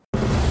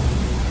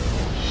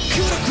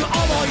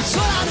い空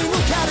に向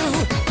かる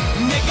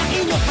願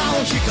いの葉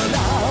を光ら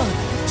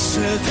せ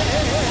て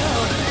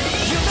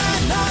夢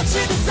の地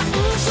で山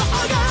椒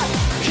が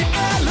消え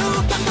る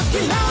かとき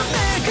ら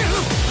めく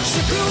宿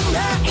命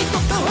と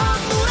戯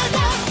れた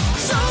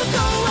そこ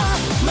は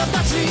また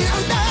違う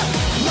んだ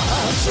ま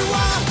ずは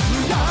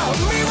闇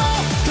を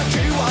かき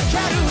分け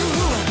る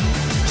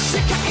世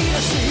界ら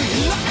し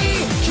い愛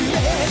卑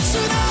劣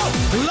の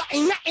来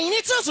年に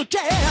続け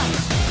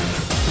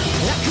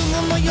悪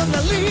夢のような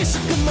リス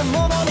クの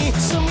ものに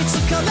住み着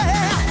かれ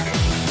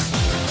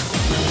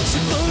自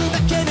分だ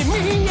けに見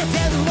えて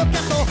るのか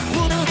と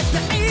震えて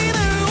いる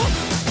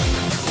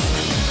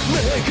巡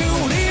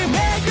り巡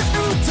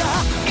った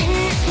因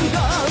果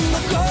の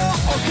効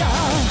果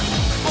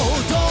踊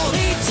り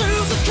続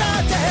け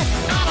て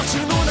嵐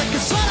の中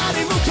空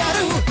に向かる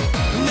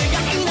願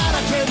いなら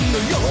けるの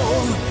よ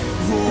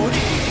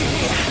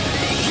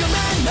夢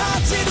の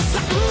地で山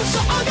椒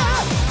が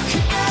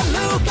消える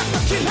かと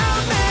きら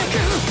めく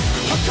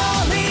誇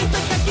り高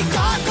き心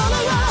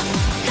は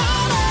枯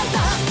れた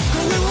声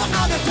を上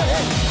げて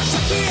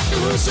先へ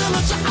進む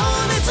情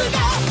熱が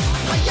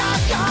早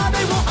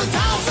壁を倒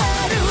せ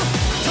る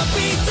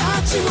旅立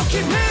ちを決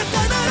め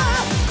たなら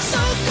そ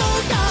こ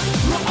が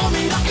もう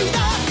未来だ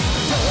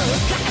都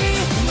会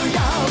の闇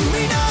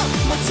の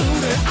もつ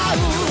れ合う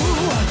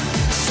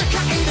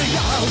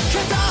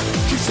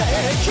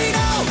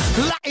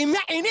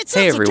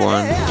Hey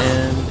everyone,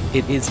 and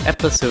it is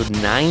episode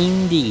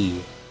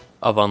 90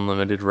 of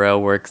Unlimited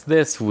Railworks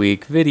this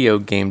week, Video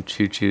Game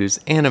Choo-Choo's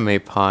anime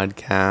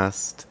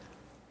podcast.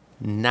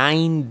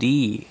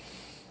 90.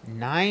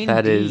 90.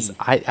 That is,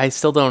 I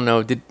still don't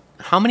know.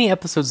 How many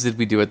episodes did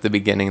we do at the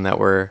beginning that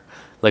were,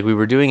 like we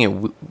were doing it,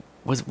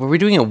 were we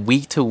doing it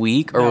week to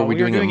week, or were we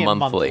doing it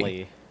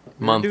monthly?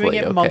 Monthly. We were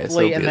doing it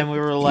monthly, so and then we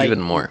were like...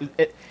 Even more.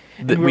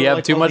 We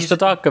have too much to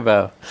talk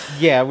about.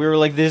 Yeah, we were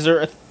like, these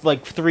are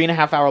like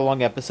 3.5 hour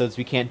long episodes.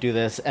 We can't do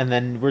this. And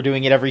then we're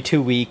doing it every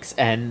 2 weeks,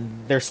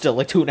 and they're still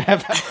like 2.5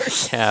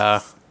 hours. Yeah.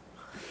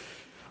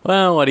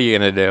 Well, what are you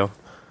gonna do?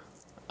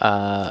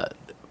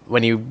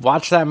 When you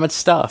watch that much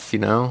stuff, you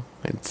know,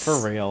 it's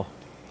for real.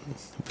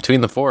 Between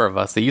the four of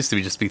us, it used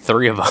to just be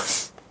three of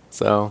us.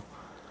 So,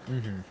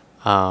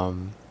 but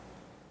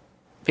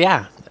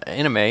yeah,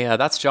 anime.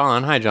 That's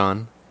John. Hi,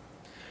 John.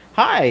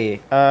 Hi.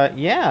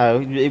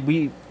 Yeah.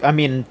 I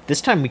mean,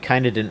 this time we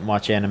kind of didn't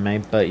watch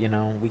anime, but you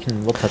know,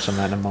 we'll touch on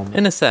that in a moment.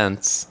 In a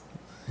sense,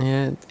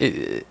 yeah.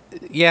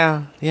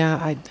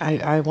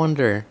 I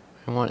wonder.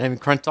 I mean,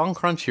 it's on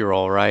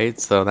Crunchyroll, right?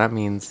 So that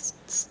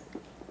means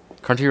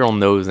Crunchyroll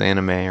knows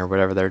anime or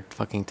whatever their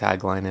fucking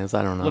tagline is.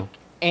 I don't know.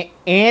 Look,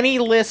 Annie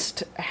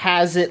List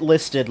has it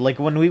listed. Like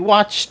when we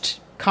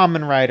watched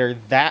Kamen Rider,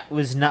 that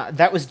was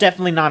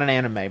definitely not an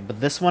anime, but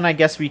this one I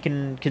guess we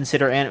can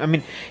consider I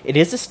mean, it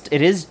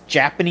is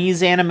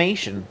Japanese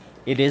animation.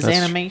 It is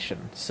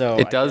animation. So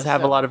it does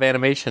have a lot of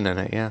animation in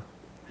it, yeah.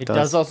 It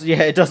does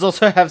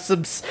also have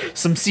some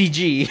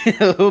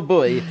CG. Oh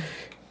boy.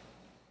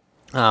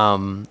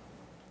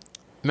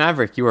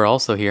 Maverick, you are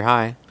also here.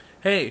 Hi.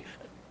 Hey,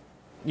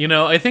 you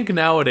know, I think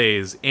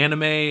nowadays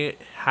anime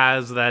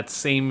has that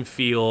same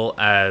feel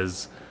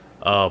as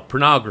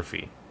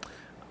pornography.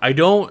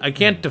 I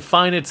can't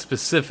define it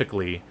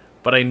specifically,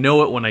 but I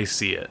know it when I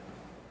see it.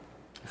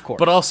 Of course.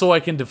 But also I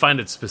can define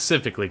it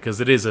specifically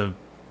because it is a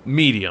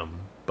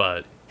medium,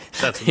 but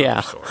that's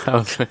another story. I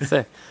was going to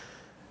say.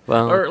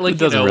 Well, or like, it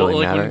doesn't really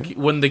like matter.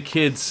 when the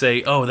kids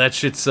say, "Oh, that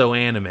shit's so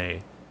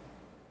anime."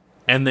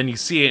 And then you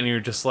see it and you're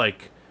just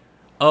like,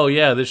 "Oh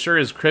yeah, this sure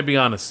is cribbing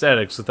on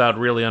aesthetics," without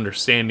really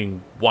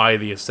understanding why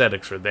the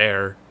aesthetics are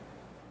there.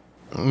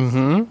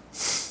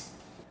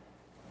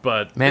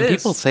 But man,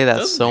 people say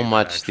that so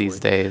much these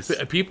days.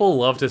 People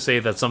love to say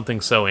that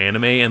something's so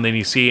anime, and then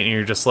you see it and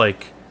you're just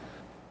like,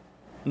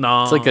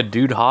 nah. It's like a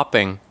dude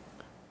hopping.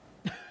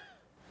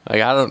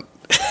 Like, I don't...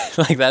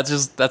 like, that's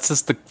just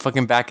the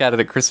fucking back out of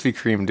the Krispy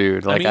Kreme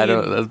dude. Like, I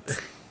don't...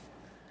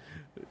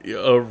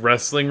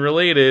 wrestling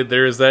related,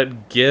 there's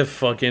that GIF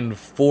fucking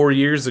 4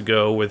 years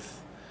ago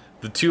with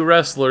the two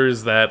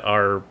wrestlers that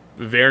are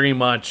very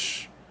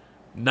much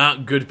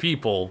not good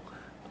people,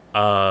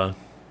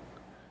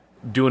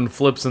 doing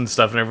flips and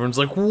stuff, and everyone's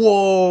like,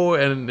 whoa,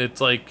 and it's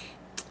like,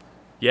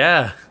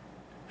 yeah,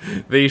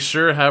 they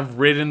sure have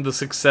ridden the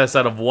success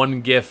out of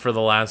one GIF for the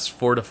last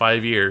 4 to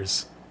 5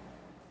 years.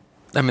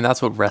 I mean,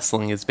 that's what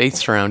wrestling is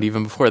based around,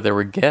 even before there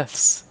were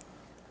GIFs,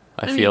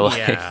 I feel like.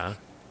 Yeah.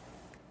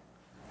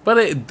 But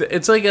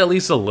it's like at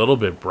least a little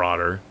bit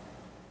broader.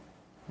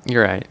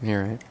 You're right.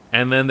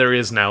 And then there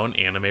is now an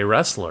anime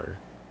wrestler,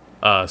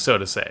 so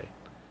to say.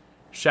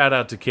 Shout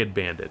out to Kid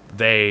Bandit.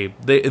 They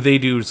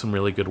do some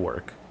really good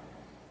work.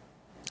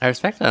 I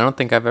respect it. I don't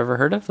think I've ever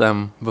heard of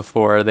them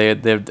before. Are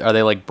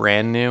they like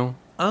brand new?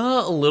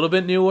 A little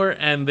bit newer,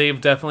 and they've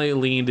definitely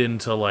leaned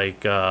into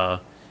like,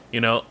 I'm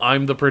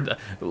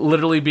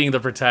literally being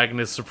the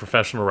protagonist of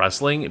professional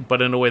wrestling,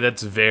 but in a way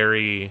that's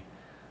very,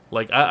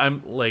 like,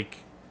 I'm like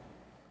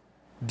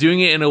doing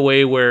it in a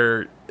way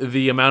where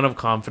the amount of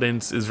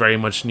confidence is very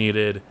much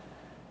needed.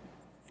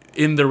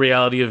 in the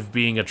reality of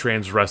being a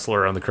trans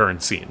wrestler on the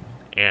current scene.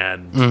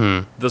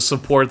 And the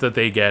support that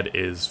they get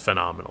is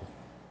phenomenal.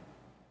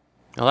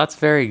 Well, that's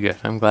very good.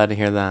 I'm glad to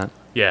hear that.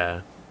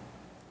 Yeah.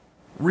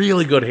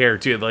 Really good hair,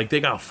 too. Like, they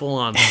got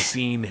full-on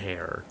scene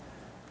hair.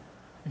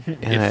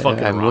 And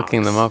fucking I'm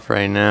looking them rocks. up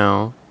right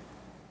now.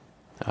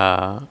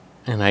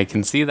 And I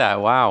can see that.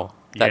 Wow.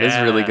 That is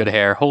really Yeah. good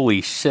hair.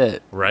 Holy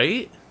shit.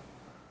 Right?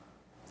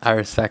 I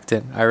respect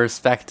it. I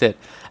respect it.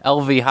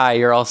 LV, hi.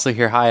 You're also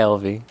here. Hi,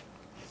 LV.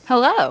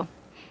 Hello.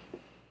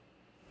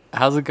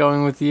 How's it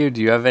going with you?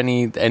 Do you have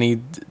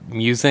any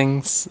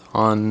musings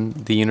on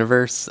the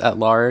universe at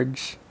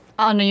large?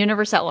 On the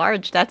universe at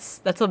large,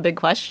 that's a big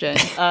question.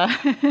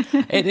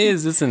 It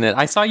is, isn't it?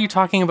 I saw you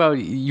talking about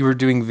you were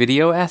doing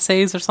video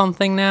essays or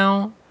something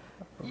now.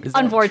 Is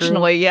that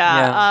Unfortunately, true?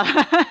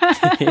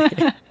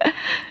 yeah.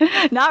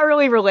 Not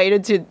really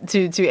related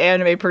to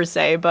anime per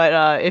se,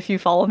 but if you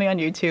follow me on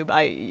YouTube,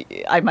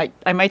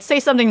 I might say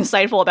something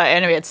insightful about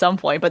anime at some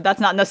point, but that's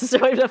not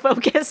necessarily the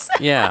focus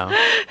Yeah.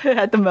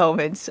 at the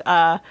moment.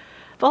 But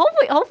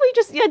hopefully,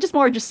 just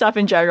more stuff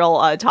in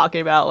general,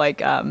 talking about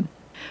like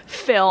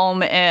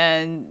film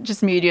and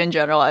just media in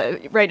general.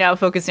 Right now,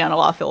 focusing on a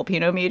lot of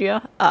Filipino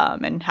media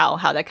and how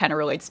that kind of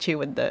relates to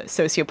with the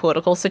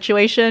socio-political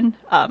situation.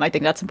 I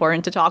think that's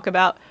important to talk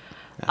about.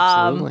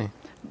 Absolutely.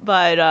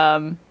 But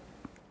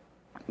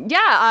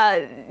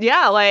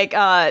like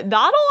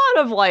not a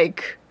lot of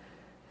like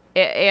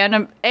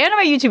anime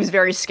YouTube is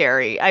very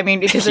scary. I mean,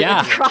 because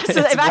Yeah, it crosses.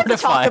 it's If I have to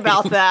talk mortifying.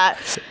 about that,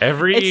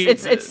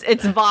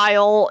 it's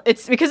vile.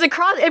 It's because it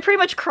pretty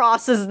much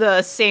crosses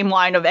the same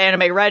line of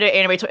anime Reddit,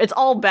 anime. It's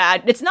all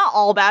bad. It's not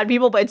all bad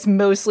people, but it's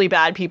mostly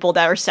bad people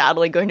that are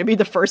sadly going to be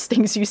the first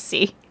things you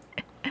see.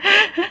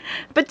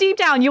 But deep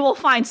down, you will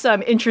find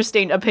some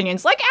interesting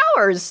opinions like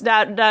ours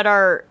that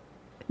are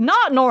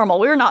not normal.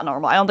 We're not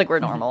normal. I don't think we're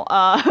normal.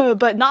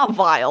 But not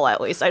vile, at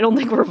least. I don't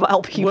think we're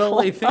vile people. Well,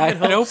 I think I it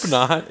helps, hope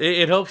not.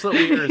 It helps that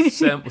we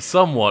are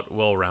somewhat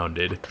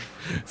well-rounded.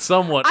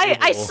 Somewhat I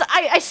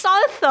able.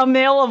 saw a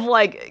thumbnail of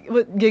like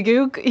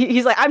Gigook.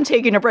 He's like, I'm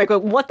taking a break.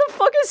 Like, what the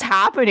fuck is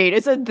happening?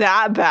 Is it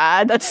that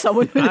bad that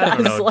someone who I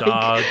don't has know, like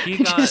dog. He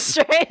got-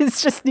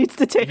 just needs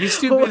to take? He's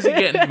too busy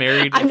getting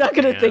married. I'm not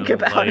gonna think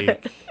about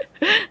it.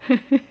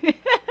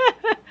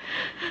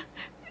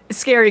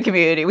 Scary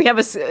community. We have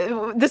this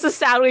is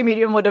sadly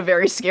medium with a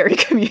very scary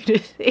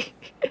community,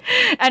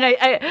 and I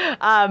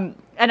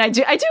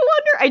do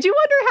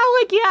wonder how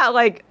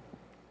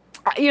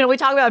we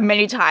talk about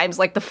many times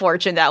like the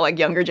fortune that like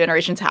younger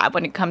generations have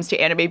when it comes to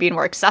anime being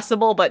more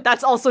accessible, but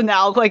that's also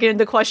now like in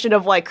the question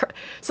of like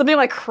something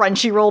like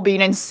Crunchyroll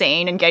being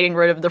insane and getting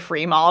rid of the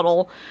free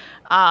model.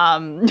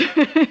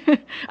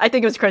 I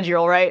think it was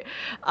Crunchyroll, right?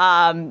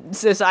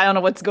 So I don't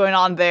know what's going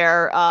on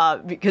there,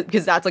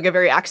 because that's like a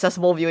very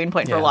accessible viewing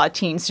point for a Yeah. lot of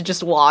teens to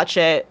just watch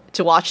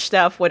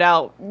stuff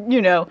without,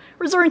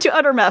 resorting to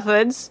other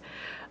methods.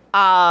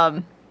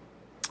 But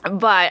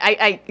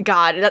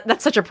God,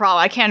 that's such a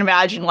problem. I can't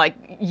imagine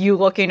like you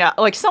looking at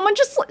like someone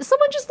just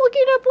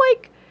looking up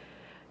like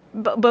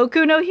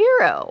Boku no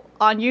Hero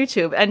on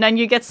YouTube, and then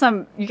you get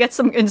some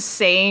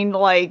insane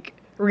like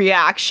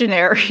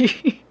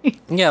reactionary.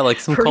 Yeah,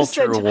 like some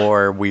Person- culture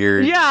war,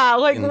 weird. Yeah,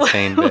 like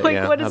insane bit, like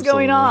yeah, what is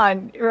going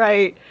absolutely. on,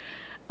 right?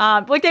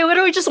 Like they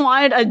literally just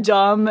wanted a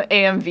dumb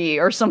AMV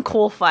or some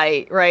cool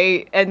fight,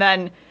 right? And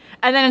then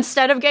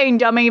instead of getting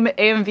dumb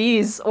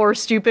AMVs or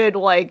stupid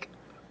like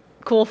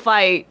cool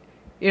fight,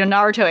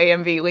 Naruto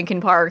AMV, Linkin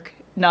Park,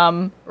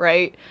 Numb,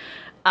 right?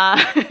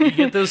 You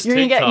get those You're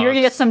gonna get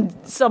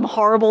TikToks. some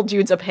horrible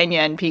dude's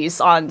opinion piece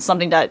on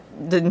something that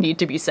didn't need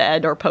to be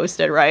said or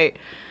posted, right?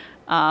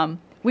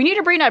 We need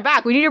to bring that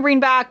back. We need to bring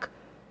back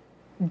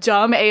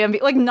dumb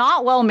AMV, like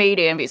not well-made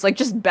AMVs, like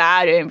just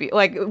bad AMV.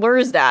 Like, where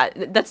is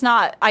that? That's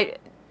not. I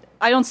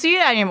don't see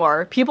it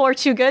anymore. People are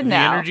too good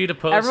now. energy to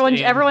post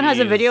Everyone has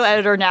a video AMVs.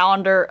 editor now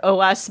under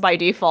OS by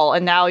default,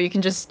 and now you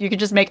can just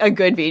make a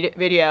good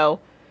video.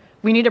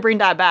 We need to bring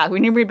that back.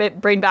 We need to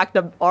bring back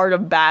the art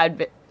of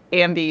bad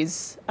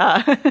AMVs.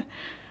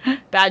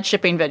 Bad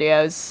shipping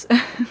videos.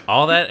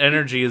 All that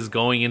energy is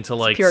going into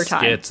like pure time.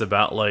 skits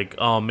about like,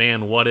 oh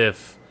man, what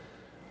if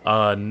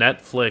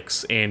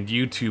Netflix and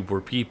YouTube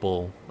were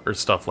people or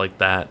stuff like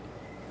that.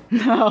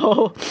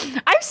 No,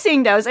 I've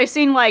seen those. I've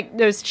seen like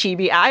those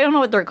chibi. I don't know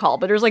what they're called,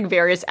 but there's like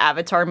various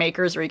avatar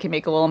makers where you can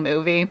make a little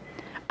movie.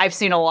 I've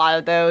seen a lot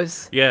of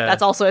those. Yeah.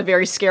 That's also a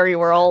very scary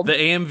world. The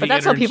AMV But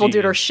that's how people do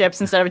energy. their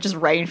ships instead of just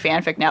writing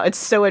fanfic now. It's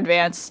so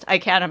advanced. I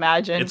can't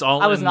imagine. It's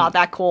all I was in- not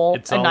that cool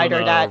It's and all in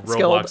neither that Roblox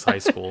skilled. High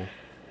School.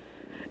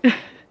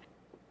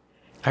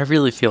 I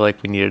really feel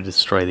like we need to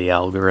destroy the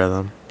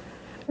algorithm.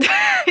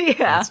 Yeah.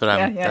 That's what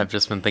yeah. I've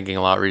just been thinking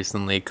a lot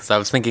recently, because I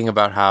was thinking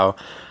about how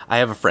I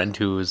have a friend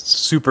who is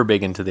super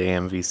big into the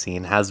AMV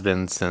scene, has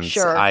been since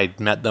Sure. I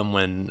met them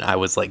when I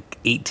was like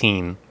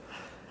 18.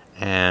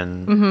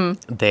 And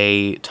Mm-hmm.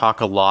 they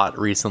talk a lot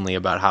recently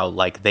about how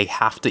like they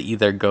have to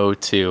either go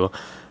to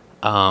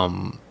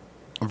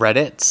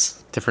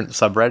Reddits, different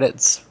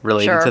subreddits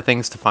related Sure. to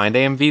things to find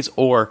AMVs,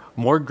 or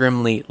more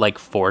grimly like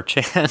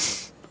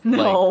 4chan.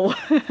 No.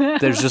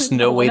 There's just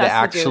no way to one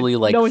has to do- actually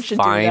like no one should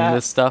do find that.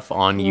 this stuff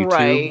on YouTube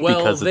Right. Well,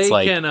 because they it's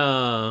like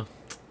can,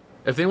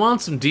 if they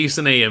want some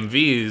decent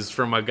AMVs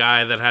from a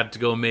guy that had to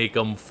go make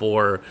them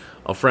for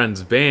a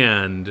friend's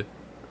band,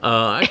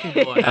 I can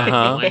go ahead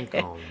and link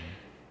them.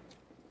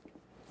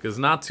 Because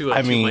not to I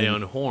toot mean- my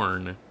own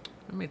horn,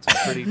 I made some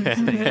pretty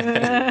decent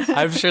AMVs.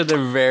 I'm sure they're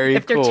very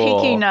If they're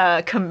cool. taking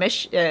a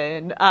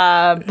commission,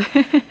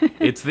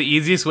 It's the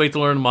easiest way to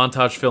learn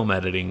montage film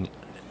editing,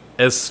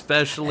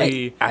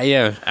 especially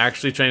yeah.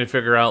 actually trying to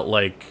figure out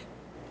like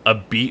a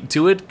beat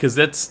to it, because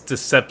that's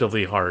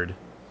deceptively hard.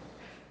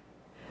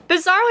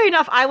 bizarrely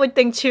enough, I would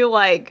think too,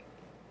 like,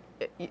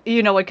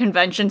 you know, a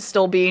convention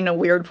still being a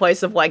weird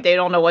place of like they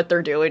don't know what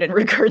they're doing in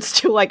regards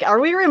to like, are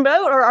we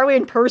remote or are we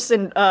in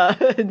person?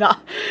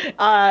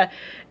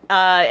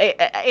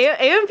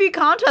 AMV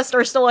contests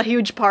are still a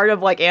huge part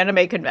of like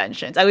anime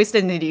conventions, at least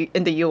in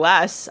the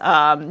U.S.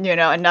 You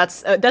know, and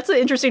that's an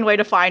interesting way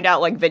to find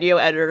out like video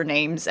editor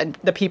names and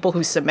the people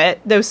who submit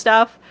those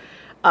stuff.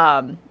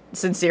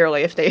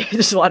 Sincerely, if they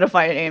just want to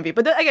find an AMV,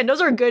 but again, those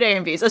are good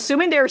AMVs.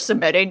 Assuming they're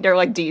submitting, they're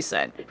like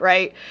decent,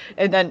 right?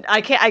 And then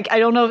I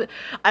don't know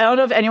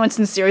if anyone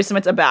sincerely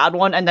submits a bad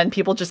one and then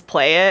people just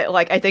play it.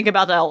 Like I think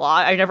about that a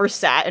lot. I never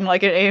sat in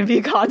like an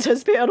AMV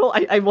contest panel.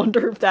 I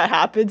wonder if that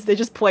happens. They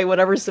just play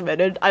whatever's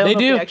submitted. I don't They know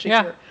do, if they actually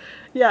yeah. care.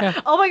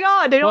 Yeah. Oh my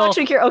god, they don't Well,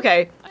 actually care.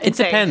 Okay. It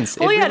insane. depends.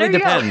 Well, It yeah, really there you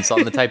go. depends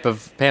on the type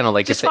of panel.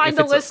 Like Just if, find if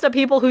the it's list of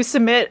people who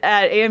submit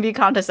at AMV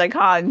contests at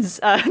cons.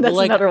 That's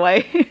like, another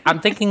way. I'm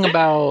thinking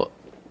about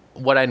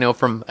what I know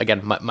from,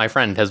 again, my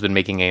friend has been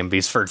making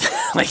AMVs for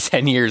like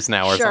 10 years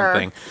now or Sure.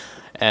 something.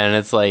 And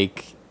it's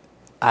like,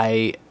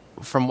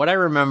 from what I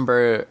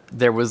remember,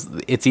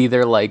 it's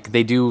either like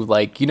they do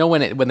like, you know,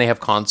 when they have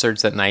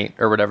concerts at night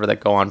or whatever that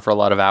go on for a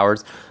lot of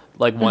hours,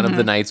 like one of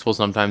the nights will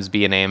sometimes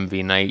be an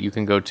AMV night you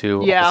can go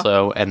to Yeah.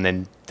 also. And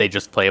then they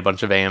just play a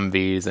bunch of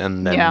AMVs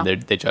and then Yeah.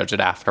 they judge it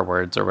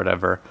afterwards or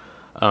whatever.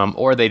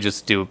 Or they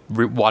just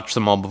watch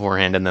them all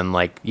beforehand and then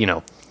like, you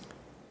know,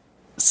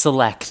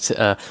 select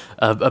a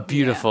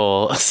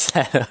beautiful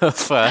set of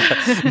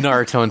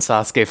Naruto and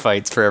Sasuke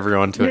fights for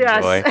everyone to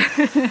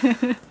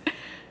enjoy.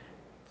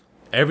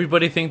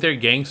 Everybody think they're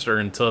gangster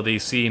until they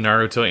see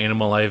Naruto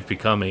Animal Life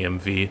become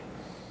AMV.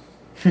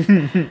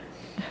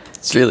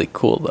 It's really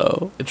cool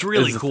though. It's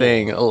really Is the cool.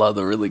 thing. I love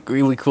the really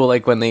cool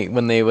like when they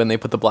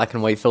put the black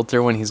and white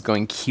filter when he's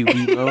going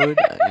QB mode.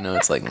 You know,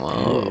 it's like,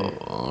 whoa,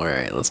 all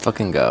right, let's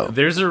fucking go.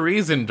 There's a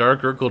reason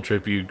Dark Urkel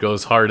Tribute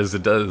goes hard as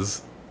it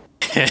does.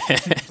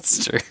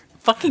 It's true.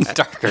 Fucking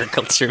Dark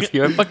Urkel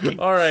Tribute. Fucking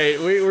All right,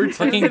 we're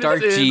Fucking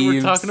Dark We're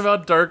Jeeves. talking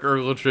about Dark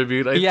Urkel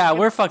Tribute. yeah,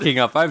 we're fucking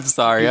up. I'm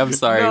sorry.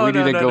 No, we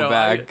need to go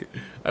back.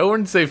 I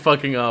wouldn't say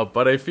fucking up,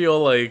 but I feel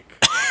like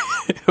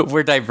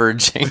We're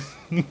diverging.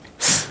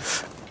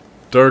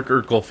 Dark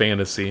Urkel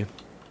Fantasy.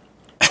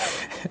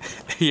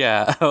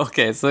 Yeah.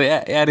 Okay. So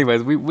yeah.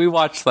 Anyways, we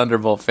watched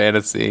Thunderbolt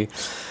Fantasy.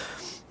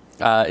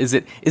 Is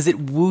it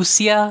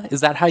Wuxia?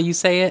 Is that how you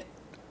say it,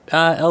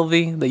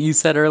 LV? That you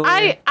said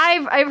earlier.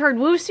 I've heard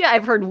wuxia.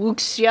 I've heard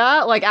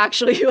wuxia. Like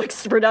actually, like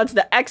pronounce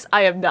the X.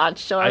 I am not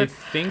sure. I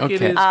think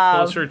it Okay. is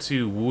closer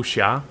to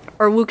wuxia.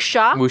 Or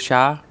wuxia.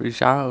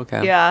 Wuxia.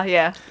 Okay. Yeah.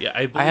 Yeah,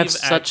 I believe I have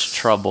such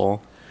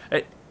trouble.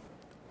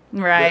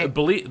 Right.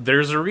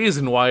 There's a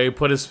reason why I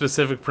put a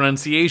specific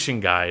pronunciation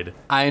guide.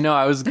 I know.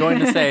 I was going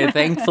to say.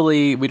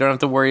 Thankfully, we don't have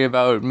to worry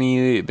about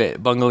me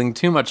bungling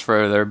too much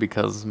further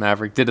because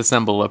Maverick did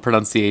assemble a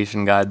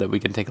pronunciation guide that we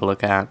can take a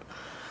look at.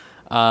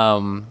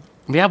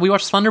 Yeah, we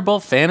watched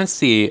Thunderbolt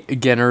Fantasy,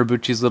 again,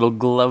 Urabuchi's little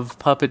glove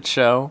puppet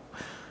show.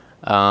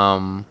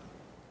 Yeah,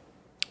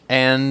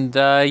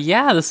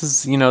 this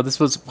was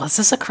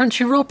this a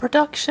Crunchyroll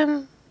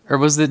production? Or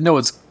was it, no,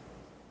 it's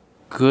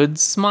Good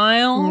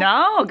Smile?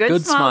 No,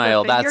 Good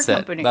Smile. The That's figure it.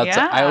 company, That's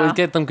yeah. it. I always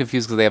get them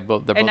confused because they're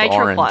both And Nitro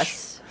orange.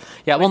 Plus.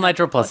 Yeah, well,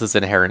 Nitro Plus is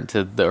inherent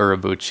to the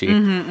Urabuchi.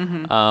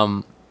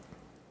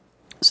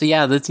 So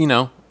yeah, that's,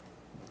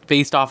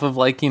 based off of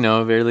like,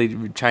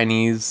 very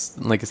Chinese,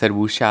 like I said,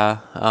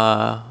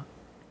 wuxia,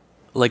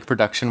 like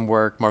production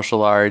work,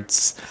 martial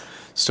arts,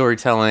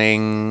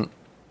 storytelling.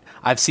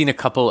 I've seen a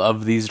couple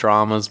of these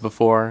dramas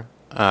before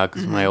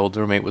because my old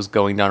roommate was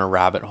going down a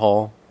rabbit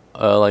hole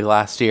like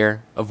last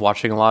year of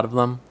watching a lot of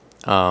them.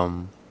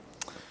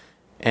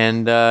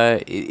 And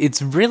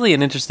it's really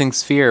an interesting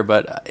sphere,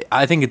 but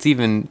I think it's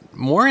even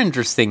more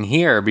interesting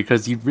here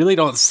because you really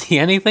don't see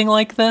anything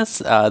like this.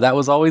 That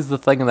was always the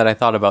thing that I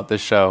thought about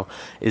this show,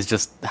 is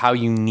just how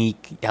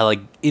unique, how like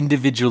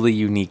individually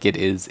unique it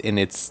is in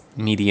its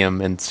medium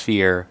and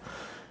sphere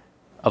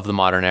of the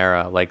modern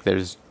era. Like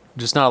there's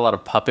just not a lot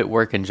of puppet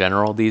work in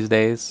general these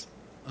days.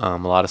 A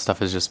lot of stuff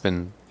has just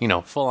been,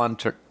 full on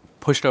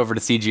pushed over to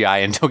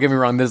CGI. And don't get me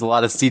wrong, there's a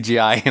lot of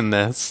CGI in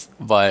this,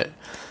 but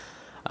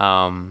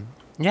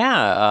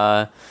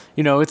yeah,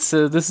 it's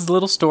this is a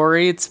little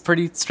story. It's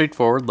pretty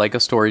straightforward, like a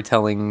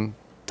storytelling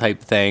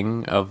type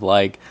thing of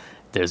like,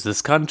 there's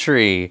this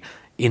country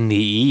in the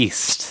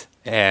east,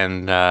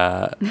 and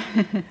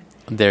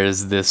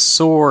there's this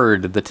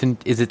sword.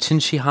 Is it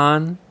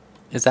Shinshihan?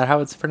 Is that how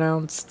it's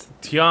pronounced?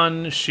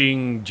 Tian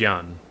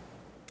Xingjian.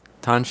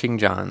 Tan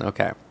Xingjian,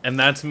 okay. And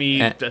that's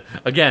me.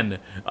 Again,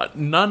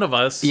 none of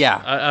us...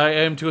 Yeah. I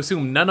am to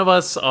assume none of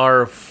us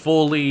are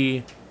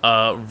fully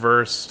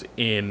versed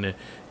in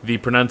the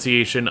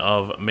pronunciation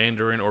of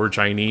Mandarin or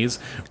Chinese.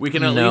 We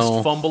can at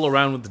least fumble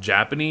around with the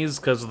Japanese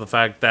because of the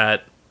fact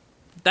that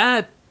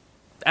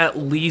at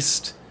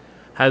least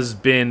has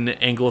been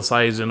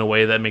anglicized in a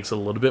way that makes a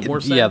little bit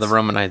more sense. Yeah, the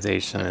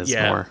romanization is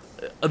more...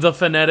 The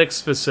phonetics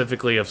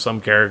specifically of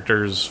some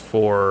characters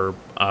for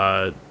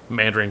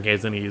Mandarin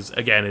Cantonese,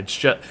 again, it's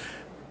just...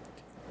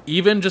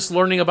 Even just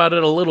learning about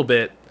it a little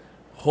bit,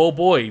 oh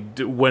boy,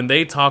 when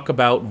they talk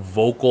about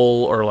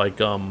vocal or like,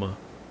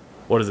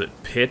 what is it,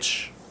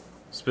 pitch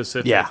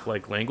specific,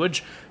 like,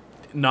 language,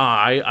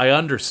 I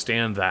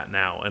understand that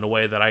now in a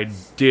way that I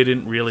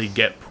didn't really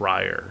get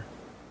prior.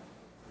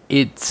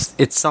 It's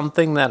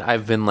something that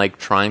I've been, like,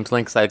 trying to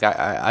link, because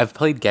I've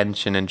played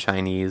Genshin in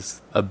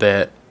Chinese a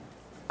bit,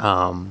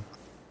 and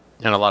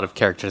a lot of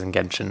characters in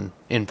Genshin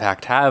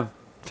Impact have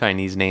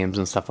Chinese names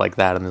and stuff like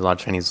that, and there's a lot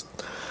of Chinese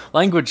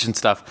language and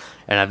stuff,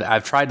 and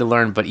I've tried to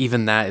learn, but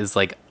even that is,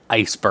 like,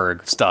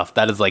 iceberg stuff.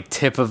 That is, like,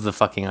 tip of the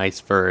fucking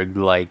iceberg.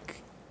 Like,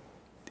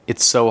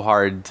 it's so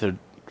hard to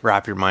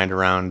wrap your mind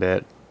around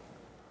it.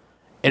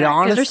 And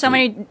honestly, there's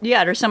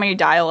so many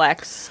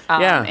dialects.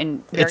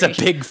 And it's a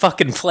big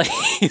fucking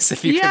place.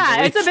 If you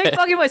can it's a big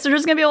fucking place. So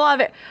there's gonna be a lot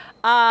of it.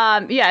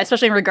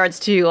 Especially in regards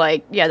to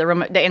like the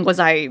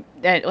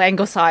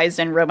anglicized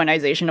and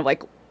romanization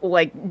of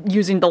like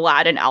using the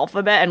Latin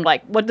alphabet, and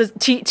like what does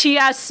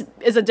TS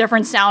is a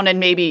different sound, and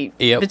maybe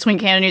between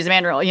Cantonese and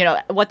Mandarin. You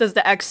know, what does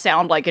the X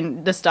sound like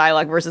in this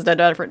dialect versus the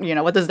different? You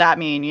know, what does that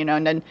mean? You know,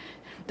 and then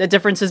the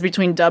differences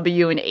between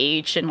W and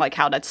H and like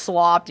how that's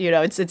slopped, you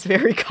know, it's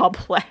very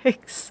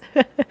complex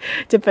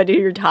depending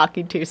who you're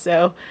talking to.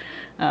 So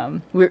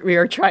we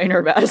are trying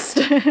our best.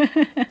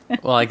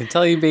 Well, I can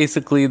tell you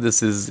basically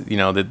this is, you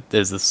know,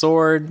 there's a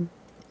sword,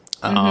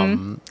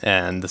 and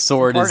the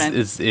sword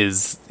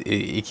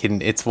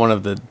it's one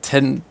of the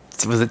 10,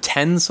 was it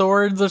 10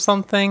 swords or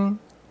something?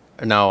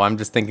 No, I'm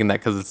just thinking that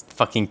because it's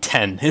fucking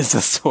 10 is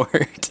a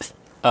sword.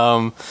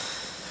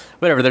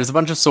 Whatever, there's a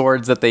bunch of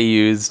swords that they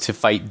use to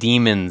fight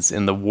demons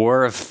in the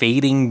War of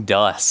Fading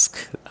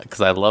Dusk,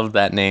 because I love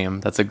that name.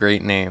 That's a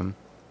great name.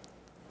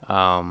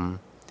 And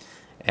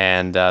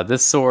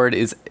this sword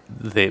is...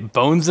 The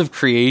Bones of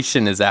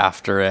Creation is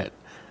after it,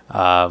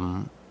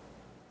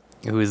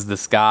 who is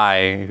this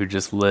guy who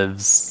just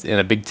lives in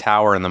a big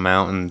tower in the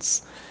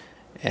mountains.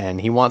 And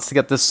he wants to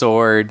get the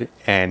sword,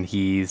 and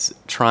he's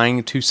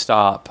trying to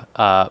stop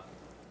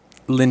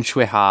Lin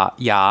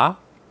Shuiya,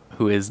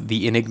 who is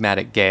the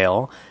enigmatic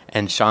Gale,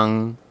 and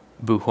Shang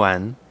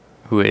Buhuan,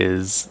 who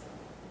is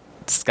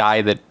this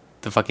guy that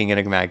the fucking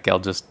enigmatic Gale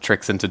just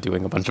tricks into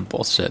doing a bunch of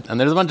bullshit. And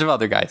there's a bunch of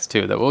other guys,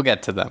 too, that we'll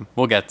get to them.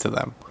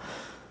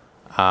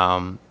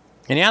 And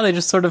yeah, they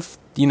just sort of,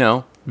 you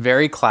know,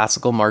 very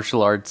classical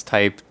martial arts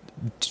type,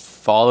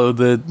 follow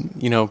the,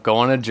 you know, go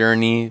on a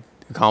journey,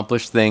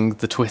 accomplish things,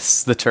 the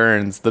twists, the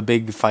turns, the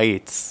big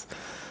fights.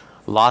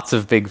 Lots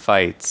of big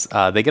fights.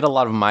 They get a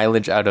lot of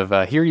mileage out of...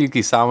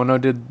 Hiroyuki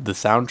Sawano did the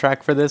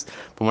soundtrack for this,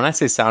 but when I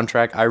say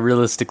soundtrack, I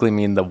realistically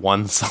mean the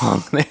one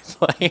song they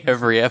play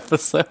every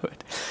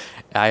episode.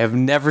 I have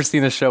never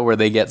seen a show where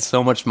they get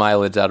so much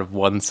mileage out of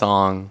one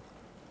song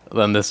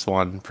than this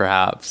one,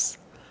 perhaps.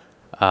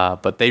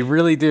 But they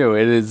really do.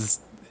 It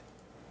is...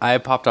 I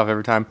popped off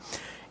every time.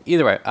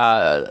 Either way,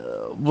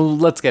 well,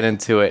 let's get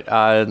into it.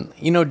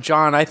 You know,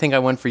 John, I think I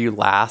went for you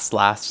last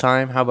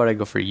time. How about I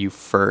go for you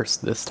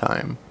first this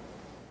time?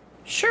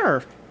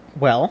 Sure.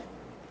 Well,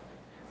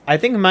 I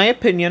think my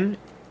opinion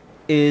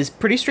is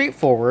pretty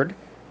straightforward.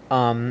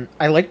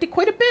 I liked it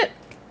quite a bit.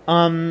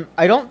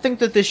 I don't think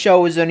that this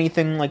show is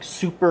anything like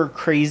super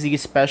crazy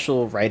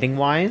special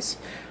writing-wise.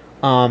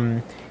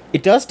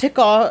 It does tick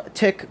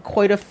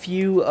quite a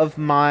few of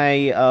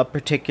my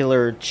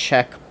particular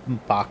check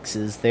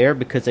boxes there,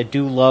 because I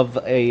do love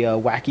a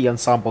wacky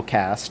ensemble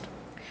cast.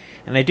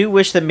 And I do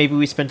wish that maybe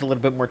we spent a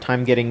little bit more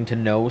time getting to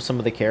know some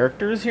of the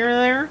characters here and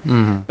there.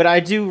 Mm-hmm. But I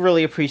do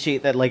really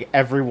appreciate that, like,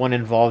 everyone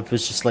involved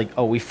was just like,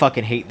 oh, we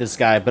fucking hate this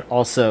guy, but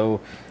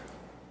also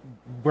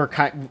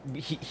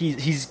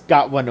he's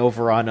got one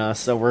over on us,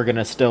 so we're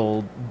gonna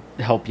still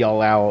help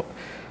y'all out.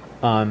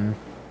 I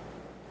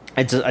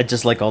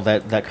just like all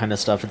that kind of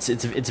stuff.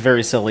 It's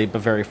very silly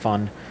but very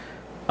fun.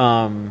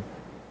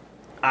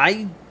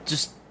 I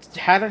just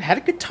had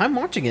a good time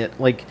watching it.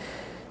 Like,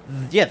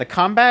 yeah, the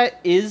combat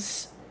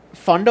is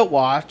fun to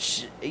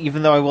watch,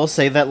 even though I will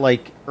say that,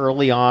 like,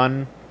 early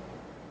on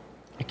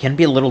it can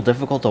be a little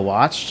difficult to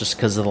watch just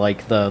because of,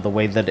 like, the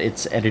way that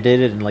it's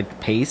edited and,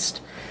 like,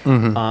 paced.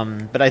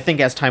 Mm-hmm. But I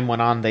think as time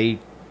went on, they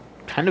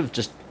kind of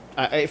just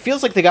it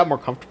feels like they got more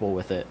comfortable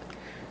with it,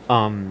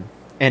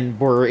 and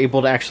were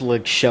able to actually,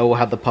 like, show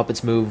how the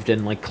puppets moved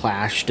and, like,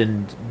 clashed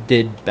and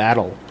did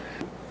battle.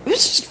 It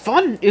was just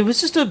fun. It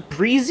was just a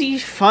breezy,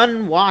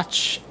 fun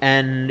watch,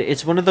 and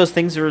it's one of those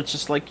things where it's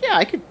just like, yeah,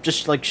 I could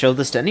just, like, show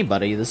this to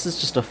anybody. This is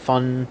just a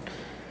fun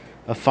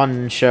a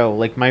fun show.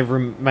 Like my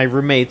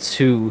roommates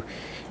who,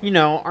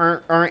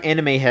 aren't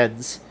anime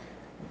heads,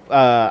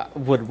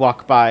 would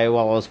walk by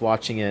while I was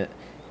watching it,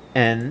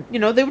 and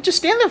they would just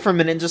stand there for a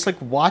minute and just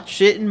like watch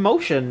it in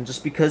motion,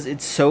 just because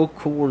it's so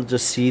cool to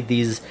just see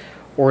these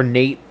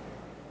ornate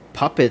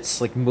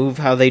puppets like move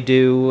how they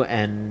do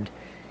and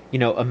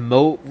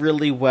emote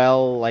really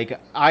well. Like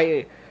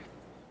I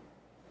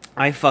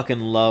fucking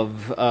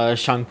love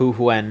Shang Bu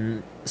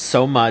Huan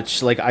so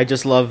much. Like I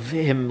just love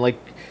him like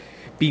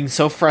being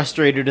so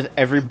frustrated with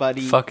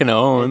everybody. Fucking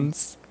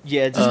owns.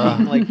 Yeah, just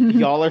being like,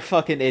 y'all are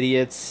fucking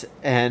idiots,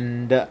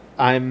 and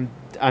I'm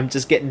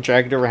just getting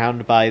dragged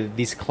around by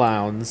these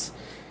clowns.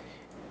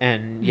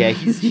 And yeah,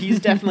 he's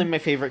definitely my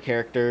favorite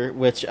character,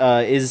 which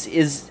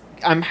is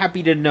I'm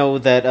happy to know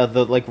that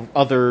the like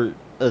other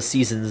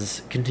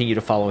seasons continue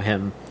to follow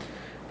him.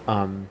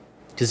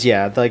 Because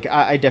yeah, like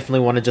I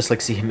definitely want to just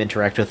like see him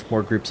interact with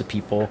more groups of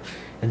people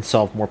and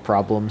solve more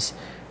problems.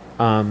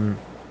 God,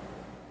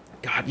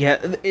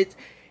 yeah,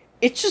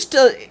 it's just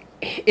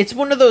it's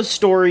one of those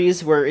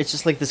stories where it's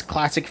just like this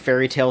classic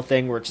fairy tale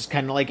thing where it's just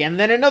kind of like, and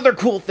then another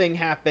cool thing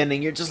happened,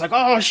 and you're just like,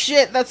 oh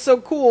shit, that's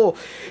so cool.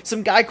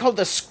 Some guy called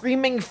the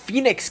Screaming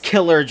Phoenix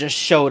Killer just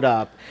showed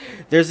up.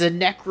 There's a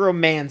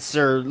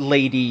necromancer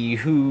lady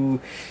who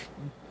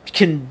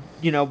can,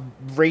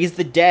 raise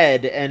the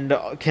dead and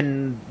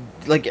can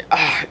like,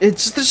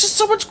 there's just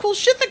so much cool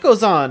shit that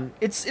goes on.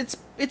 It's a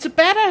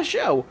badass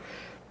show.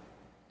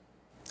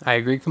 I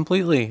agree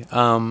completely.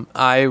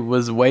 I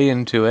was way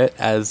into it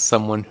as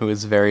someone who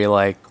is very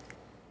like,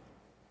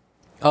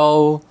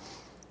 oh,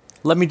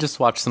 let me just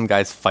watch some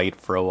guys fight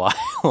for a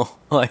while.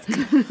 like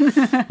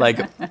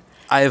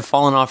I have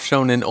fallen off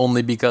shonen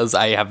only because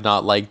I have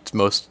not liked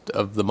most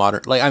of the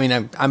modern. Like, I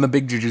mean, I'm a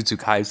big Jujutsu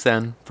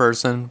Kaisen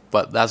person,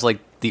 but that's like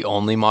the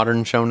only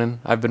modern shonen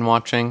I've been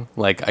watching.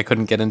 Like, I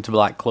couldn't get into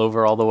Black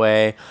Clover all the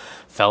way.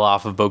 Fell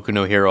off of Boku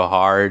no Hero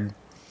hard.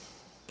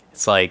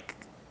 It's like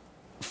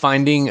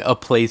finding a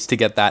place to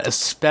get that,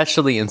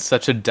 especially in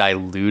such a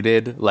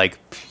diluted, like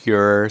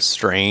pure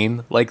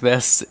strain like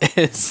this,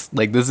 is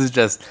like, this is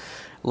just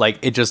like,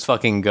 it just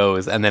fucking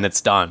goes and then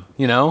it's done,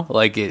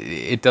 like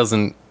it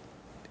doesn't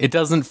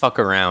fuck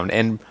around.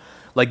 And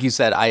like you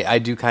said, I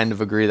do kind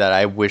of agree that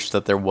I wish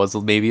that there was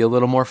maybe a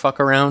little more fuck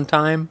around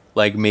time.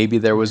 Like maybe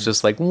there was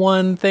just like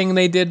one thing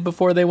they did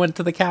before they went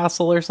to the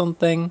castle or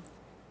something.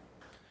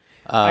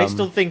 I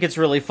still think it's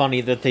really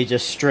funny that they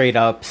just straight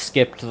up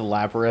skipped the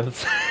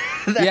labyrinth.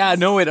 Yeah,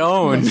 no, it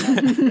owned.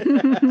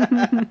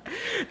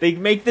 They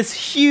make this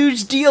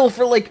huge deal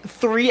for like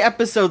 3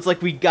 episodes.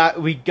 Like we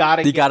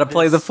gotta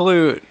play the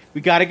flute. We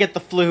gotta get the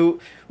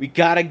flute. We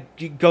gotta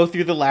go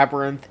through the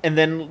labyrinth, and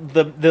then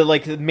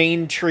the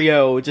main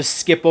trio just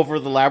skip over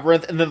the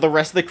labyrinth, and then the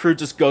rest of the crew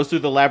just goes through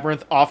the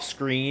labyrinth off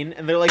screen.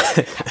 And they're like,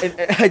 and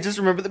I just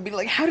remember them being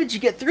like, "How did you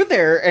get through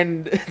there?"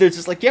 And they're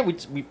just like, "Yeah,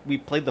 we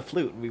played the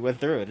flute. We went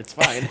through it. It's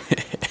fine."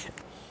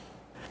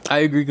 I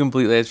agree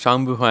completely.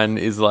 Shang Bu Huan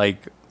is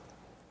like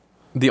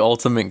the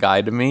ultimate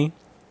guy to me.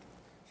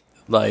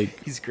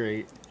 Like, he's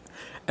great.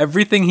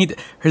 Everything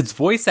his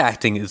voice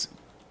acting is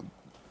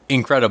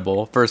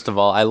incredible. First of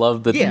all, I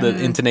love the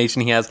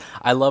intonation he has.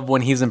 I love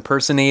when he's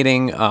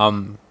impersonating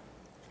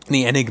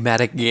the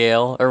enigmatic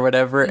Gale or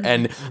whatever,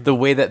 and the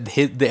way that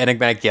the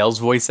enigmatic Gale's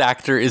voice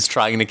actor is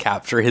trying to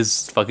capture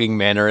his fucking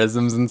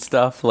mannerisms and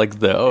stuff. Like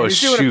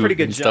he's doing a pretty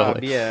good job.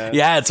 Like,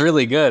 yeah, it's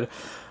really good.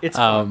 It's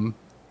fun.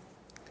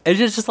 It's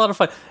just a lot of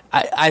fun.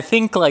 I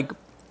think like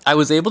I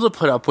was able to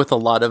put up with a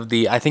lot of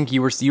the. I think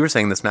you were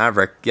saying this,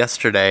 Maverick,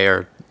 yesterday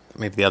or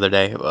maybe the other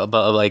day,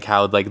 about like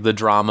how like the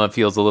drama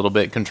feels a little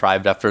bit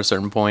contrived after a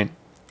certain point,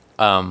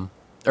 or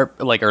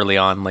like early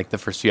on, like the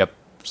first few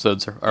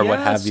episodes or what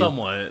have you.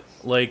 Somewhat.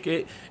 Like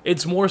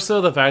it's more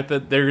so the fact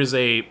that there is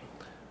it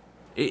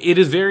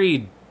is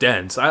very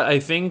dense. I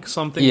think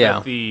something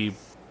that the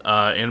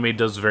anime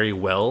does very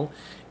well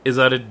is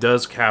that it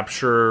does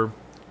capture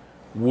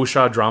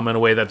wuxia drama in a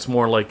way that's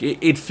more like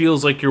it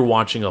feels like you're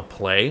watching a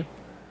play.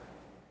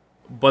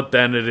 But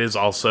then it is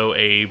also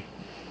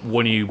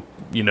when you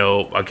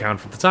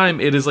account for the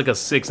time, it is like a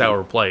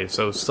 6-hour play.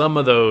 So some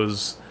of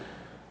those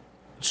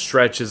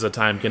stretches of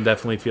time can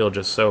definitely feel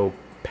just so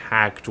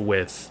packed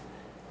with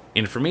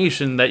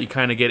information that you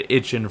kind of get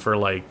itching for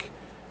like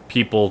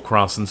people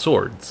crossing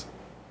swords.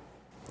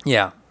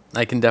 Yeah,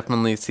 I can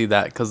definitely see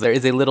that because there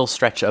is a little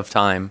stretch of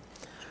time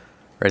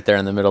right there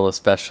in the middle,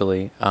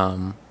 especially.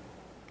 And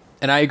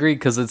I agree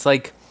because it's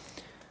like,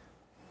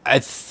 I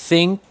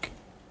think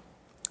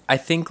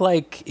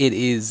like it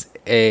is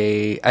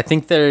I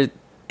think that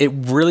it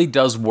really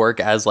does work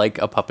as like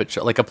a puppet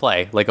show, like a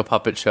play, like a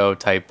puppet show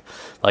type,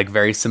 like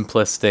very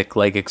simplistic,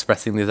 like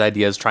expressing these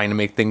ideas, trying to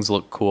make things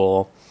look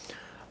cool.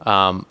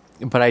 But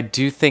I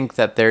do think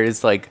that there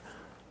is like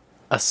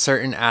a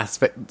certain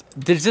aspect.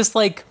 There's just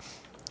like,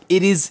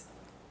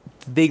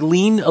 they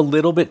lean a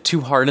little bit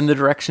too hard in the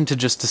direction to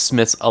just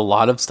dismiss a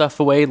lot of stuff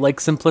away, like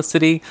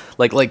simplicity.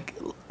 Like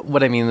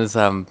what I mean is,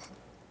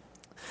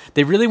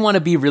 they really want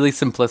to be really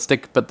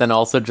simplistic, but then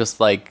also just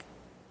like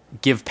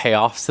give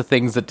payoffs to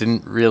things that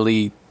didn't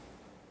really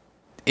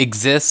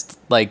exist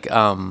like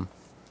at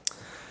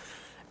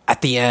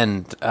the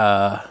end.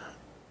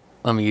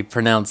 Let me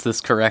pronounce this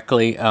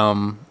correctly.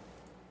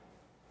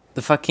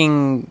 The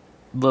fucking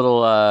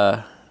little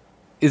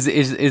is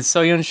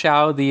Soyeon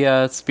Shao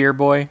the spear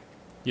boy?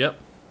 Yep.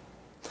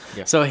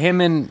 So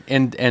him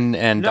and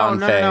Don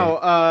Fei.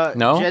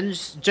 No.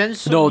 Jen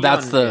Sun No,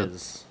 that's Yun the-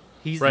 is.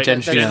 He's Right, Jen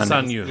that's- Sun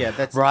Sun Yun. Yeah,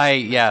 that's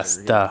Right. his Yes.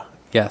 sister, Duh.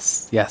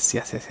 Yes.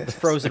 The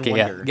frozen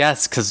wonder.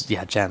 Yes. Because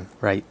Jen.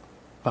 Right.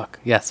 Fuck.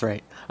 Yes.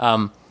 Right.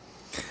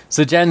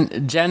 So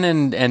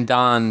Jen and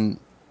Don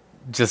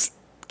just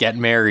get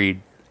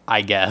married,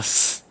 I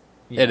guess,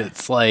 and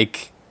it's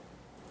like,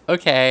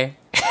 okay,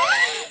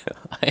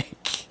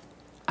 like,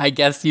 I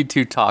guess you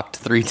two talked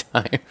 3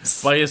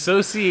 times. By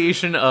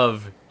association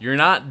of you're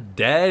not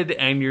dead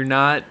and you're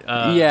not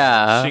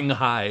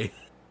Shanghai.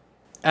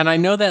 And I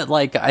know that,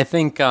 like, I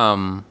think,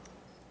 Shanghai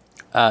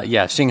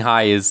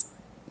is,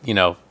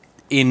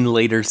 in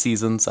later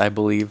seasons, I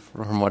believe,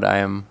 from what I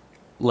am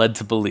led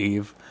to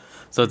believe.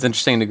 So it's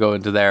interesting to go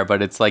into there,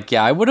 but it's like,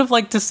 I would have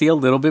liked to see a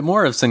little bit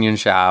more of Sun Yun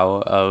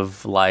Shao,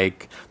 of,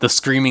 like, the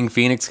Screaming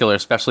Phoenix Killer,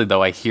 especially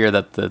though I hear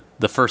that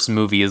the first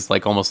movie is,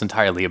 like, almost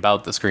entirely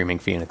about the Screaming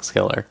Phoenix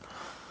Killer.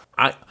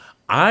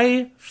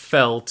 I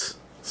felt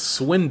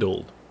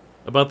swindled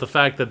about the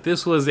fact that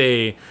this was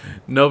a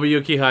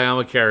Nobuyuki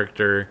Hayama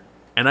character,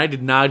 and I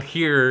did not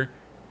hear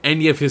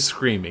any of his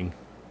screaming.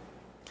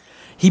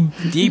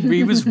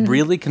 He was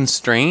really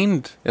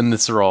constrained in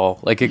this role,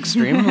 like,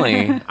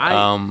 extremely.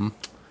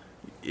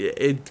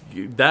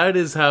 That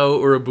is how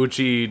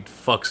Urabuchi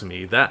fucks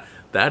me. That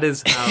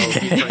is how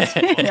he tries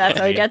to fuck That's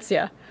how he me. gets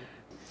you.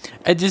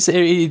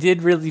 It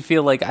did really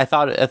feel like I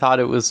thought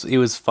it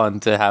was fun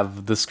to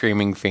have the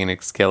Screaming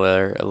Phoenix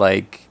Killer,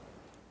 like,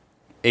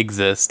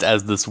 exist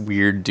as this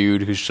weird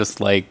dude who's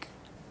just like,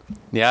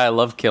 I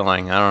love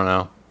killing. I don't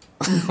know.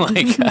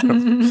 Like,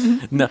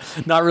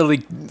 not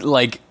really,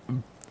 like,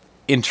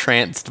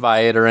 entranced by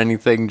it or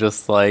anything,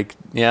 just like,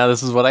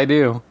 this is what I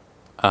do.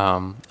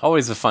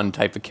 Always a fun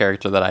type of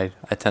character that I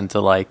tend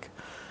to like.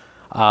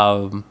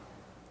 But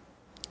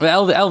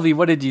LV,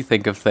 what did you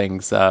think of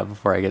things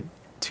before I get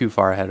too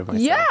far ahead of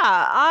myself? Yeah,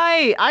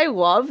 I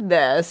love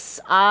this.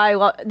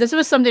 This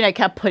was something I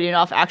kept putting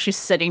off actually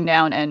sitting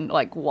down and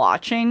like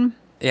watching.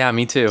 Yeah,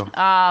 me too.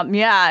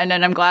 And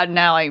then I'm glad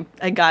now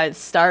I got a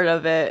start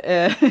of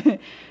it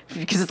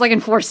because it's like in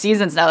 4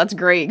 seasons now. That's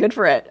great. Good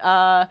for it.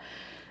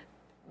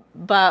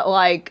 But,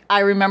 like, I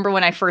remember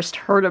when I first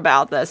heard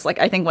about this, like,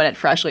 I think when it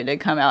freshly did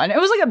come out, and it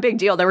was, like, a big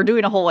deal. They were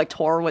doing a whole, like,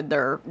 tour with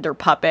their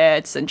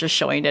puppets and just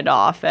showing it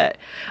off at,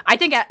 I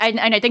think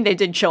they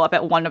did show up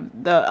at one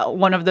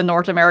of the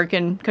North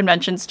American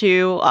conventions,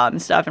 too,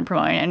 stuff, and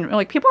promoting, and,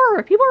 like, people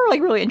were,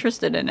 like, really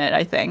interested in it,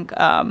 I think.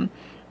 But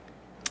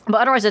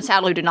otherwise, it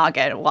sadly did not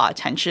get a lot of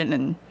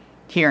attention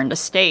here in the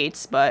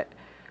States, but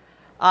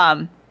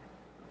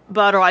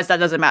otherwise that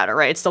doesn't matter,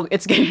 right?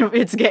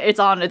 It's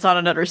on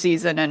another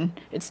season, and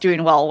it's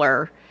doing well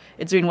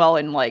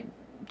in like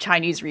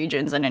Chinese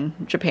regions and in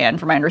Japan,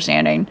 from my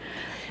understanding.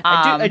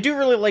 I do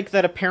really like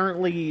that.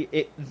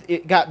 Apparently,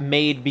 it got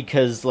made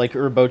because like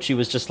Urabochi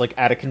was just like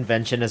at a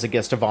convention as a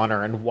guest of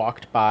honor and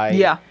walked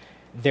by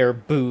their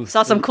booth,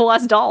 saw some cool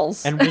ass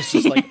dolls, and was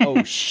just like,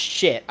 "Oh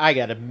shit, I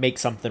gotta make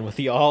something with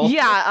y'all."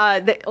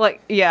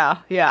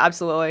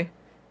 Absolutely.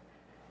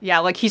 Yeah,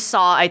 like he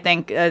saw, I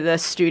think, the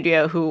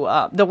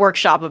studio the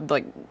workshop of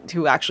like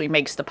who actually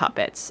makes the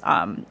puppets,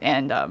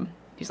 and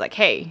he's like,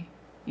 "Hey,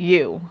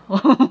 you,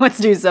 let's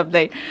do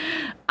something."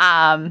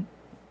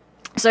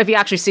 So if you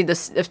actually see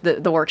this, if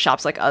the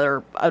workshops like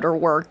other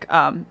work,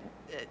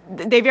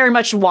 they very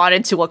much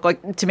wanted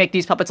to make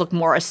these puppets look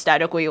more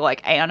aesthetically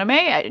like anime,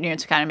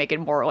 to kind of make it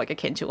more like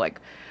akin to like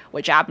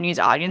what Japanese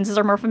audiences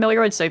are more familiar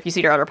with. So if you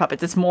see their other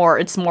puppets, it's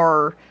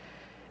more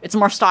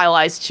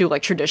stylized to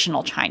like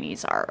traditional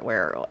Chinese art,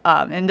 where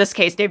in this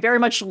case they very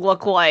much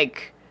look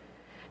like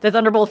the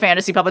Thunderbolt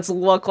Fantasy puppets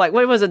look like,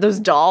 what was it, those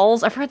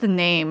dolls? I forgot the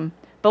name,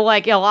 but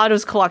like a lot of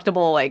those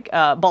collectible like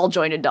ball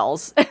jointed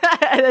dolls.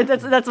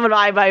 that's what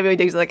my main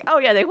thing is, like, oh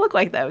yeah, they look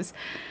like those.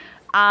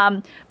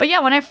 But yeah,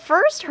 when I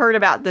first heard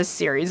about this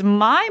series,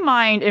 my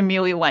mind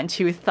immediately went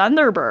to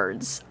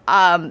Thunderbirds,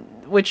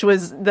 which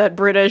was the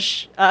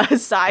British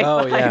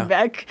sci-fi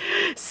mech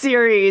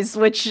series,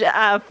 which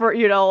for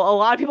a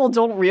lot of people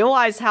don't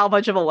realize how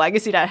much of a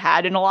legacy that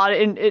had in a lot of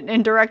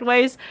in direct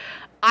ways.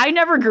 I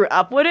never grew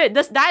up with it.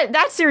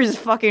 That series is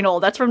fucking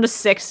old. That's from the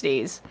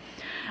 60s.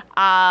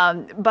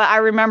 But I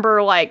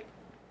remember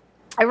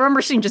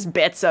seeing just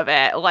bits of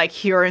it, like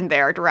here and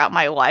there throughout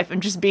my life,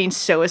 and just being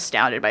so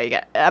astounded by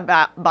it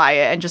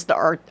and just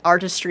the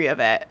artistry of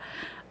it.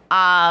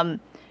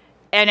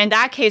 And in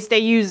that case, they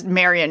used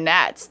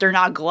marionettes. They're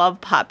not glove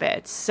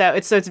puppets. So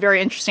it's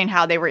very interesting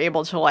how they were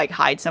able to like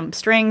hide some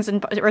strings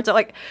and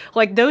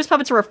like those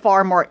puppets were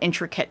far more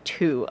intricate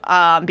too,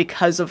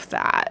 because of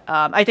that.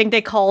 I think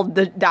they called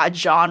that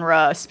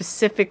genre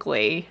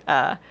specifically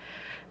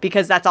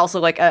because that's also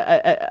like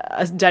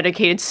a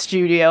dedicated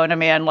studio and a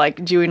man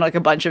like doing like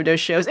a bunch of those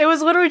shows. It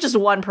was literally just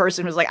one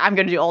person who's like, I'm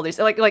gonna do all these,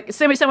 like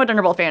same with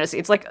Thunderbolt Fantasy.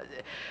 It's like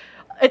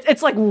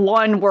it's like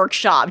one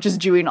workshop just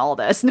doing all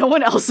this. No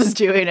one else is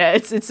doing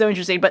it. It's so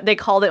interesting. But they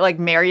called it like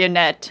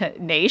Marionette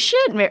Nation.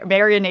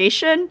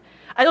 Marionation.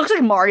 It looks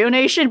like Mario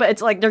Nation, but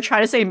it's like they're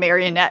trying to say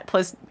marionette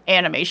plus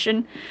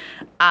animation.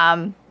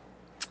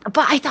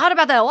 But I thought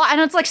about that a lot,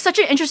 and it's like such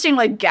an interesting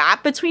like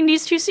gap between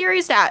these two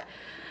series that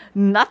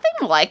nothing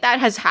like that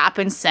has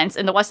happened since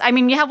in the West. I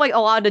mean, you have like a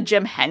lot of the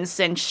Jim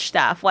Henson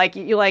stuff, like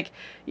you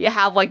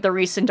have like the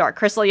recent Dark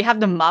Crystal, you have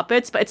the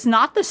Muppets, but it's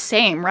not the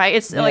same, right?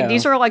 It's like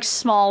these are like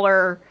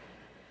smaller.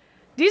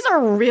 These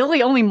are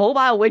really only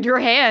mobile with your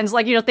hands,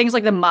 like things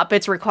like the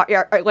Muppets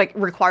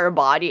require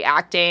body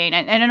acting,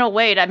 and in a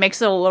way that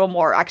makes it a little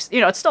more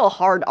it's still a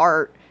hard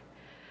art.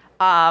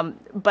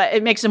 But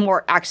it makes it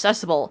more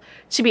accessible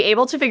to be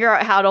able to figure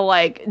out how to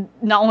like,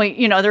 not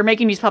only, they're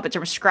making these puppets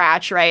from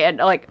scratch, right? And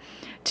like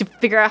to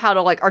figure out how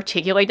to like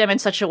articulate them in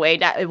such a way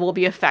that it will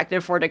be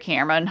effective for the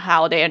camera and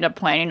how they end up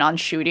planning on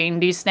shooting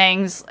these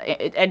things.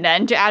 And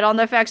then to add on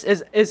the effects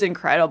is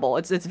incredible.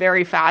 It's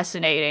very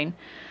fascinating.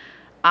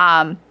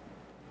 But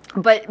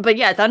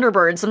yeah,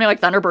 Thunderbirds, something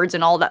like Thunderbirds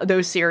and all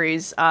those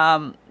series,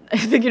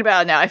 thinking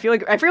about it now, I feel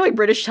like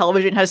British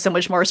television has so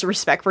much more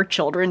respect for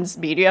children's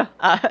media.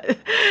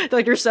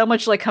 Like there's so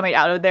much like coming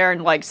out of there,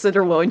 and like so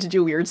they're willing to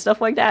do weird stuff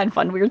like that and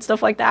fun weird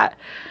stuff like that.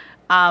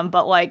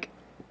 But like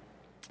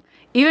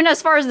even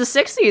as far as the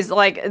 60s,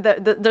 like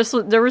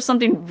there was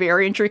something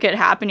very intricate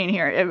happening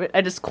here.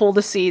 And it's cool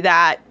to see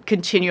that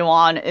continue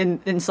on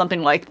in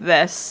something like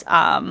this.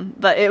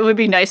 But it would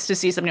be nice to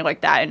see something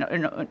like that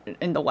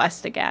in the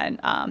West again.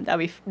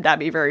 That'd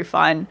be very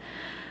fun.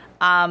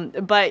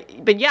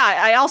 But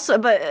yeah,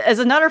 but as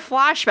another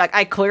flashback,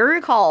 I clearly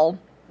recall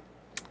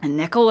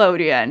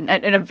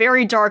Nickelodeon in a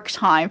very dark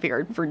time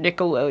period for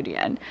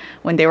Nickelodeon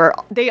when they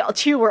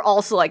too were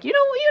also like, you know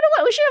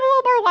what, we should have a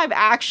little more live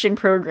action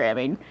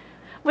programming.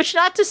 Which,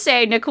 not to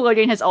say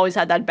Nickelodeon has always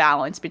had that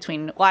balance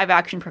between live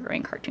action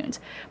programming and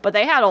cartoons, but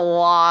they had a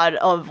lot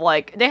of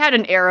they had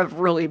an era of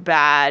really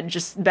bad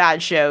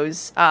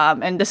shows.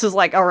 And this is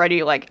like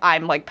already like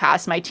I'm like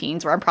past my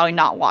teens where I'm probably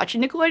not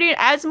watching Nickelodeon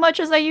as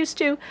much as I used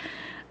to.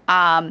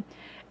 And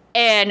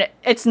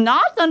it's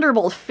not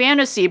Thunderbolt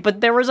Fantasy, but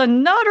there was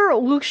another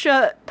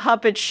Wuxia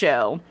puppet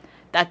show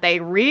that they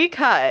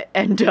recut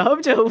and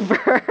dubbed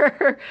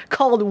over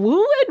called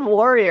Wooland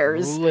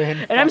Warriors.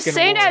 And I'm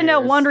saying that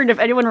and wondering if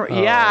anyone...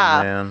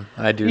 Man.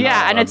 I do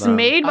Yeah, and it's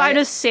made by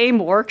the same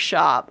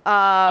workshop.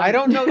 I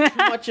don't know too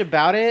much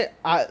about it.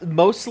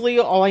 Mostly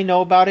all I know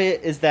about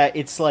it is that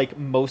it's like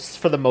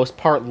for the most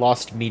part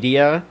lost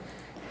media.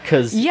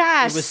 Because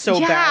it was so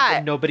bad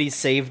that nobody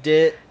saved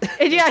it.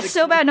 It's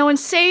so bad no one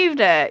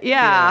saved it.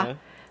 Yeah.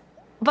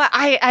 But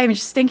I'm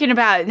just thinking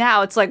about it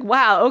now. It's like,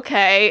 wow,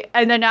 okay.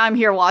 And then now I'm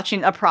here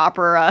watching a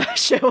proper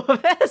show of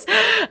this.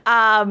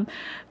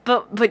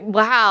 But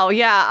wow,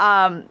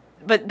 yeah.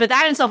 But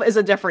that in itself is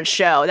a different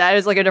show. That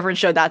is like a different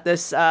show that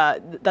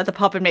that the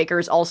puppet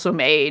makers also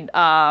made.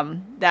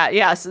 That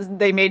yes,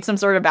 they made some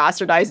sort of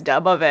bastardized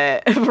dub of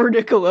it for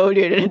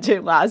Nickelodeon, and it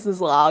didn't last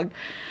as long.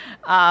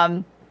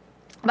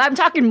 But I'm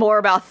talking more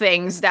about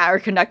things that are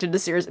connected to the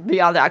series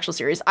beyond the actual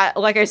series.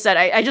 Like I said,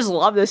 I just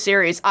love this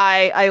series.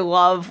 I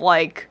love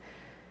all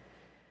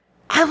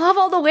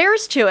the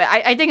layers to it.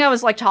 I think I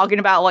was like talking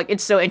about like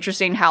it's so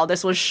interesting how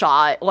this was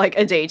shot like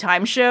a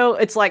daytime show.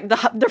 It's like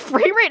the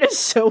frame rate is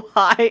so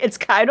high. It's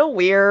kind of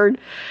weird,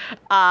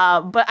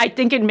 but I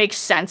think it makes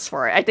sense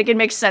for it. I think it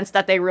makes sense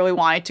that they really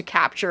wanted to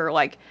capture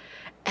like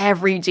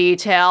every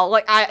detail,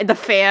 like the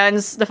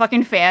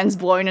fucking fans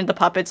blowing into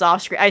puppets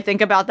off screen. I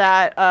think about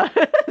that.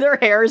 Their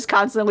hair is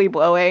constantly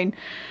blowing.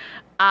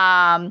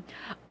 I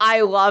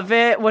love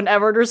it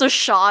whenever there's a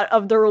shot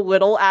of their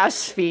little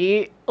ass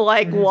feet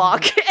like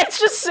walk. It's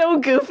just so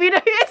goofy to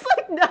me. It's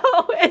like,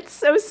 no, it's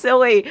so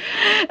silly.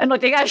 And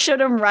like they gotta show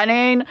them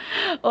running.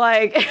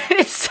 Like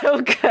it's so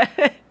good.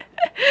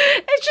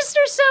 It's just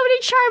there's so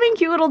many charming,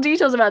 cute little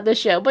details about this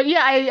show. But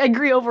yeah, I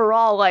agree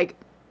overall, like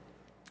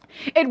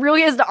it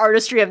really is the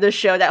artistry of this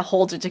show that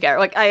holds it together.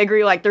 Like, I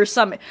agree, like,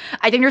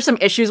 I think there's some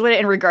issues with it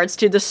in regards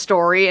to the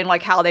story and,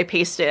 like, how they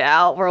paced it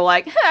out. We're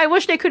like, I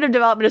wish they could have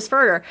developed this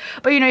further.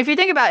 But, if you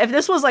think about it, if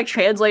this was, like,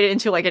 translated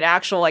into, like, an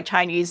actual, like,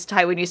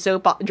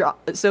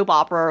 Taiwanese soap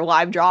opera or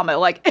live drama,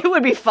 like, it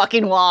would be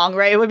fucking long,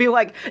 right? It would be,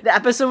 like, the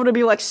episode would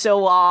be, like, so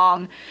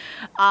long.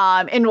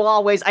 In a lot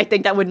of ways, I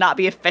think that would not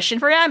be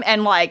efficient for them.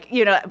 And, like,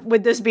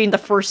 with this being the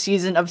first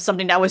season of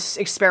something that was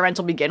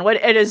experimental to begin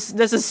with,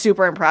 this is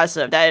super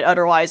impressive that it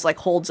otherwise, like,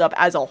 holds up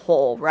as a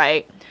whole,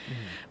 right? Mm-hmm.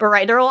 But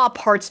right, there are a lot of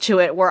parts to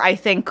it where I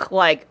think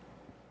like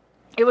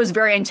it was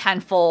very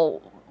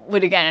intentful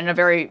with, again, in a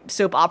very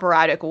soap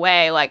operatic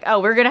way, like, oh,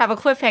 we're gonna have a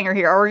cliffhanger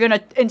here, or we're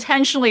gonna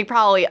intentionally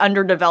probably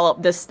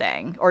underdevelop this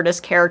thing or this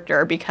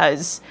character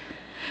because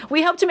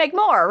we hope to make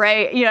more,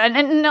 right?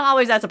 And not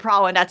always that's a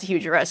problem, and that's a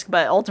huge risk,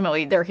 but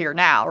ultimately they're here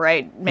now,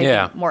 right?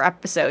 Making more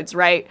episodes,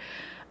 right?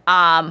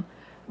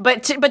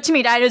 But to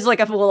me, that is, like,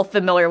 a little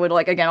familiar with,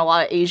 like, again, a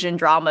lot of Asian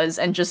dramas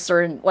and just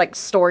certain, like,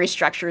 story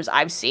structures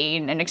I've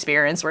seen and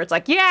experienced where it's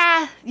like,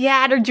 yeah,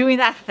 they're doing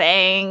that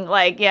thing.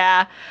 Like,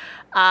 yeah.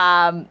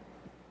 But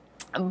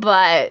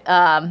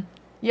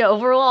Yeah,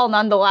 overall,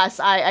 nonetheless,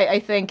 I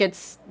think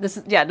this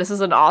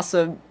is an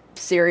awesome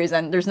series,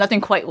 and there's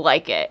nothing quite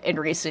like it in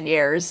recent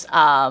years.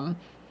 Doing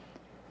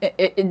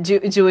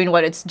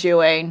what it's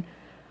doing.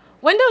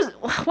 When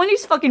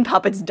these fucking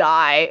puppets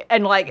die,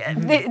 and like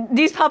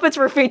these puppets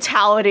were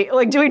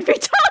doing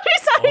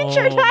fatalities on each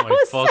other. Oh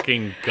my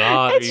fucking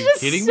god! It's Are you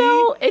just kidding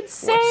so me?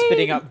 insane.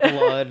 Spitting out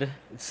blood.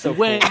 It's so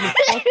When cool.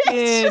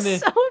 It's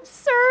just so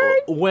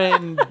absurd.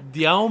 when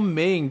Yao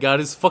Ming got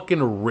his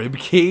fucking rib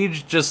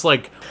cage, just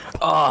like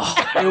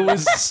It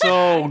was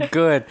so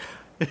good.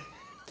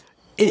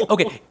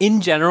 Okay,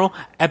 in general,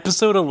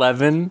 episode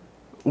 11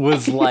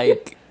 was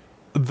like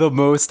the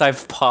most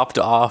I've popped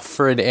off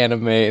for an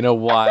anime in a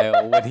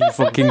while. When he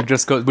fucking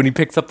just goes, when he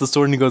picks up the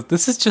sword and he goes,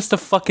 "This is just a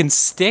fucking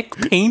stick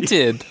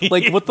painted."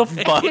 Like, what the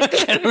fuck?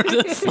 And we're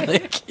just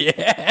like,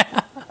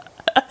 yeah.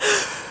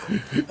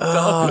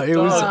 It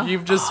was.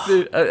 you've just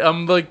been,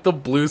 I'm like the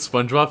blue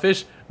SpongeBob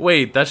fish.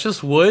 Wait, that's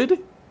just wood?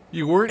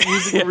 You weren't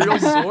using a real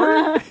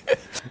sword?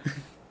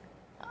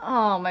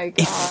 Oh my god.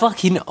 It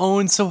fucking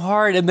owned so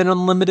hard, and then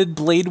Unlimited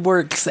Blade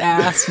Works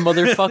ass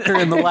motherfucker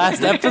in the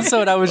last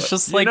episode. I was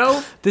just like,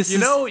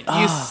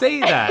 you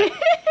say that.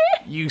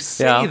 You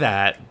say Yeah.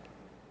 that.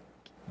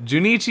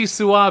 Junichi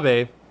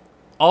Suabe,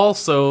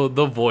 also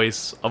the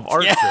voice of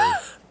Archer.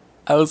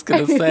 I was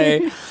gonna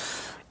say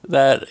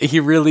that he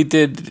really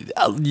did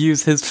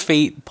use his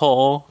fate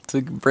pull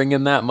to bring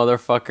in that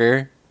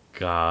motherfucker.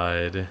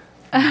 God.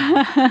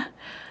 I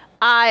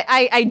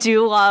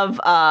do love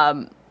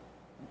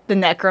the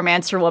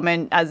necromancer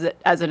woman as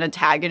an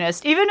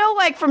antagonist, even though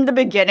like from the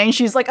beginning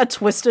she's like a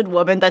twisted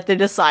woman that they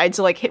decide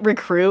to like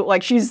recruit.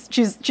 Like she's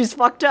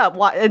fucked up.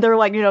 And they're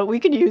like, we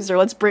could use her.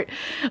 Let's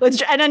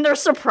and then they're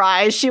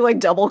surprised she like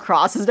double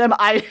crosses them.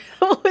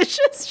 Which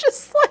is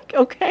just like,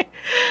 okay,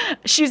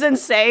 she's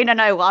insane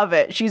and I love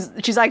it. She's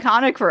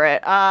iconic for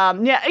it.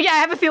 I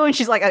have a feeling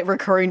she's like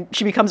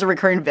she becomes a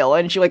recurring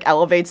villain. She like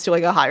elevates to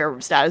like a higher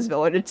status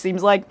villain, it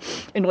seems like,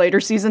 in later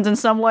seasons in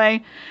some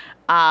way.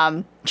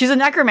 She's a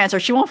necromancer.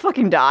 She won't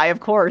fucking die, of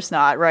course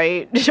not,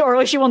 right? Or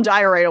like she won't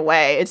die right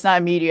away. It's not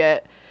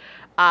immediate.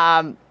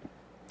 But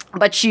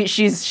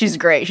she's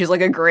great. She's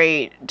like a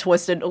great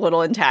twisted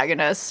little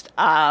antagonist.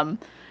 I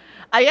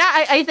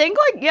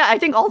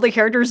think all the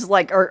characters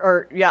like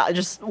are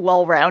just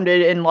well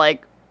rounded and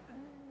like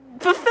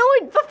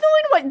fulfilling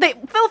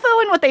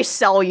what they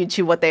sell you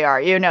to what they are.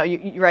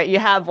 Right? You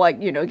have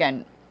like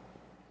again,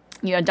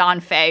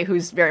 Don Faye,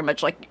 who's very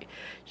much like.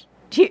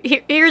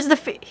 Here's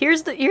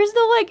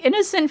the like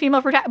innocent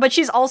female protagonist, but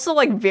she's also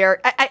like very.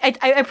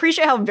 I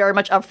appreciate how very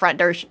much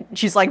upfront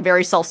she's like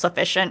very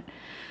self-sufficient.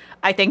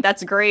 I think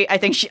that's great. I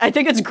think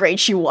it's great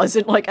she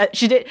wasn't like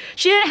she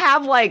didn't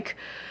have like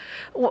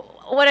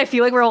what I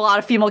feel like were a lot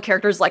of female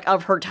characters like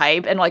of her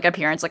type and like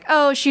appearance, like,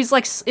 oh, she's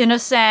like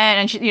innocent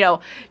and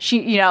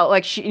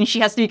she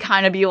has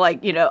to be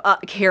like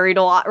carried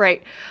a lot,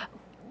 right?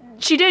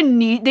 They didn't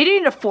need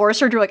to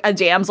force her to like a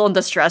damsel in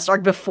distress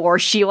arc before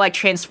she like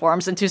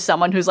transforms into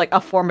someone who's like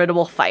a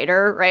formidable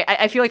fighter, right?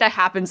 I feel like that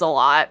happens a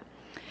lot.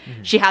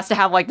 Mm-hmm. She has to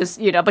have like this,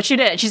 but she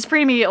didn't. She's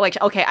pretty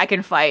like, okay, I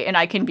can fight and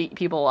I can beat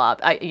people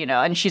up,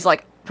 and she's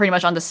like pretty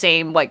much on the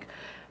same like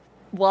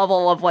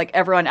level of like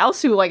everyone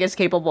else who like is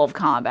capable of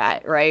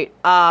combat, right?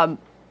 And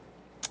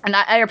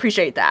I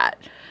appreciate that.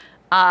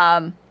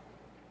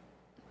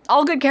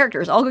 All good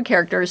characters.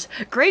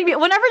 Great.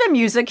 Whenever the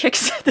music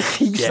kicks the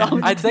theme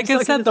song. I think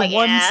I said the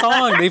one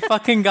song. They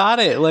fucking got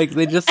it. Like,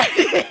 they just...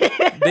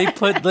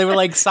 they were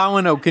like,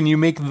 Sawano, can you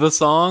make the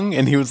song?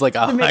 And he was like,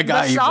 oh, I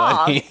got you,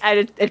 buddy.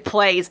 And it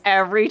plays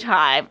every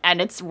time.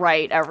 And it's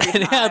right every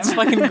time. Yeah, it's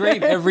fucking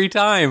great every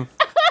time.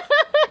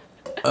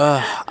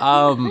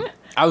 I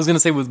was going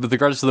to say, with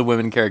regards to the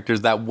women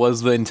characters, that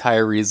was the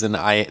entire reason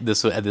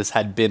this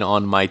had been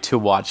on my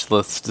to-watch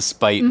list,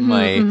 despite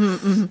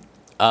my...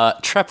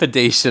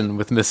 trepidation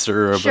with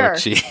Mr.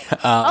 Urobuchi.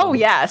 Sure.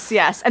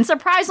 Yes. And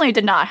surprisingly, it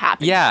did not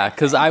happen. Yeah,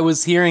 because I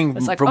was hearing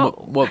like, from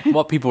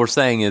what people were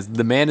saying is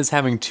the man is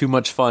having too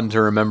much fun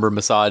to remember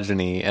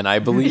misogyny, and I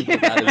believe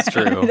that is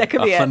true. That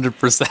could be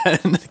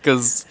 100%,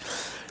 because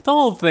the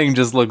whole thing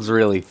just looks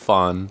really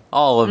fun.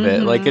 All of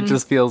it. Like, it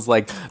just feels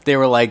like they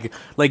were like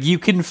you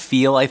can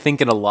feel, I think,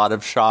 in a lot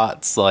of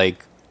shots,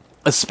 like,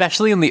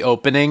 especially in the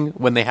opening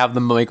when they have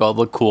them make all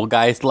the cool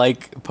guys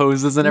like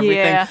poses and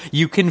everything,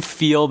 you can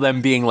feel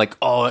them being like,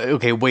 oh,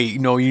 okay,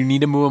 wait, no, you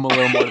need to move him a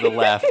little more to the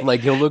left.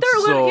 Like, he'll look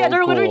they're cool.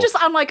 literally just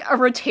on like a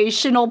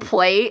rotational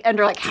plate, and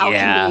they're like, how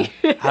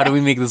do we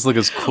make this look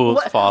as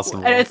cool as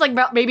possible? And it's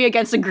like maybe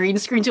against a green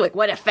screen too. Like,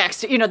 what effects?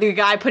 The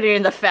guy putting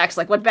in the effects.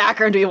 Like, what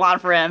background do you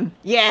want for him?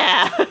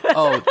 Yeah.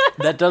 Oh,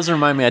 that does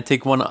remind me. I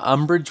take one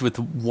umbrage with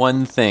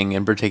one thing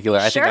in particular.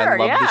 I think I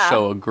love the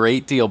show a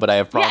great deal, but I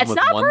have problems with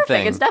one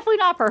thing. It's definitely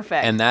not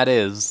perfect. And that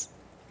is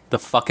the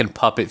fucking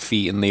puppet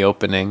feet in the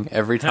opening.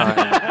 Every time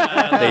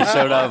they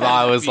showed up,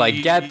 I was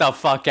like, get the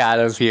fuck out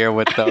of here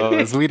with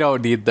those. We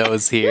don't need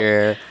those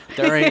here.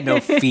 There ain't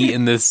no feet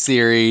in this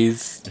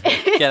series.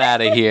 Get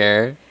out of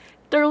here.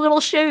 their little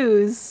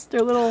shoes.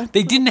 Their little.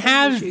 They didn't little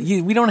have.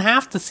 shoes. We don't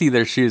have to see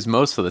their shoes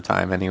most of the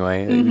time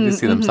anyway. We can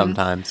see them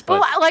sometimes. But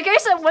Well, like I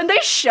said, when they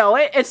show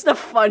it, it's the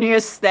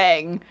funniest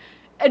thing.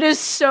 It is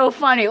so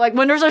funny. Like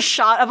when there's a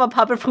shot of a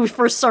puppet who,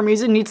 for some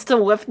reason, needs to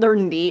lift their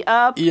knee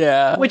up.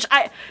 yeah,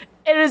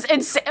 It is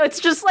insane. It's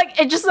just like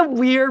it's just a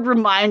weird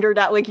reminder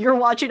that like you're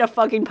watching a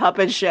fucking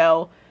puppet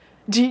show.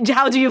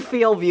 How do you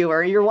feel,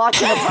 viewer? You're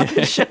watching a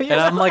puppet show. and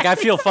I'm like, I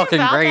feel fucking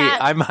about great. that.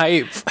 I'm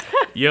hype.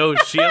 Yo,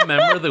 she a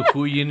member of the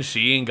Hu Yin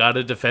Shi and got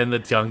to defend the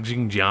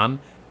Tianjin Jian,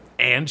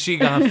 and she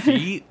got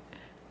feet.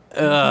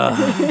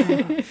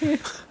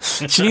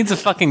 She needs a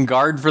fucking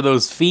guard for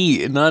those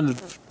feet.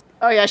 Not.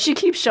 Oh yeah, she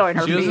keeps showing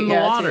her She feet. was in the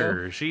yeah,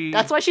 water. too.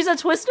 That's why she's a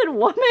twisted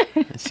woman.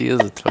 She is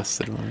a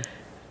twisted one.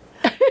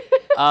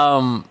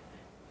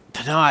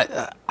 But no,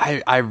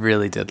 I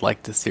really did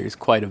like this series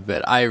quite a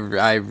bit.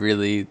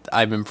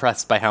 I'm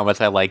impressed by how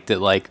much I liked it.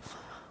 Like,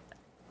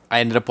 I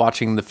ended up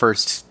watching the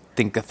first, I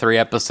think, 3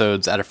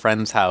 episodes at a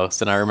friend's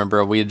house, and I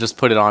remember we had just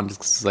put it on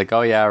just 'cause, like,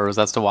 oh yeah, Rose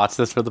has to watch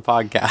this for the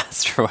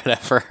podcast or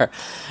whatever.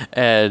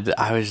 And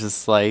I was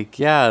just like,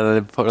 yeah, and then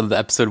I put on the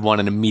episode 1,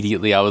 and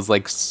immediately I was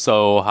like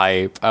so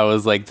hype. I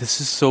was like, this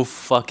is so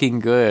fucking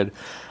good.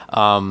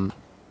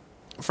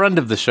 Friend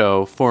of the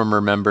show, former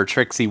member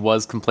Trixie,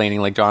 was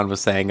complaining, like John was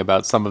saying,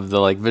 about some of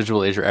the like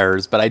visual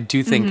errors, but I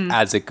do think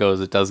as it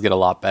goes, it does get a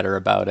lot better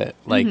about it.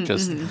 Like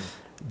just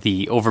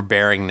the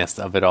overbearingness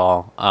of it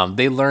all.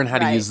 They learn how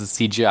to use the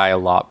CGI a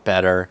lot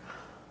better.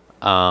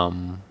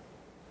 Though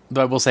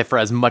I will say, for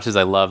as much as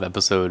I love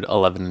episode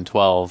 11 and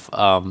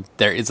 12,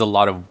 there is a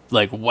lot of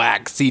like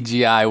whack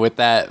CGI with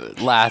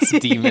that last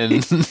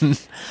demon,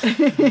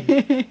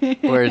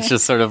 where it's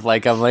just sort of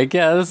like, I'm like,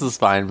 yeah, this is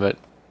fine, but.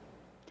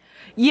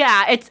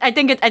 Yeah, I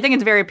think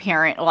it's very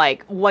apparent.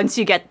 Like once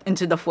you get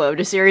into the flow of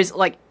the series,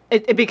 like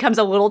it becomes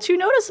a little too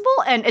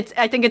noticeable, and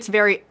I think it's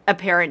very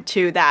apparent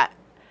too that,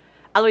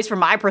 at least from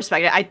my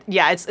perspective,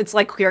 it's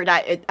like clear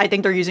that I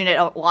think they're using it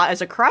a lot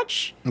as a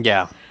crutch.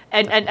 Yeah.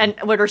 And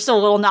where they're still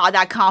a little not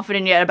that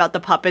confident yet about the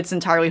puppets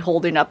entirely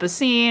holding up a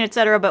scene,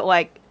 etc. But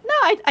like, no,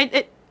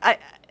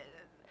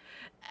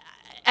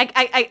 I'm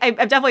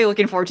definitely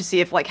looking forward to see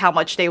if like how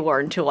much they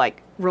learn to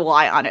like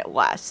rely on it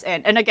less,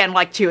 and again,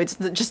 like too, it's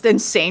just the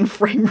insane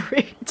frame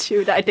rate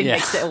too that I think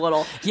makes it a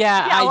little.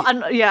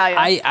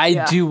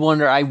 I do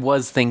wonder. I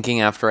was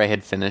thinking after I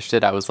had finished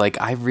it, I was like,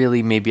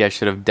 maybe I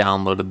should have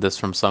downloaded this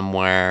from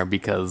somewhere,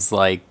 because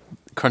like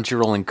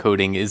Crunchyroll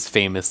encoding is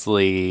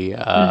famously,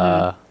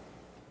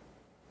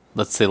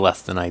 let's say,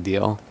 less than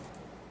ideal.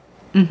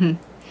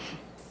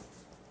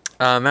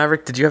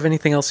 Maverick, did you have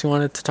anything else you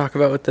wanted to talk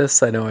about with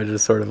this? I know I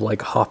just sort of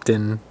like hopped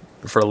in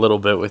for a little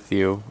bit with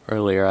you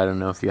earlier. I don't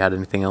know if you had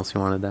anything else you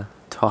wanted to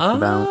talk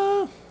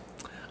about.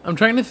 I'm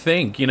trying to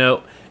think. You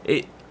know,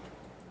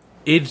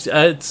 it's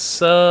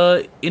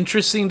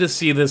interesting to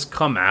see this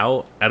come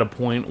out at a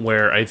point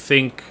where I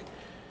think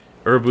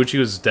Urobuchi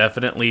was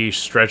definitely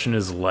stretching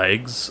his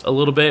legs a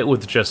little bit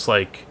with just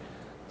like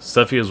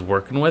stuff he was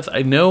working with.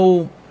 I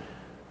know,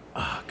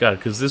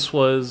 because this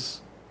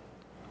was.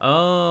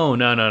 Oh,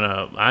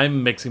 no.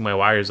 I'm mixing my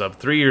wires up.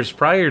 3 years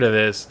prior to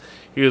this,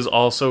 he was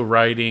also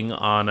writing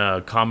on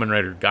Kamen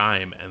Rider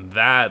Gaim, and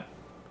that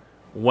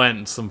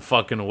went some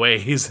fucking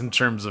ways in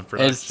terms of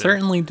production. It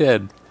certainly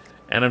did.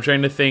 And I'm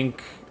trying to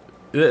think.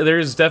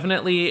 There's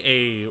definitely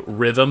a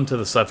rhythm to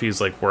the stuff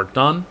he's like worked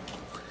on,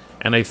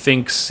 and I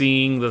think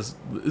seeing this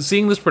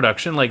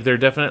production, like they're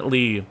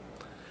definitely.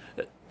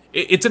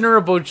 It's an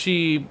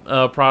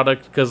Urobuchi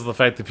product because of the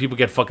fact that people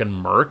get fucking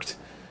murked.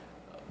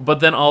 But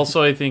then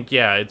also, I think,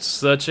 it's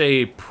such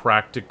a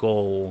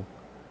practical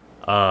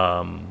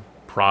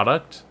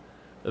product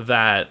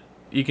that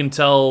you can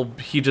tell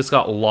he just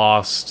got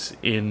lost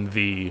in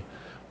the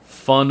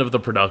fun of the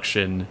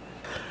production.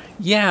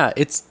 Yeah,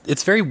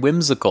 it's very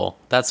whimsical.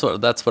 That's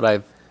what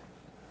I've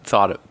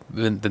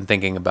been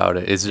thinking about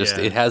it. Is just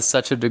it has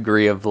such a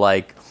degree of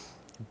like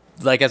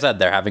I said,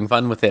 they're having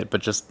fun with it,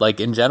 but just like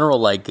in general,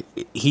 like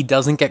he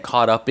doesn't get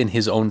caught up in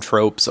his own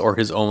tropes or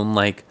his own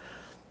like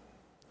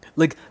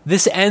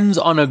this ends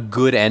on a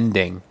good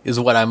ending is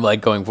what I'm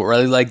like going for.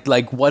 Really, like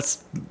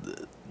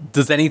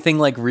does anything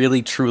like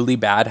really truly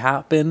bad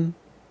happen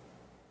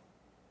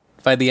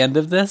by the end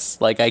of this?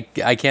 Like I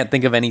can't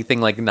think of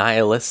anything like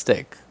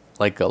nihilistic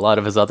like a lot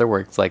of his other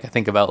works. Like I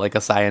think about like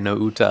Asaya no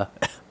Uta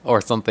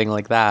or something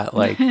like that.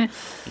 Like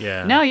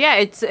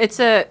it's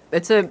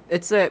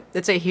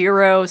a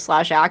hero /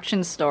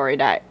 action story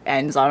that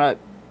ends on a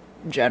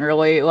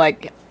generally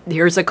like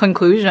here's a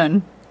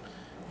conclusion.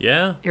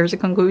 Yeah. Here's a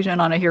conclusion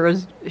on a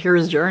hero's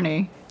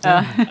journey.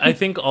 I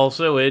think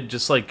also it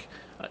just like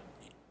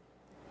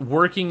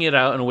working it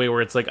out in a way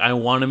where it's like I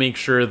want to make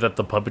sure that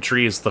the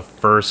puppetry is the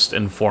first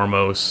and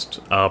foremost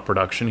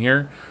production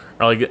here.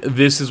 Or like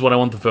this is what I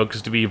want the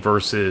focus to be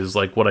versus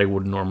like what I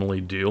would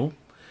normally do.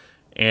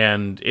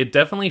 And it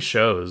definitely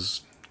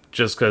shows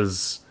just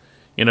because,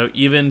 you know,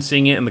 even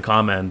seeing it in the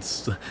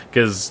comments,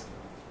 because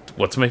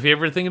what's my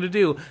favorite thing to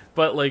do?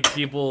 But like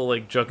people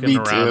like joking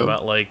around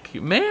about like,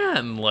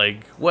 man,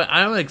 like what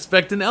I'm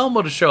expecting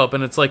Elmo to show up,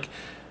 and it's like,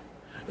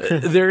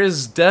 There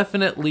is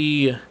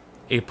definitely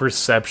a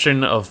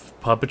perception of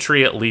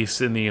puppetry, at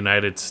least in the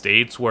United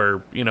States,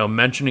 where,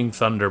 mentioning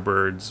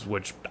Thunderbirds,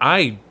 which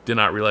I did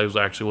not realize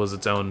actually was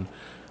its own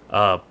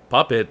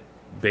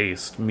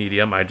puppet-based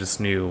medium. I just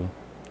knew,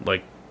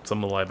 like,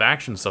 some of the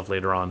live-action stuff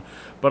later on.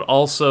 But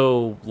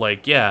also,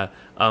 like,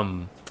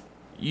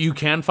 you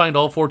can find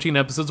all 14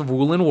 episodes of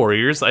Wooland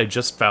Warriors. I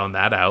just found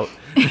that out.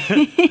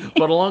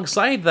 But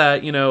alongside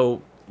that,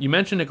 you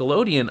mentioned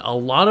Nickelodeon. A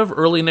lot of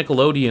early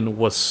Nickelodeon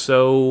was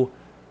so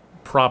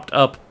propped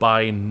up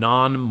by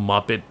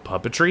non-Muppet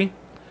puppetry.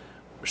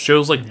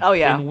 Shows like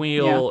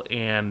Pinwheel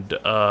and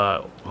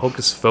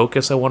Hocus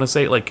Pocus, I want to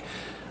say. Like,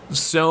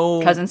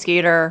 so... Cousin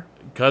Skeeter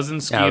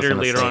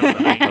later on in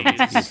the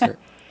 90s.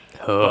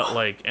 But,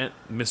 like, and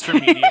Mr.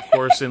 Media, of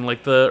course, in,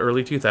 like, the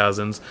early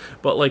 2000s.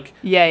 But, like...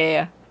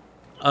 Yeah.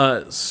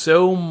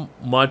 So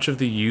much of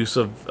the use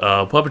of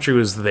puppetry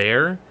was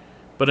there,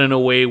 but in a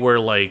way where,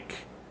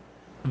 like,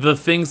 the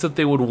things that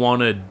they would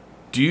want to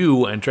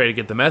do and try to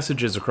get the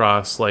messages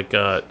across, like,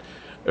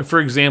 for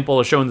example,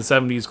 a show in the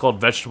 70s called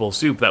Vegetable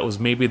Soup, that was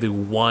maybe the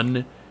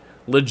one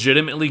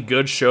legitimately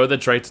good show that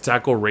tried to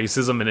tackle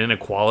racism and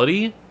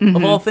inequality,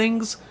 of all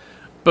things,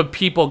 but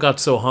people got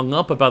so hung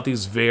up about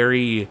these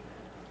very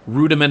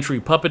rudimentary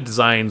puppet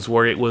designs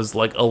where it was,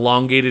 like,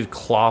 elongated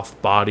cloth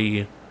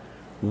body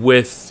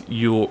with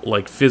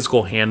like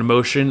physical hand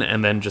motion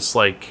and then just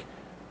like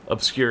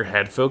obscure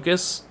head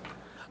focus.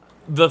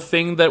 The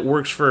thing that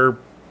works for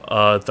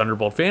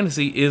Thunderbolt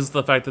Fantasy is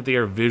the fact that they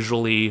are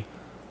visually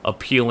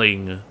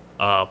appealing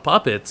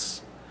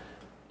puppets,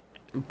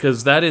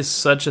 because that is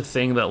such a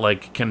thing that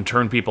like can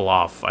turn people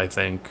off, I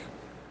think,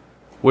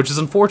 which is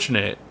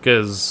unfortunate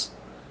because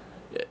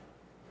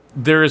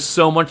there is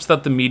so much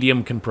that the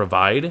medium can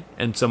provide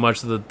and so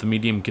much that the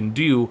medium can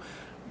do.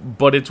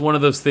 But it's one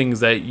of those things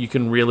that you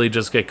can really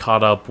just get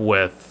caught up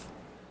with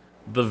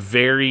the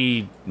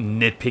very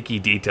nitpicky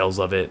details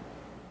of it.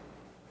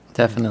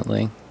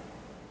 Definitely.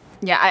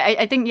 Yeah,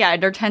 I think,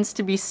 there tends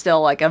to be still,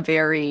 like, a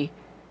very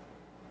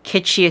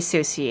kitschy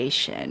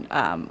association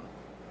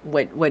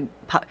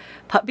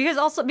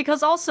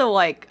because also,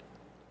 like,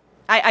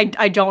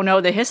 I don't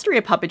know the history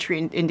of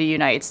puppetry in the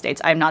United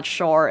States. I'm not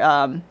sure.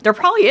 There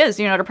probably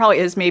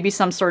is maybe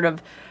some sort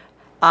of...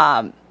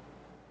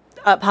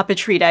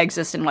 puppetry that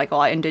exists in like a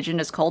lot of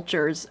indigenous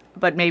cultures,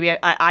 but maybe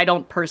I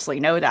don't personally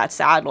know that,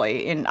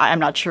 sadly, and I'm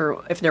not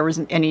sure if there was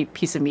any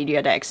piece of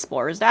media that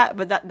explores that.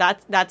 But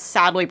that's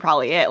sadly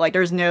probably it. Like,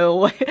 there's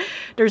no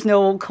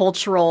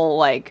cultural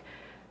like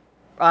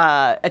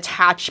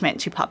attachment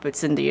to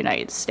puppets in the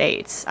United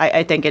States.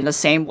 I think in the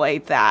same way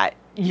that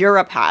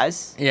Europe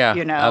has,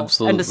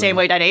 absolutely, and the same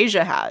way that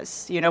Asia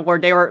has,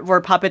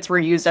 where puppets were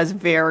used as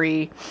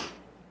very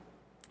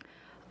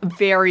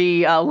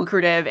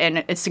lucrative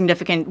and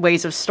significant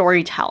ways of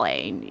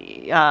storytelling.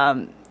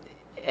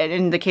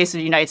 In the case of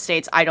the United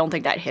States, I don't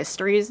think that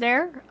history is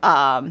there,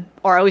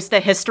 or at least the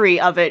history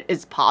of it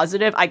is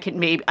positive. I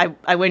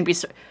wouldn't be...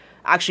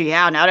 Actually,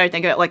 now that I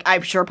think of it, like,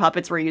 I'm sure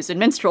puppets were used in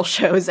minstrel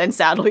shows, and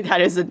sadly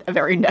that is a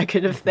very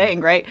negative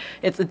thing, right?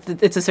 It's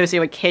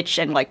associated with kitsch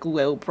and, like,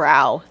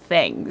 lowbrow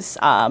things.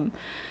 And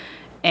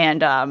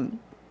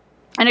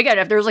again,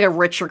 if there's like a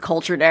richer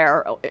culture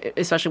there,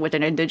 especially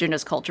within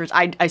indigenous cultures,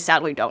 I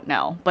sadly don't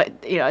know. But,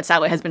 it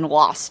sadly has been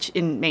lost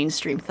in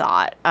mainstream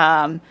thought.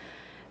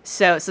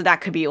 So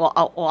that could be a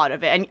lot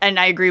of it. And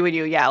I agree with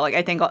you. Yeah, like,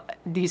 I think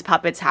these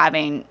puppets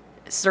having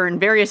certain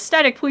very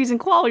aesthetic pleasing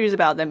qualities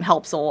about them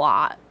helps a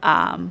lot.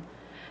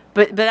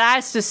 But that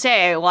is to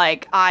say,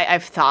 like,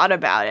 I've thought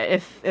about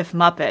it.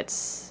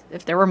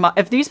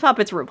 If these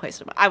puppets were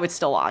replaced, I would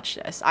still watch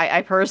this.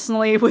 I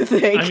personally would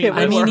think.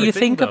 You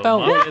think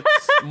about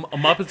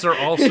Muppets are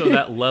also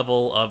that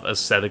level of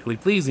aesthetically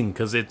pleasing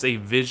because it's a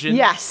vision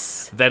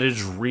that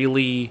is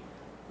really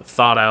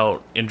thought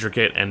out,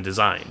 intricate, and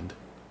designed.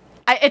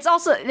 It's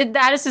also,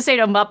 that is to say,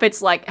 the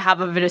Muppets like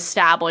have an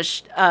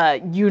established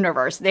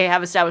universe. They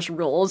have established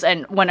rules,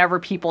 and whenever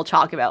people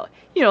talk about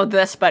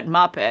this but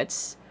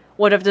Muppets,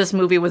 what if this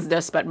movie was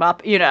this but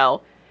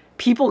Muppet?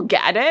 People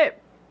get it.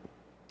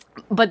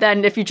 But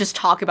then if you just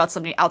talk about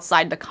something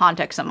outside the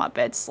context of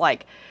Muppets,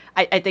 like,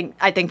 I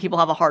think people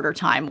have a harder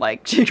time,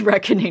 like,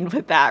 reckoning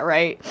with that,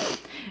 right?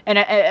 And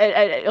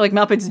like,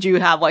 Muppets do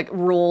have, like,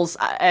 rules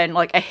and,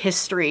 like, a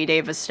history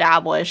they've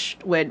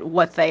established with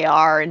what they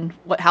are and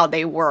how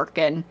they work,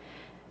 and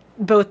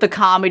both the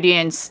comedy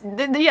and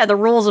the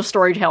rules of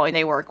storytelling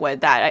they work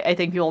with, that I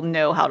think you'll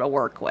know how to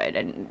work with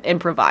and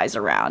improvise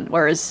around.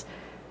 Whereas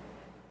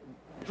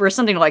for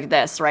something like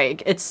this,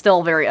 right, it's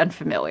still very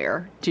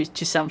unfamiliar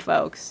to some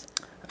folks.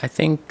 I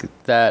think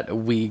that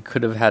we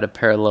could have had a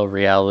parallel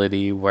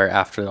reality where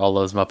after all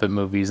those Muppet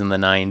movies in the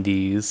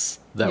 90s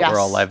that were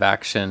all live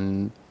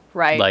action,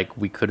 right? Like,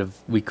 we could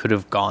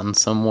have gone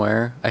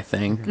somewhere, I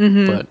think,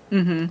 but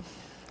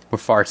we're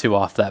far too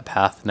off that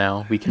path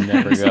now. We can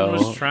never go.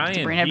 Was trying.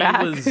 To bring it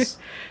back. He was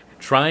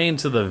trying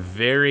to the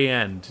very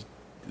end.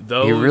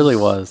 He really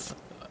was.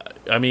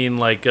 I mean,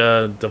 like,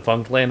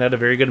 Defunctland had a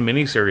very good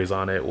miniseries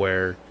on it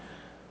where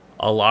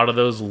a lot of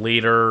those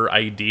later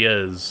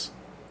ideas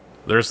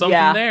there's something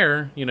Yeah.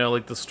 there, you know,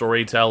 like the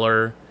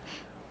storyteller,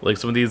 like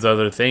some of these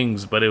other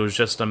things, but it was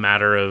just a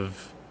matter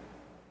of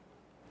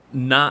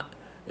not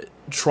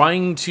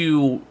trying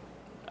to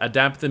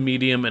adapt the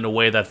medium in a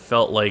way that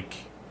felt like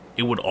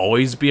it would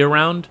always be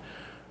around,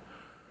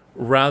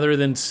 rather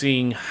than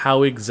seeing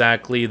how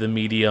exactly the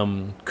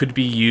medium could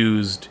be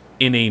used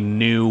in a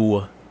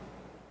new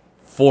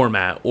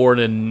format or in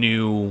a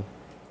new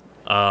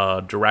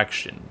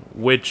direction,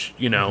 which,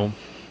 you know,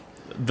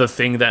 the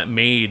thing that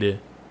made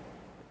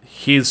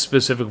his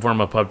specific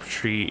form of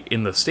puppetry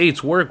in the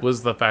States work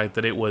was the fact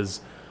that it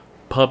was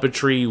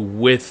puppetry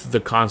with the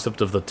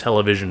concept of the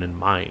television in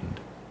mind.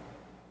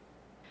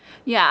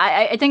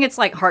 Yeah, I think it's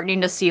like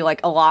heartening to see like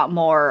a lot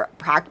more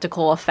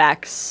practical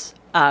effects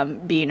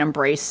being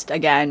embraced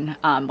again,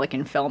 like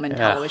in film and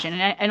television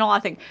and a lot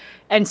of things.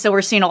 And so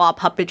we're seeing a lot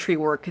of puppetry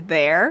work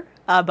there.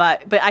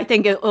 But I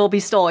think it'll be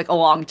still like a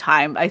long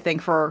time, I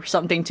think, for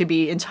something to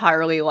be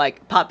entirely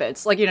like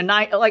puppets, like, you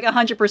know, like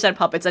 100%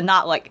 puppets and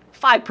not like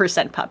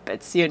 5%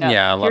 puppets, you know.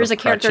 Yeah, a lot Here's of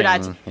a character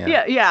crutching,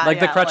 that's yeah, like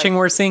the crutching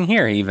we're seeing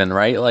here, even,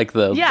 right? Like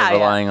the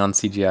relying on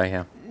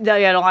CGI.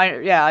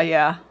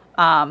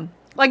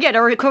 Like, yeah,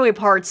 there were clearly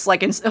parts,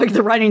 like in like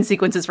the running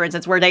sequences, for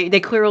instance, where they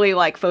clearly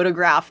like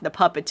photographed the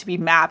puppet to be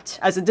mapped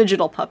as a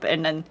digital puppet,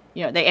 and then,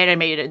 you know, they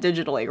animated it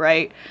digitally,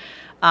 right?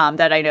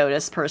 That I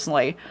noticed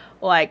personally,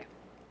 like.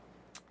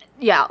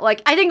 Yeah,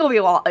 like I think it'll be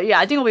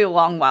a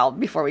long while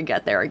before we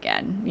get there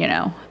again, you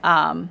know,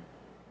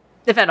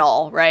 if at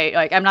all, right?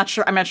 Like I'm not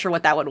sure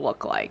what that would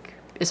look like,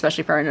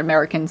 especially for an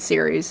American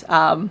series.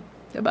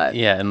 But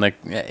yeah,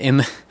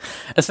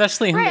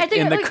 especially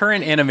in the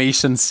current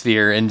animation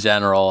sphere in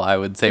general, I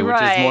would say, which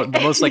is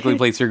the most likely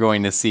place you're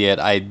going to see it.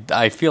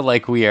 I feel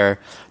like we are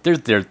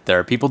there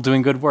are people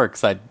doing good work.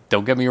 So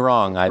don't get me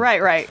wrong.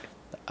 Right.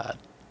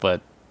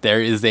 But there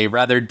is a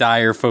rather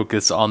dire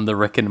focus on the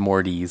Rick and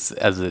Mortys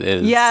as it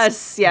is.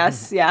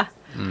 Yes, yeah.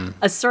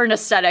 A certain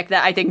aesthetic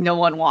that I think no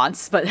one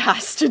wants, but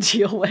has to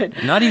deal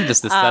with. Not even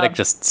just aesthetic,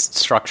 just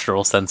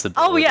structural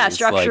sensibility. Oh yeah,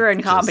 structure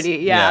and comedy.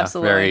 Yeah,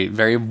 absolutely. Very,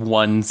 very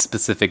one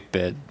specific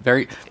bit.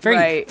 Very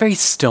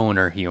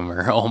stoner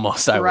humor,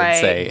 almost, I would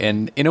say.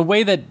 And in a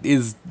way that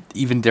is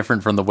even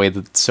different from the way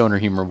that stoner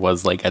humor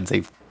was, like, I'd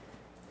say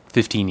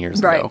 15 years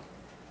ago.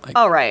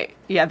 Like,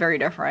 yeah, very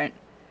different.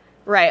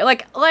 Right,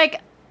 like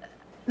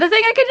the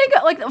thing I can think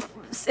of, like,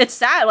 it's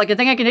sad. Like, the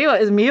thing I can think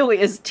of immediately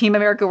is Team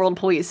America World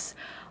Police.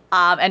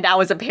 And that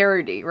was a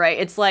parody, right?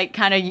 It's like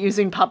kind of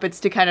using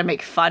puppets to kind of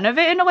make fun of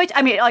it in a way.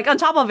 I mean, like on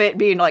top of it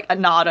being like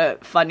not a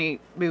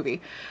funny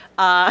movie,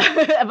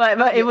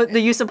 but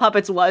the use of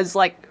puppets was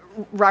like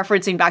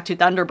referencing back to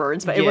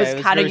Thunderbirds, but it was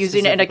kind of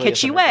using it in a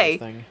kitschy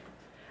way.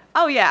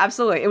 Oh yeah,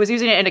 absolutely. It was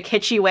using it in a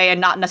kitschy way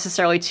and not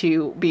necessarily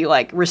to be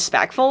like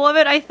respectful of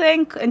it, I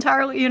think,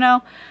 entirely, you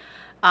know?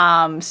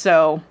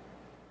 So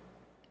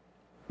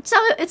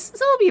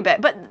it'll be a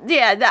bit, but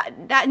yeah,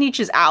 that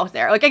niche is out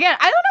there. Like, again,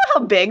 I don't know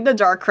how big the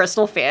Dark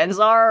Crystal fans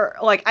are.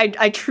 Like,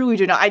 I truly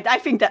do not. I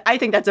think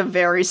that's a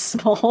very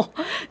small,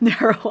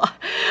 narrow.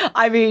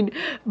 I mean,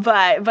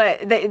 but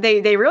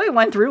they really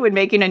went through in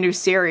making a new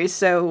series.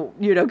 So,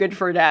 you know, good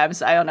for them.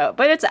 So I don't know,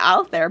 but it's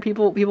out there.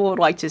 People would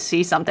like to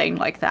see something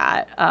like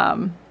that.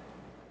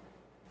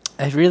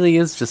 It really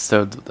is just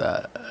so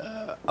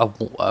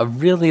a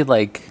really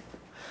like.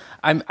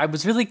 I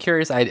was really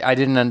curious. I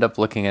didn't end up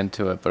looking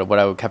into it, but what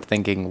I kept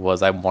thinking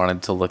was I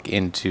wanted to look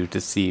into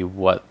to see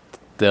what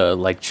the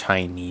like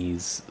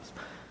Chinese,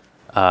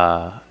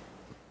 not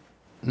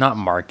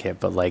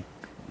market, but like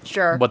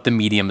what the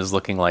medium is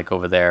looking like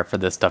over there for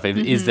this stuff.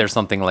 Is there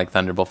something like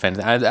Thunderbolt fans?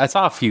 I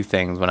saw a few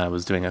things when I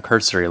was doing a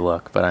cursory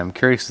look, but I'm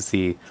curious to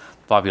see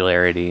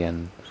popularity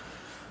and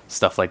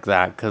stuff like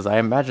that, because I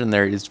imagine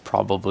there is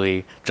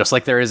probably, just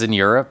like there is in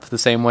Europe the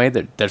same way,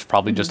 that there's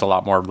probably just a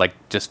lot more like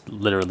just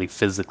literally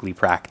physically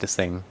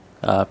practicing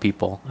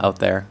people out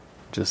there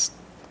just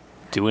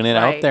doing it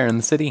out there in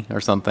the city or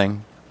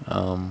something.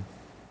 I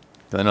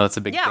know it's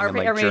a big thing in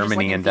like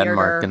Germany and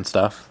Denmark and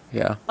stuff.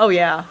 Yeah. Oh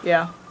yeah.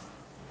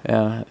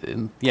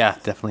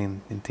 Definitely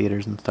in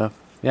theaters and stuff.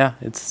 Yeah,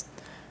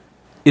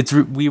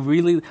 we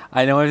really,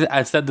 I know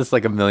I've said this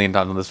like a million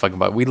times on this fucking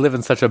podcast. We live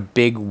in such a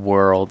big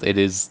world. It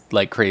is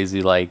like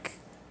crazy. Like,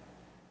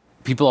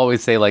 people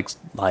always say like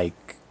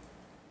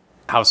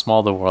how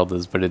small the world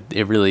is, but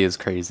it really is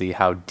crazy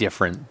how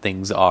different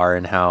things are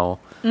and how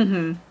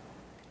people,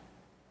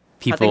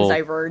 how things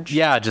diverge.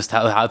 Yeah, just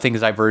how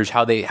things diverge,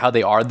 how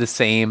they are the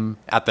same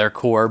at their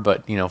core,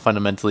 but, you know,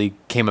 fundamentally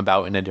came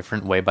about in a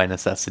different way by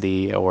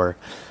necessity or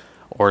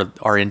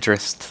our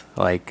interest.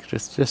 Like,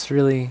 just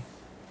really,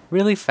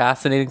 really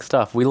fascinating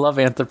stuff. We love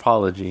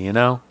anthropology, you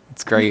know?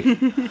 It's great.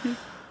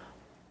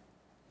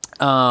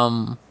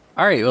 All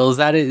right, well, is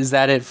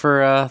that it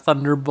for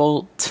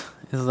Thunderbolt?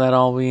 Is that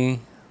all we...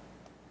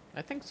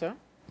 I think so.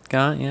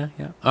 Got it?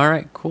 Yeah. All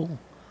right, cool.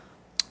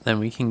 Then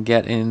we can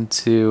get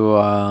into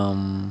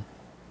the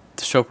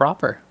show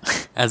proper,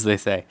 as they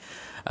say.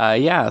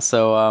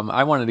 So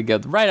I wanted to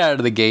get right out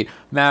of the gate.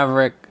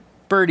 Maverick,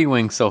 Birdie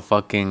Wing's so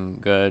fucking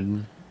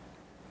good.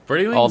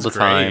 Birdie Wing's all the great.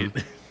 time.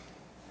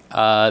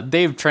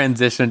 they've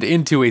transitioned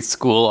into a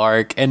school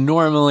arc, and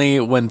normally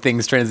when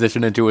things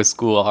transition into a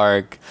school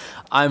arc,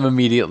 I'm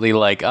immediately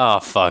like, oh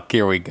fuck,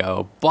 here we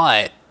go.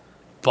 But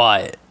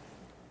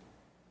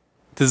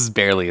this is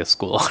barely a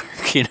school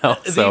arc, you know?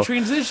 They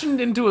transitioned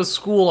into a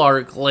school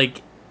arc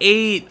like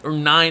 8 or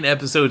 9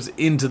 episodes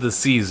into the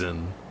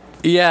season.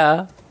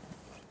 Yeah.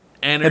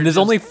 And there's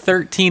only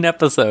 13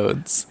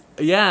 episodes.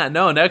 Yeah,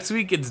 no, next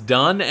week it's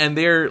done, and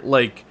they're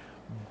like,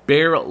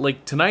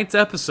 tonight's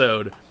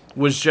episode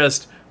was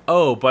just,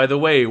 oh, by the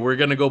way, we're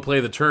gonna go play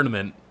the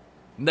tournament.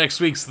 Next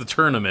week's the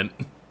tournament.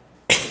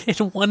 In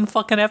one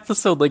fucking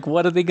episode, like,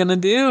 what are they gonna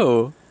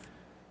do?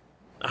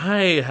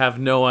 I have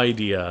no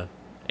idea.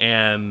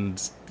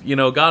 And, you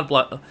know, God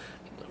bless...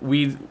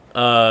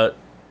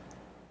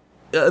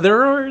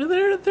 there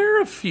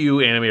are a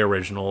few anime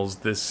originals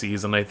this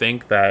season, I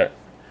think, that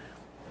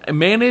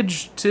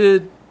managed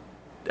to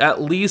at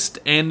least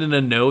end in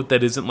a note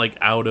that isn't, like,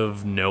 out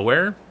of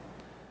nowhere.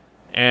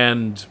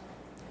 And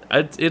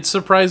it's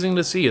surprising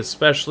to see,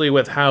 especially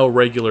with how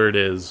regular it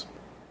is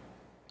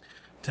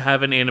to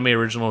have an anime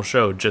original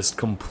show just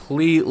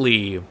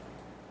completely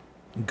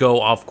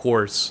go off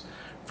course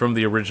from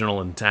the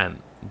original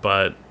intent.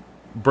 But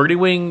Birdie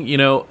Wing, you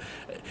know,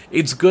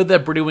 it's good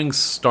that Birdie Wing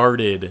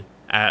started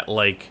at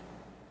like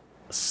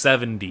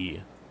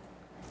 70.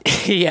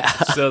 Yeah.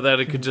 So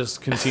that it could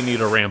just continue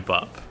to ramp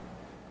up.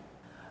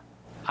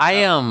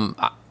 I'm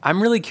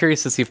really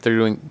curious to see if they're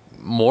doing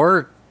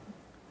more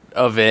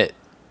of it.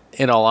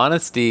 In all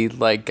honesty,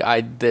 like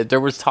there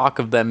was talk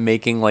of them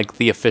making like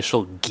the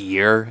official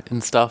gear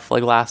and stuff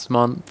like last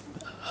month,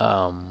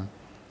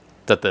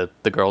 that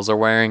the girls are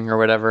wearing or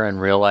whatever in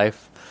real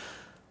life.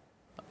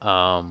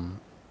 And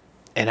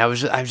I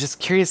was just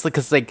curious, like,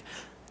 cause like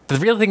the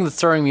real thing that's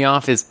throwing me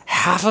off is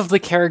half of the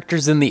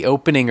characters in the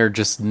opening are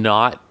just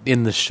not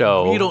in the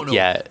show. We don't know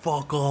yet.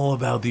 Fuck all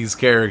about these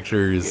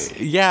characters.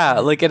 Yeah,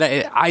 like, and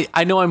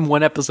I know I'm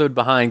one episode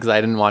behind because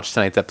I didn't watch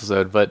tonight's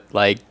episode, but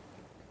like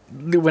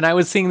when I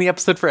was seeing the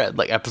episode for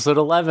like episode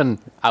 11,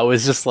 I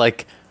was just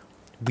like,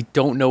 we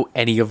don't know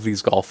any of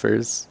these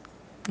golfers.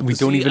 We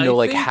don't even know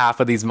like half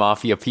of these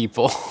mafia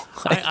people.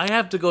 I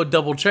have to go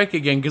double check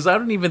again because I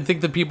don't even think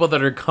the people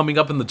that are coming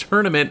up in the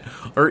tournament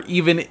are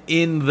even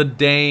in the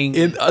dang.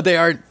 They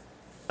aren't.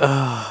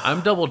 I'm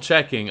double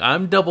checking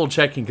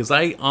because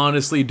I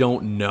honestly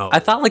don't know. I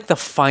thought like the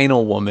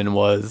final woman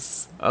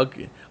was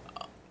okay.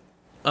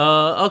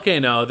 Okay,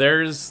 no,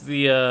 there's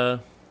the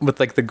with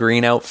like the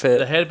green outfit.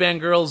 The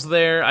headband girl's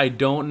there. I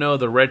don't know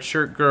the red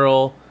shirt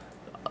girl.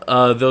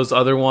 Those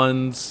other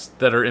ones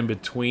that are in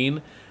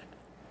between.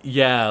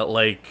 Yeah,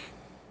 like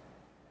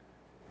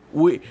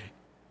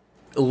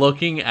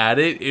looking at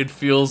it, it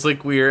feels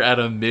like we're at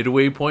a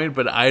midway point,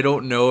 but I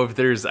don't know if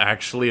there's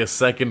actually a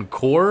second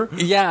core.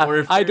 Yeah, or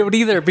if I don't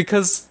either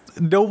because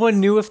no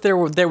one knew if there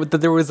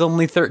was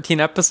only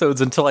 13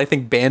 episodes until I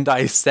think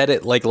Bandai said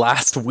it like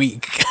last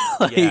week.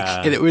 Like,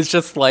 yeah. And it was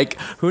just like,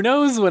 who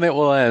knows when it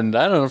will end?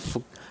 I don't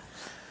know.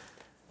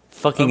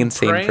 Fucking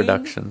insane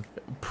production.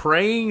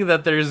 Praying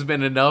that there's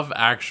been enough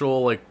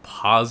actual like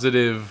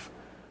positive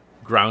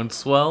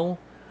groundswell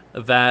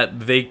that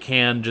they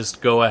can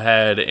just go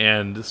ahead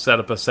and set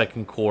up a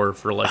second core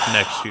for like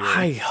next year.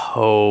 I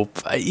hope.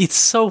 It's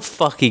so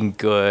fucking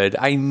good.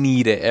 I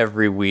need it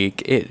every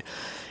week.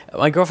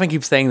 My girlfriend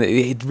keeps saying that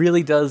it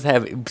really does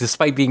have,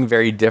 despite being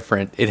very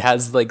different, it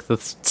has like the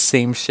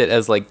same shit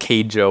as like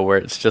Keijo, where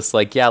it's just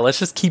like, yeah, let's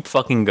just keep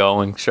fucking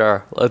going.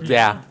 Sure.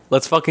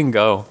 Let's fucking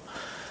go.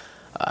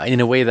 In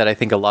a way that I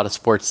think a lot of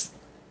sports,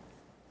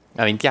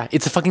 I mean, yeah,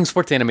 it's a fucking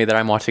sports anime that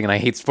I'm watching and I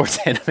hate sports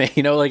anime,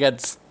 you know, like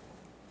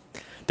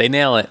they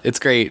nail it. It's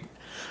great.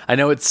 I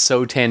know it's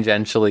so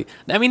tangentially,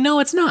 I mean, no,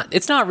 it's not.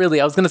 It's not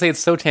really. I was going to say it's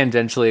so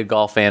tangentially a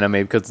golf anime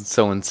because it's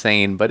so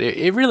insane, but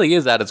it really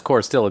is at its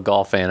core still a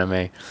golf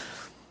anime.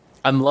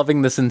 I'm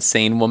loving this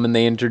insane woman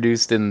they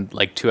introduced in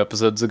like 2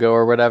 episodes ago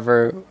or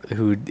whatever,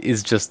 who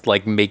is just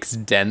like makes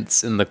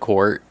dents in the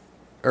court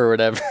or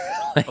whatever.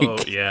 Like, oh,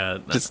 yeah.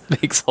 Just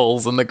makes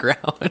holes in the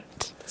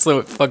ground so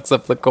it fucks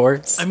up the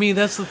course. I mean,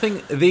 that's the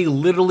thing. They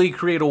literally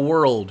create a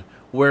world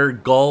where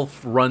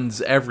golf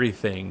runs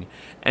everything.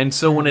 And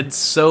so when it's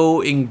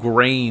so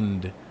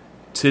ingrained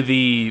to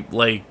the,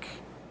 like,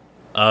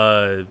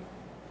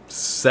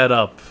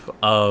 setup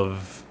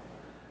of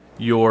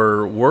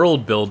your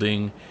world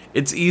building,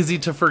 it's easy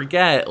to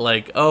forget,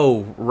 like,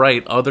 oh,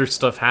 right, other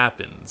stuff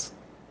happens.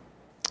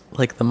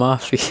 Like the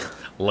Mafia.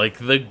 Like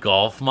the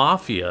Golf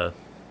Mafia.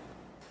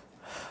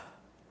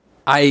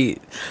 I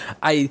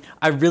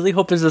really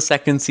hope there's a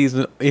second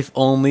season, if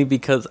only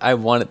because I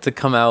want it to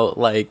come out,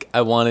 like,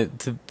 I want it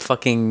to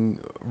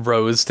fucking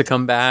Rose to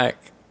come back.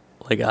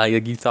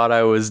 Like, you thought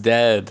I was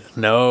dead.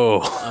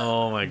 No.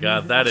 Oh my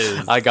god, that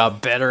is... I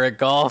got better at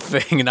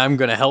golfing and I'm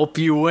gonna help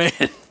you win.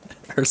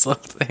 Or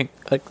something.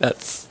 Like,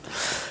 that's...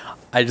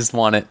 I just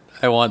want it.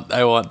 I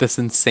want this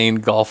insane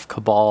golf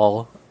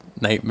cabal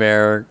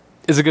nightmare.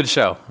 It's a good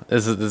show.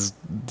 This is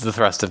the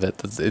thrust of it.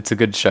 It's a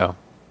good show.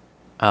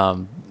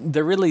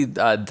 They're really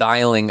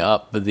dialing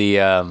up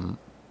the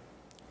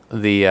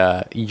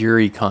the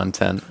Yuri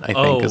content, I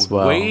think, as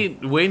well.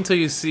 Wait until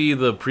you see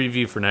the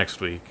preview for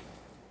next week.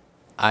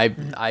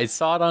 I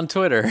saw it on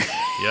Twitter.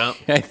 Yep.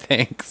 I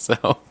think so.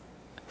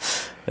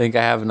 I think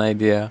I have an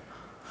idea.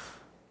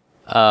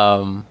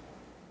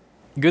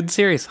 Good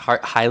series.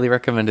 Highly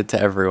recommend it to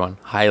everyone.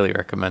 Highly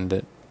recommend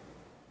it.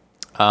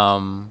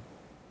 I'll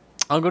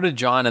go to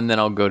John, and then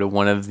I'll go to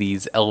one of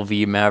these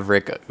LV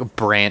Maverick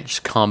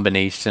branch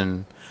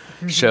combination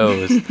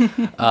shows.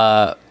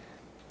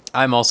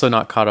 I'm also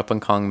not caught up on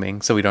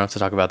Kongming, so we don't have to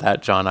talk about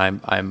that, John.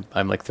 I'm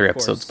like 3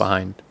 episodes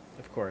behind.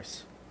 Of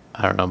course.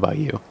 I don't know about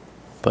you,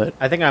 but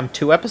I think I'm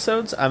 2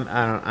 episodes. I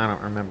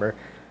don't remember.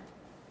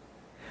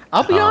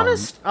 I'll be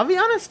honest.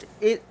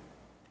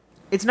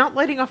 It's not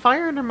lighting a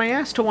fire under my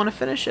ass to want to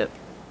finish it.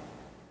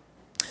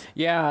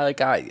 yeah,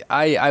 like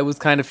I was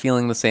kind of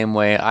feeling the same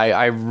way.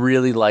 I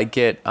really like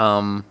it.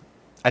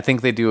 I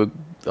think they do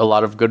a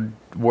lot of good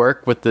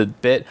work with the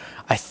bit.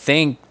 I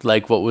think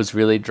like what was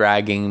really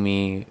dragging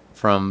me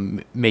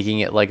from making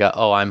it like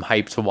I'm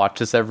hyped to watch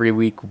this every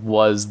week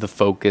was the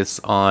focus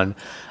on.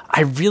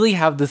 I really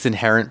have this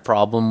inherent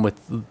problem with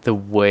the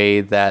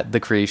way that the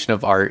creation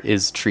of art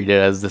is treated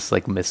as this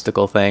like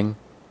mystical thing.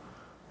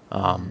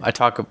 I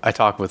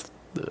talk with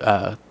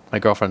my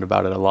girlfriend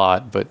about it a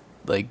lot, but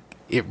like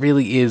it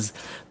really is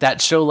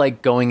that show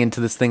like going into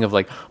this thing of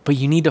like, but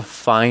you need to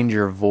find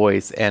your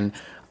voice. And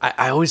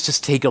I always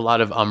just take a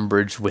lot of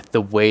umbrage with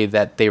the way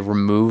that they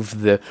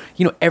remove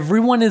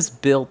everyone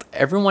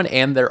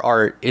and their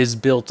art is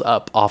built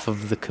up off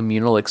of the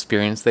communal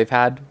experience they've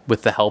had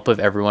with the help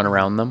of everyone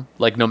around them.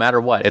 Like no matter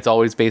what, it's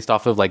always based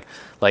off of like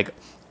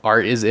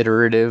art is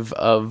iterative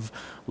of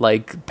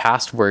like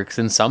past works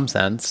in some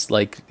sense,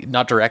 like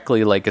not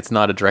directly, like it's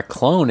not a direct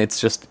clone.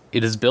 It's just,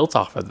 it is built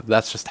off of it.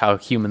 That's just how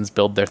humans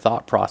build their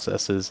thought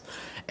processes.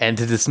 And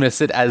to dismiss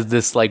it as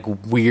this like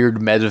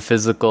weird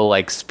metaphysical,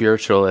 like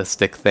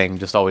spiritualistic thing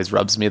just always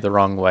rubs me the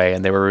wrong way.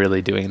 And they were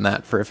really doing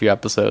that for a few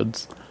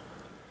episodes.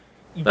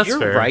 That's You're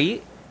fair.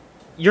 right.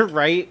 You're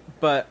right,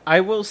 but I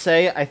will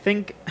say, I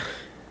think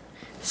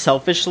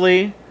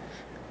selfishly,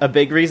 a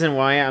big reason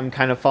why I'm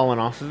kind of falling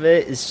off of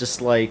it is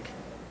just like,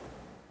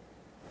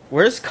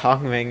 where's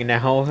Kongming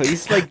now?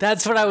 He's like,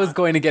 that's what I was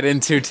going to get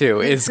into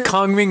too. Is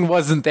Kongming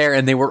wasn't there,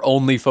 and they were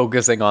only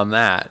focusing on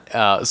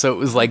that. So it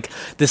was like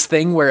this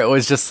thing where it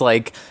was just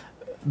like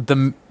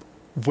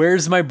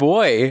where's my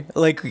boy?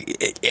 Like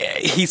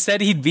he said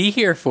he'd be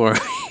here for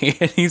me,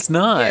 and he's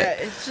not. Yeah,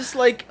 it's just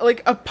like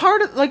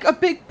a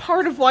big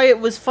part of why it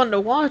was fun to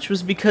watch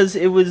was because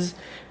it was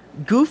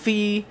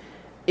goofy,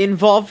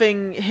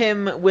 involving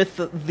him with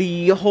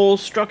the whole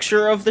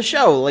structure of the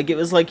show. Like it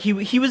was like he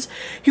was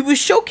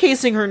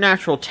showcasing her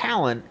natural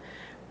talent,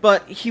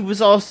 but he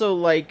was also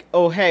like,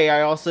 oh hey,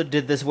 I also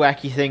did this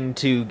wacky thing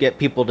to get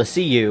people to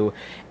see you.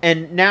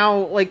 And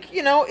now like,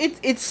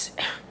 it's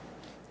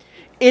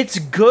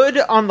good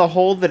on the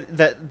whole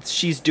that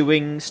she's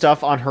doing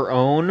stuff on her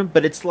own,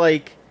 but it's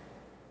like,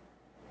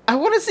 I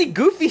want to see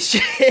goofy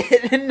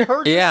shit, and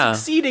her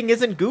succeeding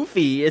isn't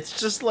goofy. It's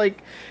just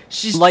like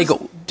she's like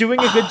just doing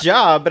a good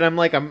job, and I'm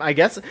like, I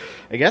guess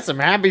I'm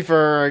happy for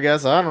her. I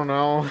guess I don't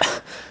know.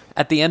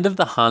 At the end of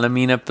the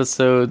Hanamin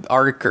episode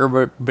arc,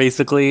 or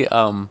basically,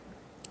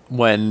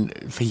 when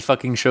he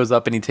fucking shows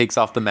up and he takes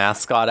off the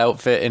mascot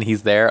outfit and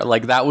he's there,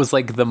 like that was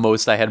like the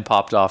most I had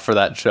popped off for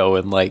that show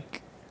in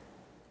like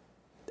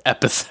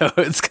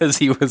episodes because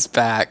he was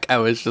back. I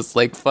was just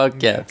like,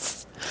 fuck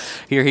yes.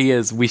 Here he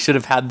is. We should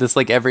have had this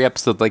like every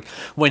episode, like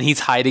when he's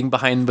hiding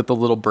behind with the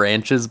little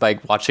branches by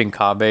watching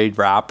Kabe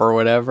rap or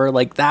whatever.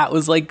 Like that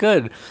was like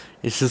good.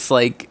 It's just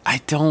like I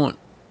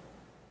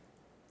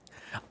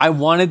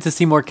wanted to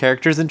see more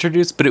characters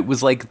introduced, but it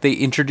was like they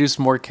introduced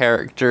more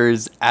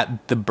characters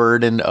at the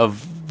burden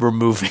of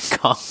removing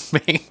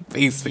Kongming,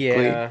 basically.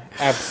 Yeah,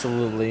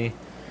 absolutely.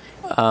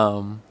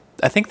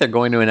 I think they're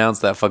going to announce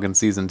that fucking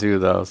season 2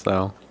 though,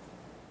 so.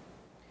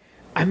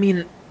 I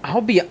mean, I'll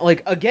be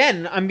like,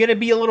 again, I'm gonna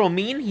be a little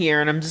mean here,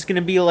 and I'm just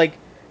gonna be like,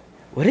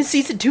 what is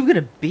season 2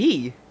 gonna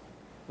be?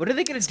 What are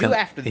they gonna do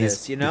after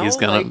this? You know, he's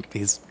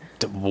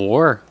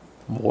war.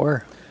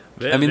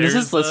 I mean, this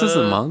is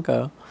a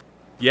manga.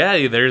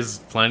 Yeah, there's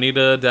plenty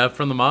to depth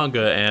from the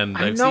manga, and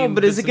I know,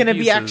 but is it gonna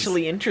be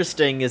actually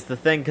interesting? Is the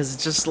thing, because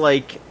it's just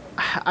like,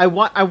 I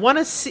want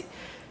to see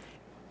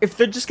if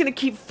they're just gonna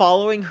keep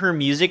following her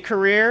music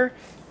career.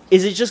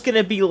 Is it just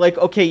gonna be like,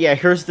 okay, yeah,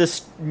 here's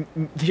this,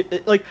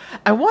 like,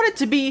 I want it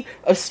to be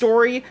a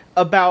story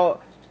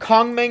about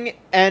Kongming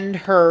and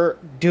her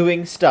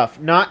doing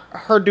stuff, not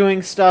her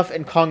doing stuff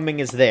and Kongming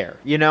is there,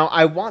 you know?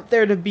 I want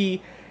there to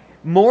be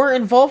more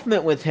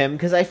involvement with him,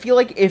 because I feel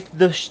like if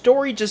the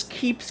story just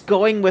keeps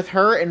going with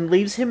her and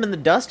leaves him in the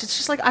dust, it's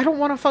just like, I don't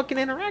want to fucking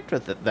interact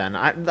with it then.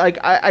 I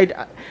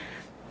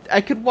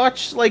could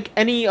watch, like,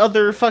 any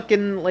other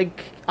fucking,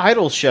 like,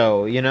 idol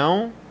show, you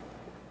know?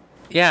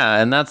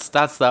 Yeah, and that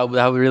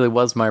really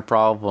was my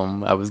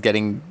problem. I was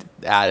getting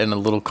at in a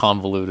little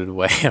convoluted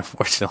way,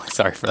 unfortunately.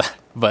 Sorry for that.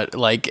 But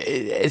like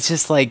it's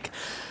just like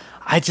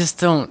I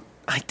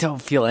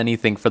don't feel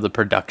anything for the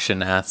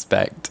production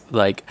aspect.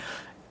 Like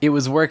it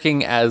was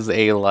working as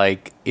a,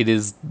 like, it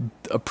is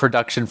a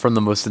production from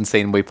the most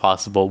insane way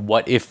possible.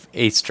 What if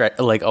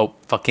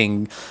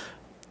fucking,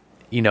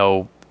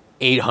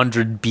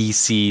 800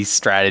 BC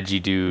strategy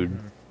dude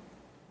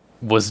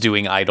was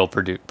doing idol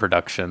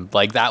production?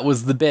 Like, that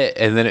was the bit,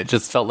 and then it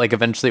just felt like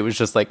eventually it was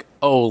just like,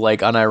 oh,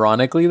 like,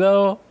 unironically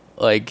though,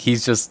 like,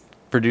 he's just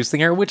producing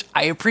her, which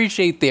I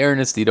appreciate the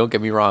earnesty, don't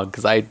get me wrong,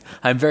 because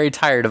I'm very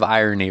tired of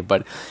irony,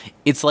 but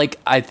it's like,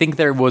 I think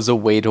there was a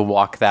way to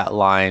walk that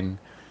line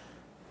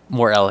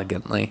more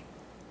elegantly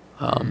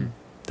than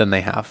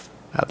they have.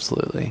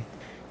 Absolutely.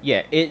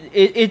 Yeah,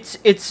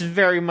 it's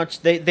very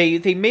much,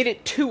 they made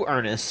it too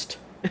earnest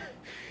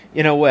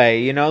in a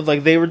way,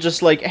 like they were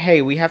just like,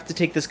 hey, we have to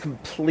take this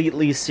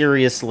completely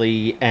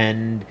seriously,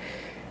 and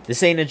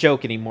this ain't a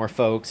joke anymore,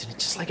 folks. And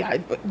it's just like,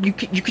 you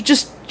could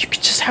just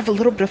have a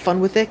little bit of fun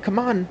with it. Come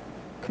on,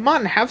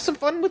 have some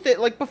fun with it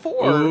like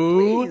before.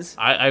 Ooh, please.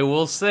 I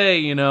will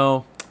say, we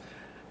know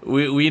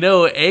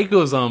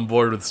Eiko's on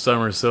board with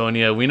Summer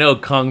Sonia. We know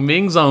Kong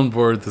Ming's on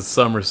board with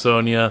Summer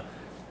Sonia.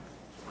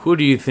 Who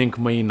do you think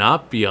may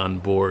not be on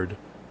board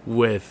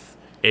with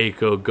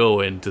Eiko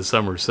going to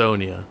Summer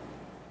Sonia?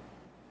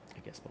 I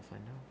guess we'll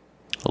find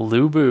out.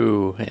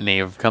 Lubu, and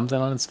he comes in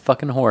on his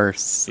fucking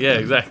horse. Yeah,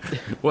 exactly.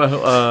 Well,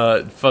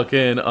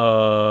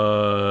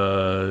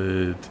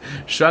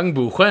 Shang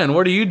Buhuan,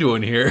 what are you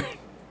doing here?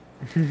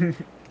 Yeah,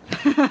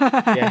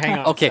 hang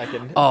on Okay. a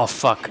second. Oh,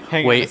 fuck.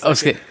 Wait.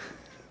 Okay.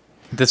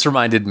 This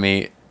reminded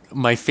me,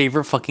 my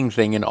favorite fucking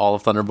thing in all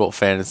of Thunderbolt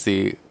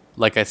Fantasy,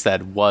 like I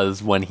said,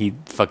 was when he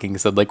fucking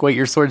said, like, wait,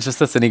 your sword's just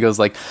this, and he goes,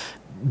 like,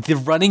 the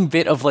running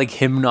bit of, like,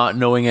 him not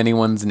knowing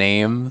anyone's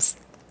names,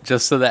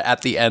 just so that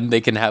at the end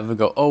they can have him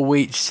go, oh,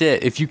 wait,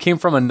 shit, if you came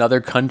from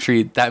another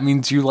country, that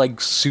means you, like,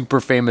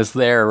 super famous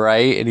there,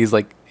 right? And he's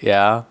like,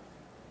 yeah.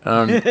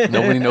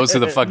 Nobody knows who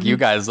the fuck you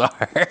guys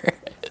are.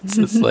 It's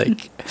just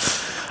like,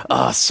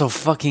 oh, so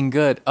fucking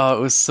good. Oh, it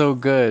was so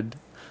good.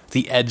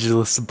 The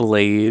edgeless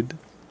blade.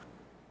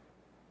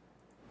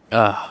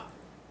 Yeah.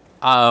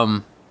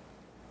 Oh,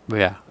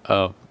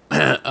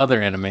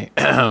 other anime.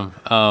 Y'all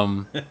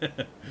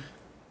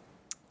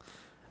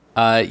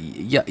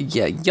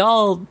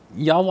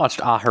watched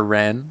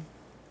Aharen.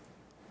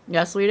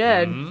 Yes, we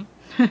did.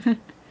 Mm-hmm.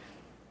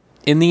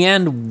 In the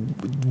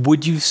end,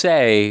 would you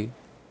say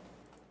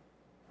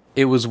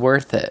it was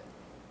worth it?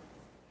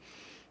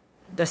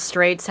 The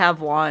Straits have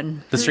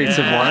won. The Straits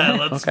have won?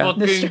 Let's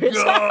Okay. fucking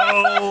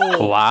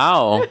go!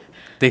 Wow.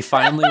 They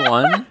finally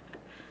won?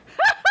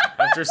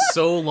 After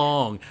so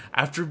long,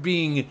 after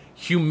being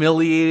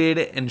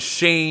humiliated and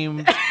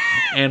shamed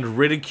and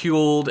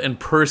ridiculed and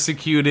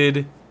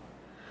persecuted,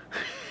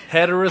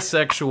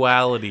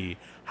 heterosexuality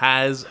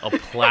has a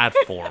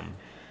platform.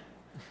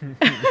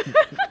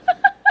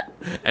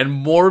 And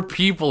more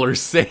people are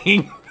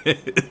saying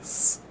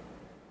this.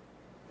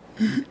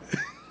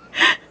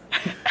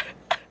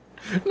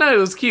 No, it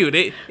was cute.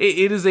 It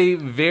is a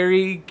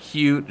very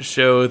cute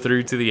show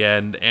through to the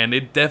end, and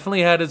it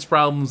definitely had its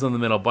problems in the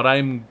middle, but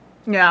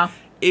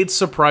it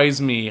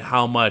surprised me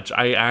how much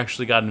I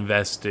actually got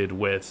invested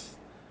with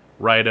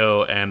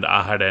Raito and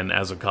Aharen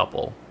as a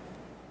couple.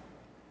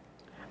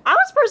 I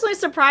was personally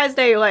surprised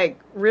they, like,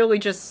 really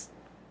just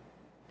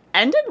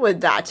ended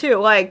with that, too.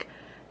 Like,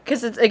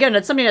 because it's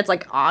something that's,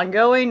 like,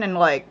 ongoing, and,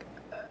 like,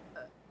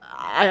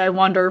 I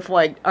wonder if,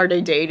 like, are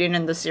they dating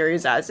in the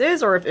series as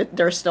is, or if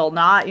they're still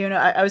not,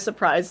 I was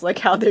surprised, like,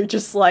 how they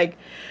just, like,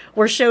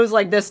 where shows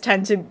like this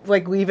tend to,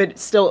 like, leave it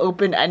still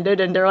open-ended,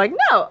 and they're like,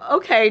 no,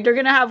 okay, they're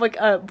gonna have, like,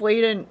 a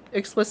blatant,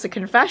 explicit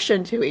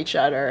confession to each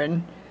other,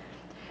 and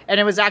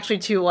it was actually,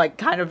 too, like,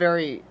 kind of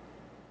very,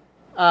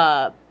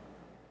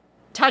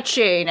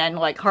 touching and,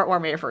 like,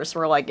 heartwarming at first,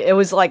 where, like, it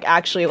was, like,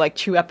 actually, like,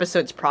 2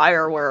 episodes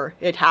prior where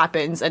it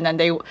happens, and then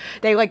they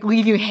like,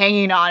 leave you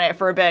hanging on it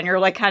for a bit, and you're,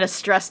 like, kind of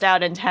stressed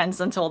out and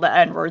tense until the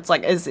end, where it's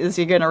like, is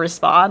he gonna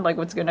respond? Like,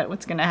 what's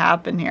gonna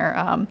happen here?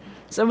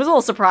 So it was a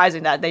little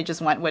surprising that they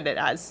just went with it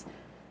as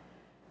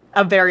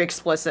a very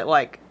explicit,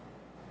 like,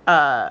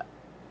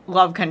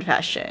 love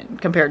confession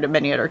compared to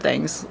many other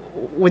things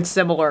with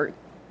similar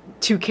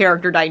 2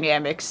 character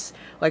dynamics,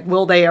 like,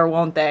 will they or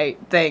won't they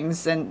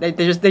things, and they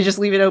just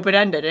leave it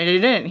open-ended, and it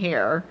didn't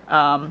here,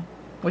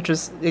 which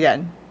was,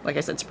 again, like I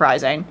said,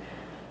 surprising.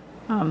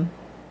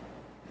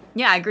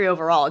 Yeah, I agree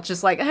overall. It's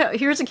just like,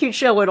 here's a cute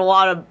show with a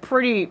lot of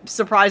pretty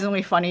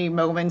surprisingly funny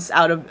moments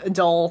out of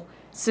dull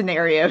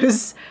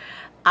scenarios.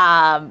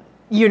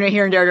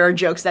 Here and there are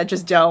jokes that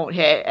just don't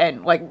hit,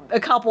 and, like, a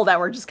couple that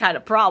were just kind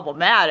of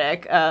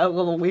problematic, a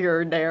little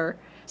weird there.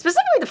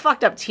 Specifically the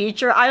fucked up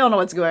teacher. I don't know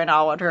what's going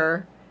on with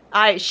her.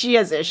 She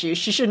has issues.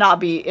 She should not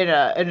be in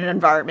an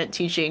environment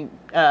teaching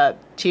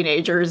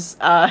teenagers.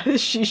 I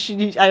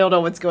don't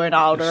know what's going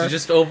on with her. She's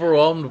just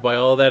overwhelmed by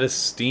all that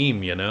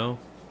esteem, Yeah.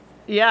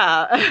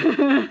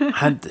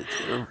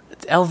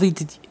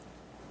 Elvie,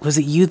 was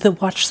it you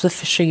that watched the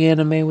fishing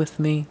anime with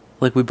me?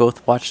 Like, we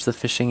both watched the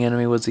fishing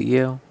anime. Was it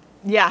you?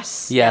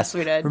 Yes,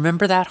 we did.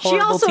 Remember that horrible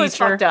She also teacher? is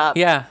fucked up.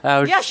 Yeah,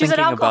 I was just she's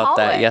thinking an about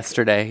that alcoholic.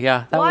 yesterday.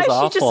 Yeah, that was awful.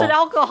 Why is she just an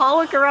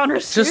alcoholic around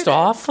her students? Just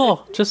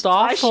awful. Just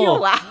awful. Why is she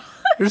allowed?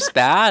 was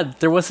bad.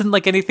 There wasn't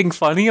like anything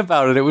funny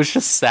about it. It was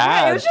just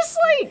sad. Yeah, it was just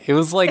like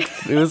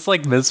it was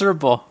like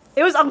miserable.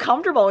 it was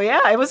uncomfortable.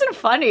 Yeah, it wasn't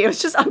funny. It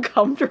was just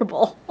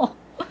uncomfortable. Oh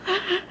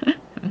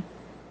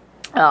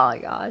my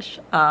gosh.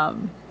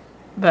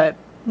 But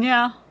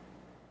yeah.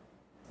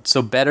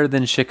 So better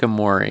than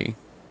Shikamori.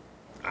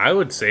 I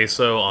would say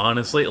so,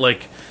 honestly.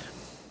 Like,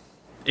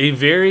 a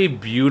very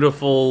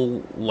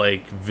beautiful,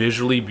 like,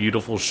 visually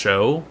beautiful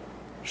show,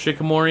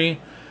 Shikamori.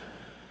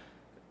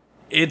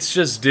 It's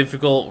just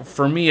difficult,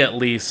 for me at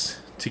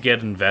least, to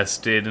get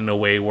invested in a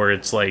way where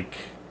it's like,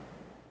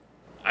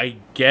 I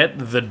get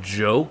the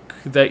joke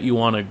that you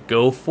want to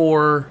go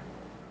for,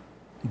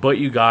 but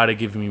you gotta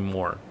give me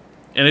more.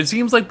 And it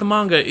seems like the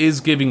manga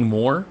is giving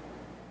more.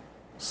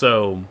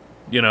 So,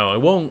 I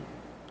won't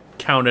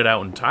count it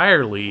out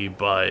entirely,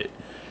 but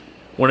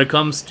when it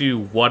comes to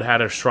what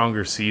had a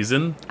stronger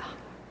season,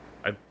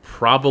 I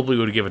probably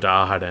would give it to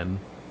Aharen.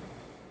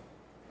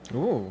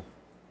 Ooh.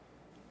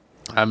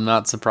 I'm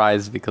not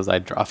surprised because I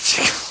dropped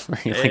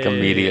Shikamori like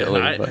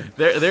immediately. But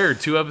There are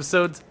 2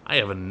 episodes I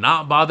have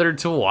not bothered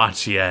to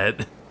watch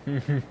yet.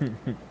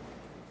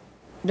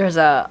 There's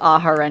a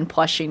Aharen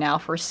plushie now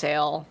for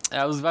sale.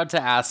 I was about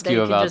to ask That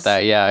you you can about just-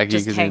 that. Yeah,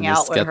 Just you hang can out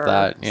just with get her.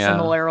 that. Yeah,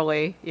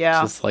 Similarly,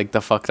 yeah. just like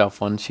the fucked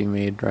up one she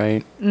made,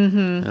 right?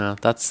 Mm-hmm. Yeah,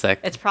 that's sick.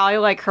 It's probably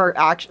like her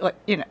actually,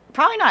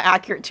 probably not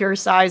accurate to her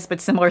size,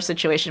 but similar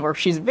situation where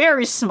she's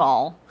very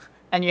small,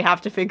 and you have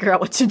to figure out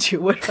what to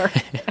do with her.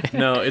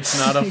 No, it's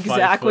not a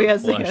Exactly 5-foot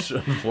as they plush,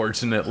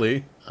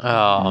 unfortunately.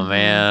 Oh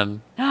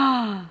man,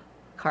 Of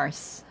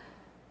course.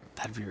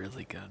 that'd be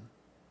really good.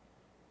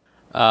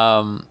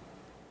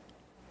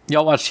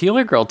 Y'all watched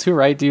Healer Girl too,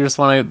 right? Do you just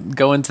want to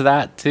go into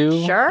that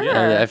too? Sure.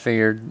 I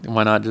figured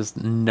why not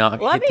just not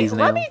hit these nails.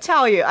 Let me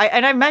tell you,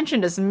 and I've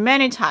mentioned this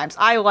many times.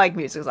 I like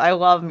musicals. I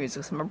love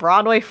musicals. I'm a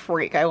Broadway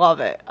freak. I love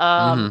it.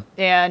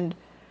 And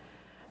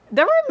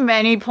there were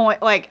many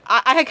points, like,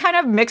 I had kind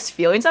of mixed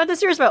feelings about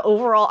this series, but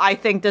overall, I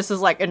think this is,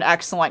 like, an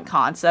excellent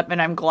concept,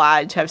 and I'm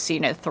glad to have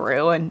seen it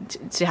through and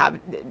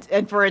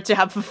and for it to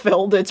have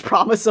fulfilled its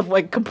promise of,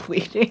 like,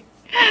 completing.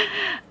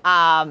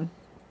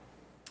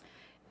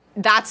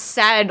 That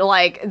said,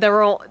 like, there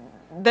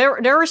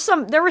were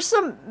some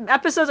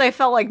episodes I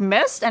felt like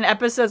missed, and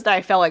episodes that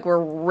I felt like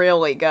were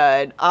really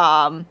good.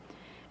 And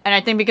I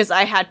think because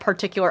I had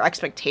particular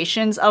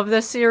expectations of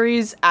this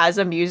series as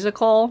a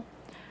musical,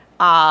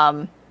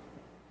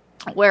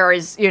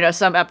 whereas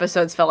some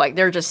episodes felt like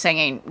they're just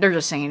singing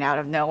out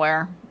of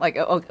nowhere, like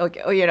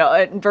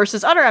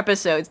versus other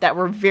episodes that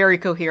were very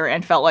coherent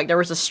and felt like there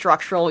was a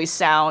structurally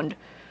sound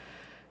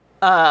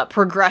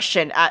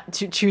progression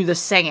to the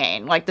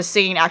singing, like the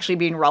singing actually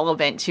being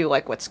relevant to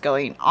like what's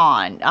going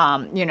on.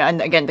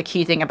 And again, the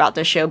key thing about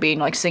the show being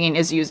like singing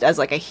is used as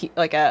like a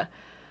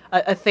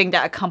thing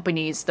that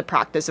accompanies the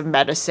practice of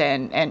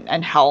medicine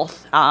and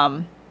health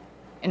in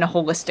a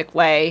holistic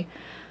way.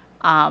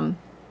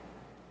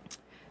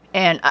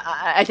 And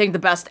I think the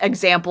best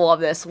example of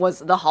this was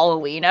the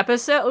Halloween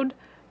episode,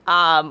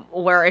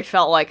 where it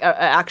felt like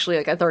actually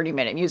like a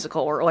 30-minute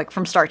musical, or like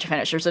from start to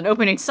finish. There's an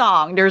opening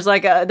song. Here's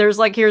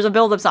a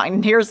build-up song,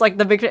 and here's like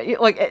the big,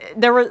 like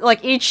there were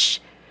like each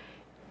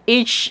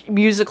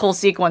musical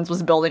sequence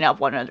was building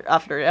up one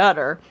after the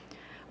other.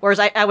 Whereas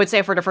I would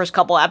say for the first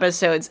couple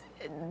episodes,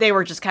 they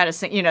were just kind of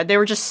they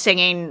were just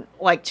singing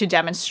like to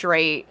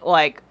demonstrate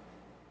like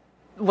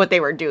what they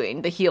were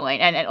doing, the healing,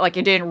 and like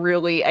it didn't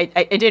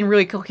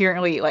really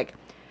coherently like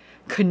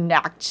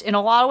connect in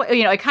a lot of ways.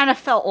 It kind of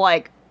felt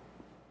like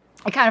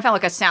a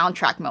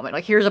soundtrack moment.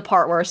 Like here's a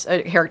part where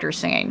a character is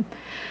singing,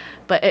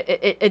 but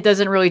it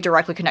doesn't really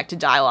directly connect to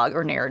dialogue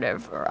or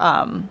narrative.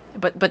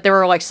 But there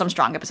were like some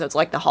strong episodes,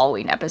 like the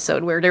Halloween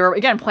episode, where they were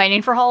again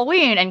planning for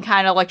Halloween and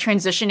kind of like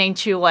transitioning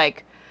to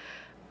like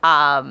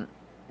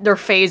their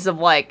phase of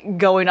like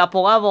going up a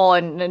level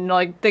and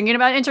like thinking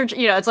about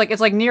it's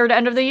like near the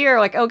end of the year,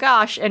 like oh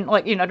gosh, and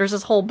like there's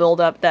this whole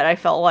build up that I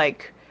felt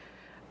like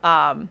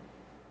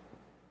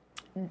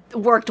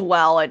worked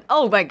well. And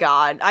oh my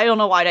god, I don't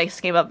know why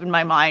that came up in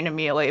my mind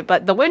immediately,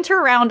 but the winter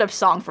roundup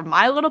song from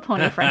My Little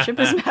Pony Friendship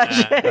is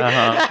Magic. It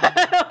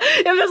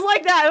was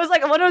like that. It was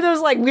like one of those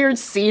like weird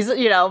seasons,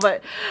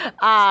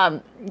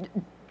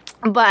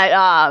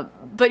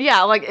 but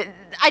yeah, like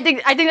I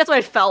think that's what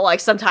it felt like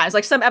sometimes.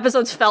 Like some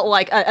episodes felt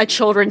like a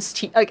children's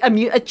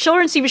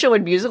children's TV show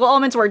with musical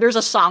elements where there's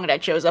a song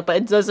that shows up, but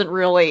it doesn't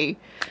really.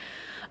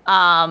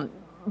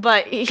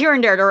 But here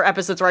and there were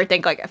episodes where I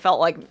think like I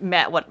felt like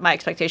met what my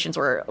expectations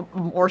were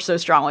more so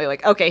strongly.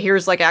 Like okay,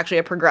 here's like actually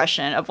a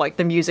progression of like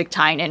the music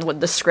tying in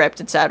with the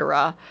script,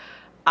 etc.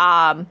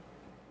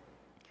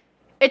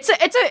 It's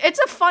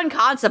a fun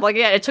concept. Like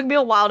yeah, it took me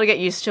a while to get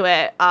used to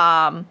it.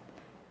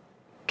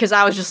 Because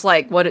I was just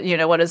like, what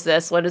is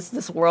this? What is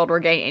this world we're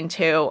getting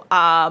into?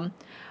 I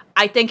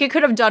think it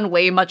could have done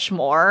way much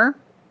more,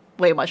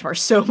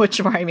 so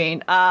much more. I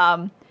mean,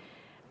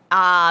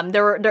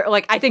 there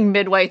like I think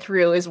midway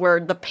through is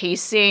where the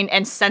pacing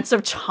and sense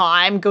of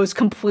time goes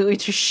completely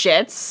to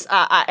shits.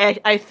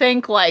 I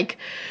think like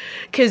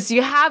because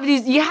you have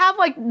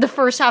like the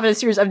first half of the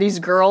series of these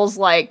girls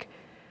like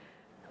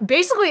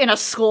basically in a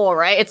school,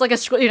 right? It's like a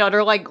school,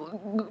 they're like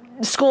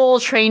school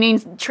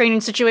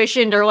training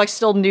situation. They're like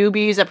still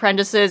newbies,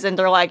 apprentices, and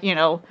they're like,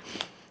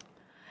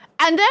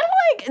 and then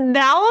like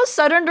now all of a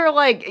sudden they're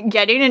like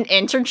getting an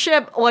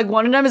internship. Like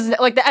one of them is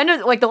like the end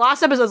of like the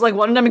last episode is like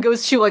one of them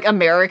goes to like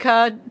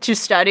America to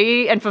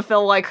study and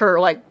fulfill like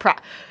her like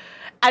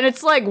and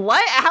it's like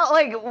what? How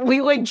like we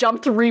like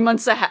jumped 3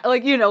 months ahead?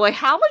 Like like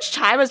how much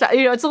time is that?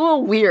 It's a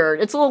little weird.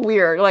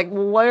 Like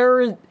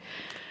where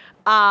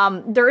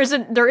there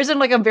isn't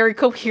like a very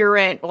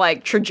coherent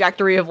like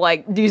trajectory of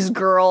like these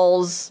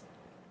girls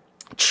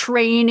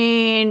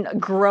training,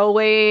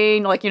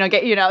 growing, like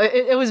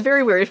it was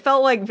very weird. It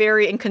felt like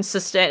very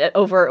inconsistent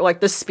over like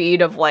the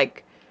speed of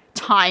like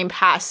time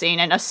passing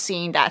and us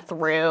seeing that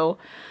through.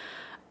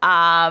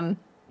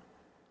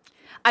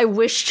 I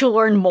wish to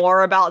learn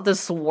more about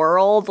this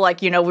world.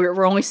 Like,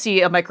 we're only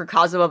see a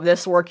microcosm of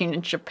this working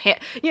in Japan.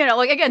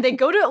 Like, again, they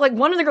go to, like,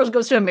 one of the girls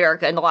goes to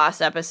America in the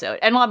last episode.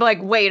 And I'm like,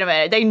 wait a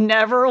minute. They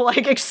never,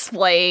 like,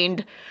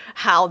 explained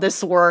how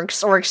this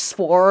works or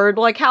explored,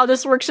 like, how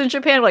this works in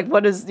Japan. Like,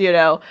 what is,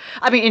 I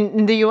mean,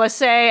 in the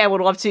USA, I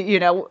would love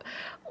to,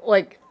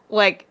 like,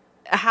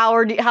 how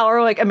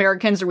are, like,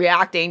 Americans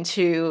reacting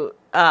to,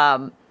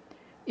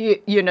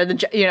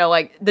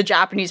 like the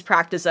Japanese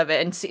practice of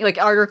it and see like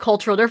our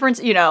cultural difference,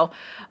 there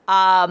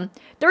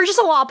were just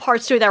a lot of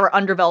parts to it that were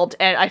undeveloped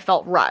and I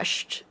felt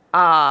rushed.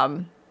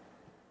 But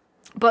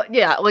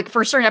yeah, like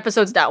for certain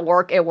episodes that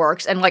work, it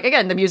works. And like,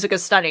 again, the music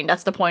is stunning.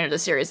 That's the point of the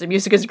series. The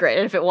music is great.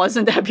 And if it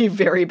wasn't, that'd be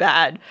very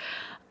bad.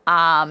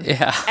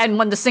 Yeah. And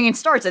when the singing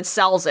starts, it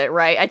sells it,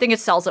 right? I think it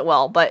sells it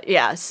well, but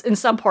yes, in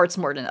some parts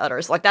more than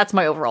others. Like that's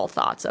my overall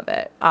thoughts of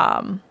it.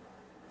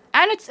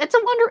 And it's a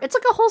wonder. It's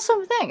like a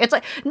wholesome thing. It's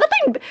like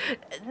nothing.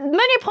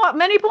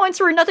 Many points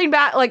where nothing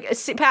bad, like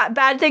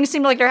bad things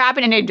seem like they're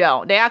happening. And they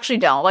don't. They actually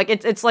don't. Like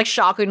it's like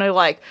shockingly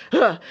like,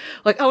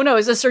 like oh no,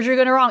 is this surgery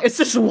gonna wrong? Is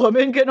this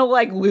woman gonna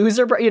like lose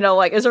her?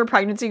 Like is her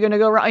pregnancy gonna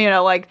go wrong?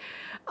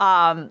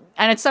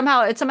 And it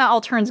somehow all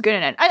turns good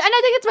in it. And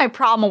I think it's my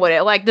problem with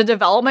it. Like the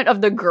development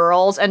of the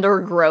girls and their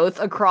growth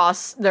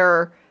across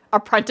their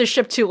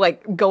apprenticeship to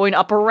like going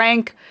up a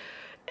rank.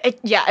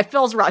 It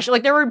feels rushed.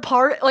 Like there were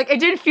it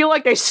didn't feel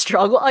like they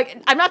struggle.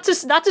 Like I'm not to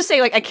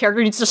say like a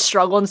character needs to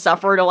struggle and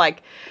suffer to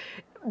like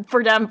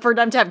for them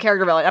to have character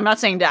development. I'm not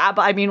saying that,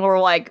 but I mean we're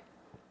like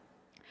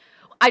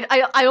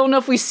I don't know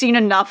if we've seen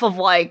enough of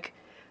like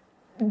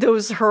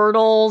those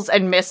hurdles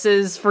and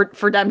misses for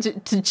them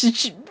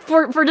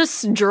for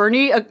this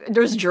journey.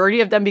 There's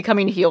journey of them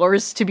becoming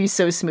healers to be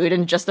so smooth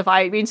and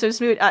justify it being so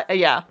smooth.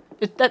 Yeah.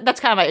 That's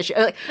kind of my issue.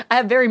 Like, I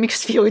have very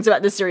mixed feelings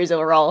about this series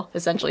overall,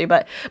 essentially,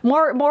 but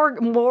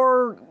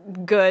more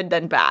good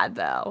than bad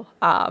though.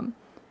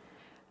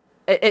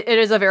 It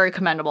is a very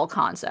commendable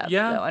concept,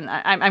 though, and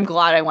I'm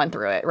glad I went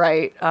through it,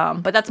 right?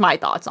 But that's my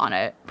thoughts on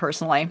it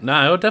personally. No,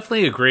 I would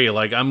definitely agree.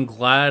 Like, I'm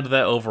glad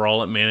that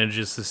overall it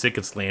manages to stick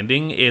its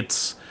landing.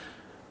 It's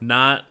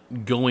not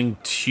going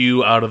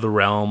too out of the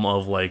realm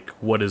of like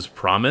what is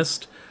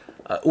promised.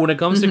 When it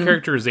comes to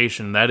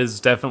characterization, that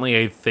is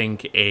definitely, I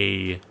think,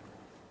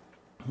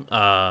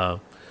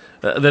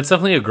 that's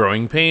definitely a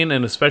growing pain,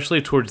 and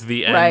especially towards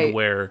the end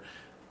where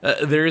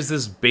there is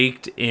this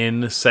baked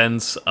in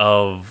sense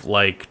of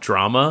like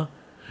drama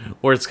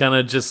where it's kind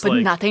of just but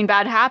like nothing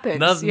bad happens.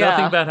 Nothing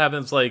bad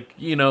happens. Like,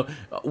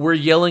 we're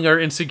yelling our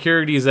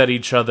insecurities at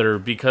each other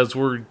because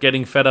we're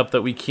getting fed up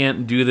that we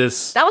can't do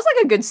this. That was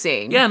like a good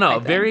scene. Yeah, no,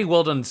 very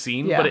well done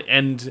scene. Yeah.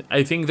 And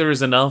I think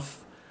there's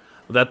enough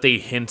that they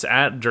hint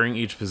at during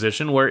each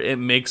position where it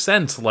makes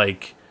sense.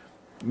 Like,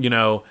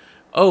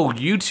 oh,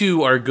 you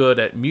two are good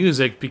at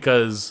music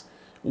because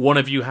one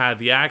of you had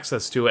the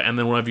access to it and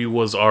then one of you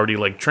was already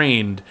like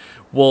trained.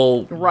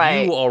 Well,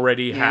 you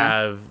already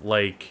have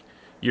like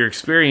your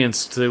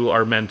experience to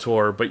our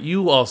mentor, but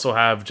you also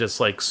have just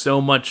like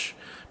so much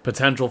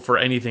potential for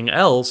anything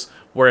else,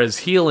 whereas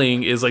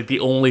healing is like the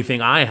only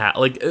thing I have.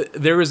 Like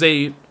there is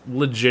a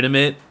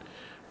legitimate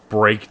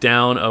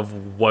breakdown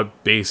of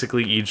what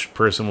basically each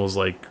person was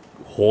like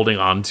holding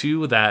on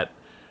to that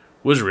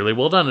was really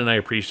well done, and I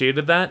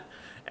appreciated that.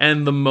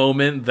 And the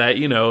moment that,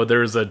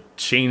 there's a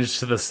change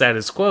to the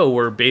status quo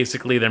where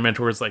basically their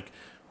mentor is like,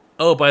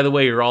 oh, by the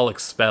way, you're all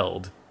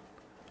expelled.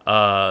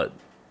 And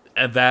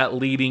that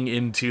leading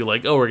into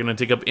like, oh, we're going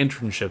to take up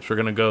internships. We're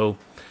going to go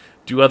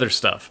do other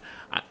stuff.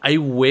 I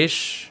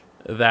wish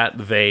that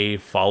they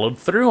followed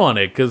through on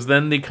it, because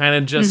then they kind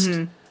of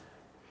just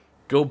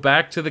go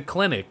back to the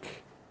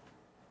clinic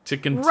to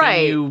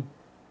continue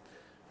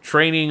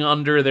training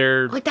under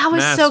their like that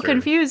was master. So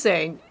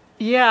confusing.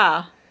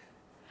 Yeah.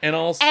 And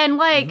also, and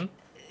like,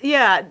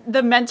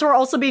 the mentor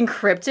also being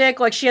cryptic,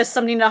 like she has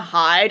something to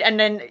hide, and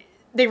then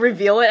they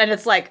reveal it, and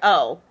it's like,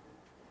 oh,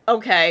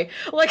 okay,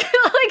 like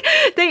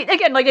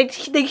they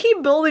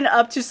keep building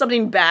up to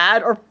something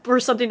bad or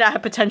something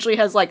that potentially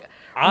has like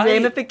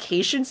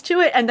ramifications to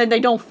it, and then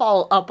they don't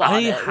follow up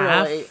on it. I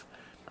have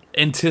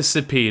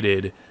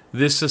anticipated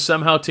this to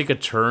somehow take a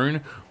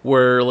turn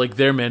where like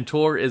their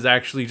mentor is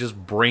actually just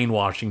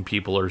brainwashing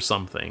people or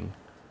something,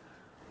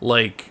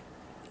 like.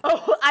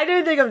 Oh, I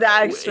didn't think of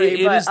that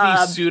extreme. It is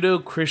the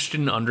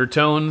pseudo-Christian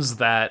undertones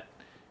that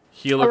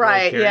Healer Girl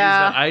carries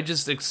that I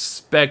just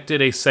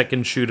expected a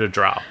second shoe to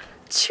drop.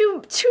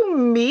 To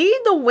me,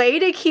 the way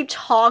they keep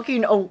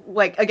talking,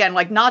 like, again,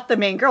 like, not the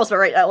main girls, but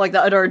right, like,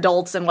 the other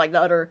adults and, like,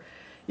 the other,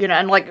 you know,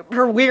 and, like,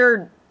 her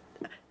weird,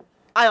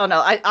 I don't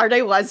know, are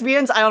they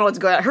lesbians? I don't know what's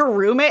going on. Her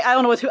roommate, I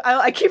don't know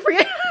I keep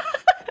forgetting.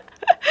 I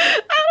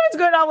don't know what's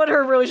going on with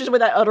her relationship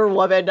with that other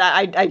woman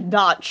that I'm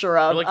not sure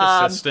of. Or, like,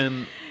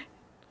 assistant.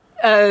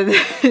 And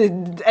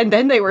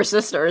then they were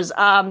sisters.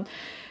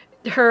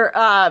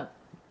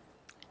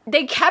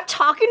 They kept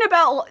talking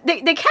about,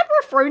 they kept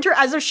referring to her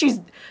as if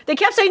they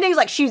kept saying things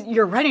like,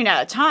 you're running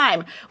out of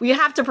time. You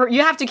have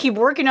to keep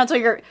working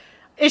until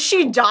is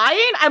she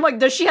dying? I'm like,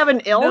 does she have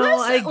an illness? No,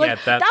 I get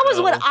that. That was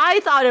what I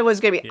thought it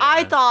was going to be. Yeah.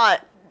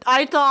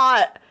 I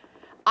thought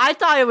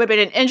it would have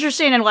been an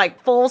interesting and,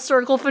 like, full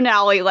circle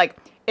finale, like,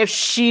 if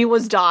she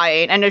was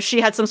dying and if she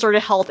had some sort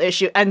of health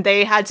issue and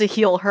they had to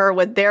heal her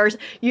with theirs,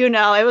 you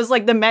know, it was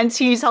like the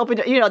mentees helping,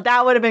 you know,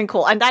 that would have been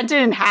cool. And that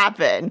didn't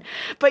happen.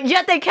 But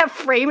yet they kept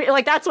framing it,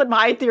 like, that's what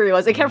my theory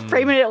was. They kept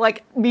framing it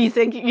like me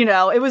thinking, you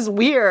know, it was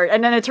weird.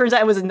 And then it turns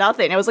out it was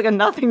nothing. It was like a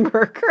nothing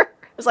burger.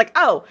 It was like,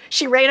 oh,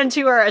 she ran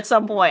into her at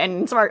some point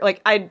and smart,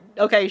 like,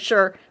 okay,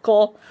 sure,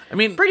 cool. I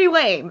mean, pretty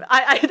lame.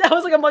 I that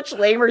was like a much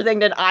lamer thing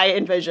than I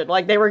envisioned.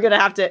 Like, they were gonna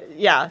have to,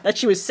 that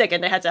she was sick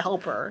and they had to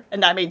help her,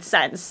 and that made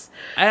sense.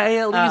 I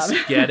at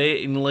least get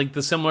it in, like,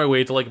 the similar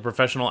way to, like, a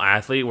professional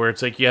athlete, where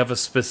it's like you have a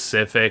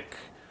specific,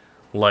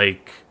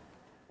 like,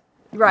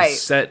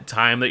 set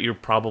time that you're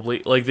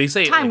probably, like, they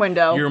say time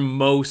window, your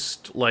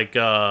most, like,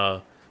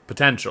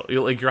 potential,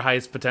 like, your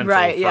highest potential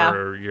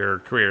for your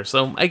career.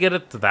 So I get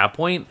it to that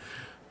point,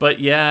 but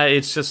yeah,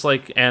 it's just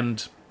like,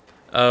 and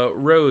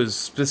Rose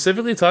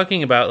specifically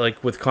talking about,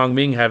 like, with Kong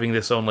Ming having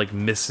this own, like,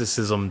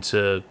 mysticism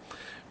to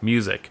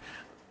music.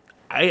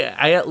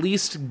 I at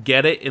least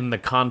get it in the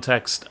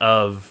context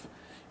of,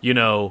 you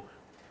know,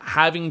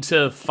 having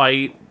to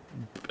fight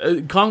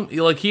Kong,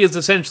 like, he is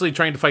essentially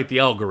trying to fight the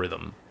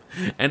algorithm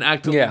and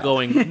actively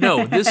going,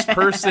 no, this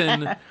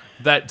person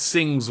that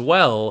sings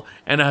well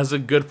and has a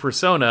good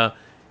persona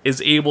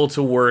is able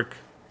to work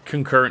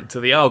concurrent to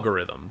the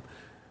algorithm.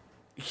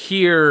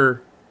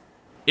 Here,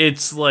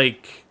 it's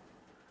like,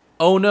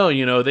 oh no,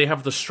 you know, they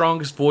have the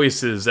strongest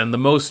voices and the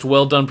most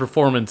well-done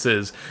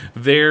performances.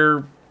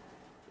 Their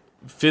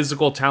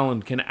physical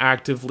talent can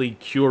actively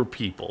cure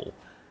people.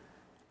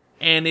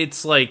 And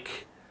it's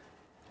like,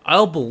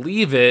 I'll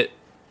believe it,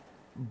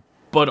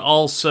 but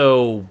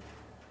also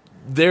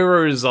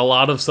there is a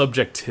lot of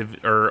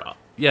subjectivity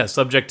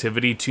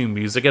to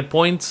music at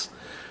points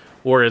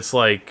where it's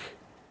like,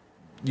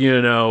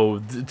 you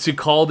know, to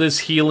call this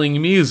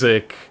healing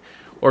music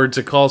or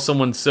to call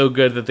someone so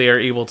good that they are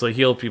able to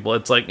heal people,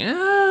 it's like,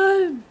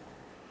 yeah,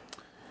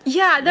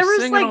 there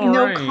was like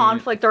no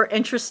conflict or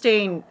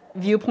interesting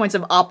viewpoints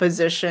of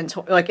opposition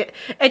to, like,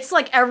 it's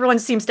like everyone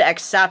seems to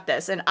accept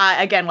this, and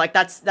I, again, like,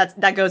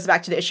 that goes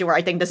back to the issue where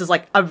I think this is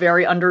like a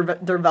very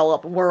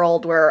underdeveloped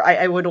world where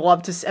I would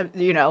love to,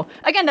 you know,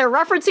 again, they're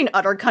referencing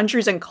other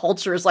countries and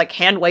cultures, like,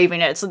 hand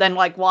waving it, so then,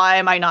 like, why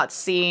am I not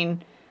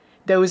seeing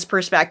those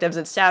perspectives,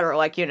 etc.?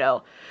 Like, you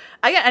know,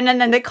 and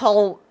then they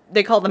call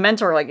the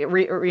mentor, like,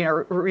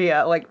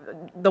 Rhea, like,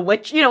 the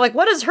witch, you know, like,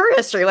 what is her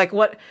history? Like,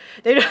 what,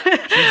 they like,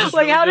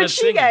 really, how did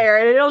she get here?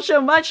 And they don't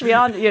show much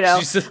beyond, you know,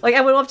 like,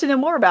 I would love to know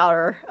more about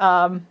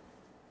her.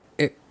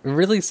 It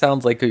really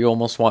sounds like you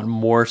almost want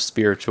more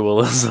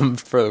spiritualism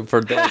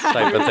for this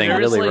type of thing,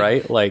 really, like,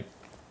 right? Like,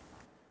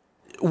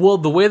 well,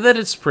 the way that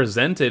it's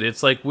presented,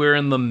 it's like we're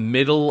in the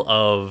middle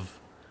of,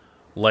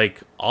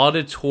 like,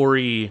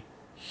 auditory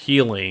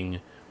healing,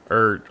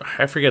 or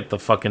I forget the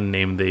fucking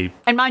name they...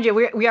 And mind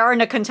you, we are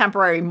in a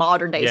contemporary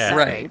modern day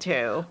setting,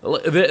 too.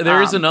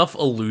 There is enough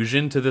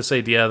allusion to this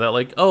idea that,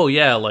 like, oh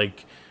yeah,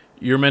 like,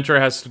 your mentor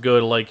has to go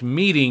to, like,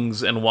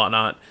 meetings and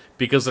whatnot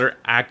because they're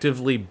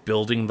actively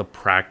building the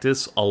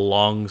practice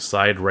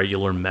alongside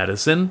regular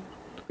medicine.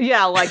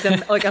 Yeah, like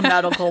like a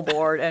medical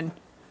board, and,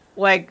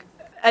 like,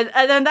 and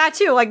then that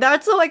too, like,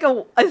 that's like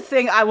a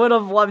thing I would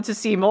have loved to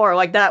see more,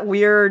 like, that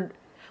weird...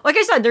 Like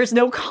I said, there's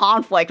no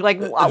conflict. Like,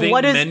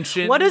 what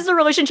is the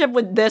relationship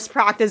with this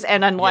practice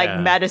and then, like,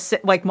 medicine,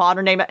 like,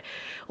 modern day,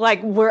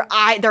 like, where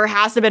there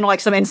has to have been,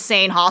 like, some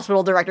insane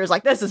hospital directors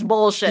like, this is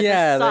bullshit.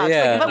 Yeah, this sucks.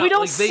 yeah. Like, but we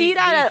don't see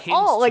that at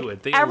all.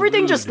 Like,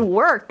 everything just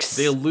works.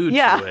 They allude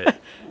to it,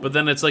 but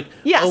then it's like,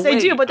 yes, oh, they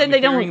do, but then I'm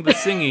they hearing don't. the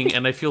singing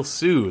and I feel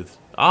soothed.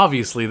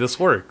 Obviously, this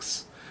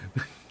works.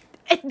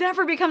 It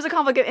never becomes a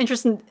conflict of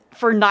interest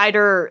for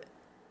neither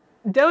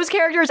those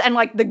characters and,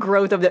 like, the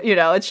growth of the, you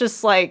know, it's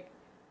just like,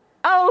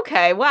 oh,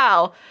 okay,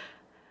 wow.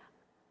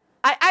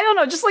 I don't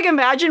know, just, like,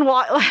 imagine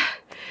what...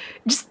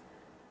 just...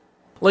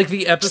 Like,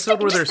 the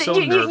episode where they're so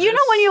nervous. You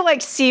know when you,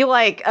 like, see,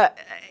 like...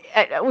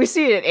 we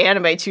see it in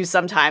anime, too,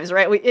 sometimes,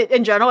 right?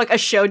 In general, like, a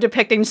show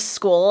depicting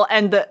school,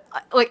 and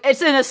like,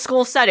 it's in a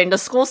school setting. The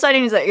school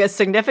setting is, like, a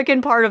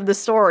significant part of the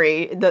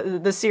story,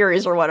 the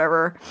series or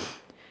whatever.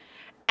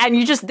 and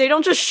they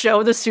don't just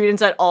show the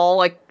students at all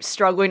like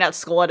struggling at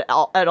school at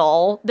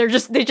all. They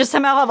just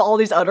somehow have all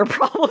these other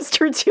problems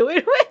to deal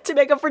with to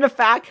make up for the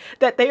fact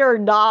that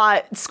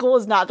school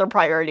is not their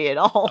priority at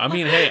all. I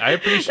mean, hey, I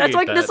appreciate that's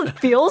what that. this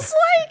feels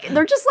like.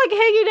 They're just like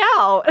hanging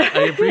out.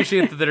 I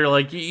appreciate that they're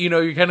like,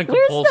 you're kind of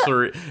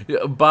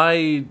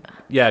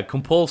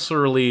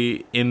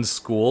compulsorily in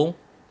school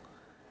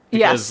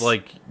because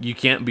like you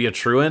can't be a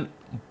truant,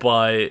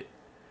 but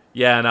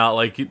not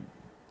like.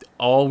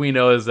 All we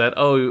know is that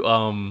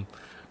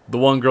the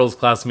one girl's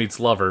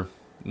classmate's lover.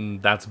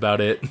 That's about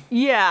it.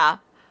 Yeah,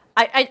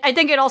 I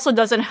think it also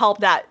doesn't help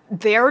that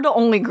they're the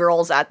only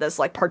girls at this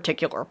like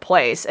particular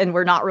place, and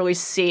we're not really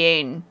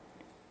seeing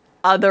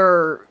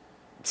other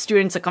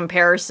students of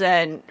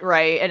comparison,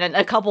 right? And then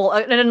a couple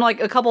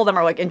of them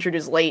are like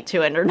introduced late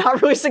to it, and they're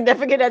not really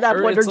significant at that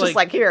point. They're just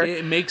like here.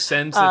 It makes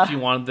sense if you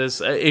want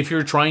this. If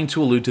you're trying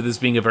to allude to this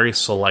being a very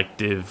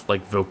selective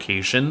like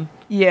vocation.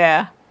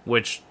 Yeah.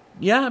 Which.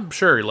 Yeah,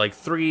 sure. Like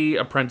 3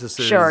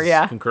 apprentices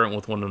concurrent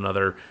with one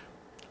another.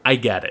 I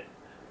get it.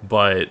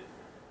 But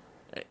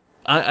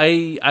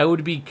I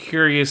would be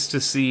curious to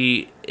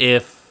see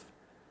if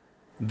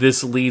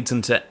this leads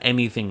into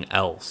anything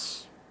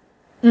else.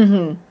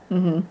 Mm-hmm.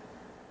 Mm-hmm.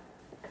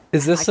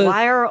 Is this like,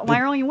 why are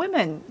only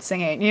women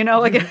singing? You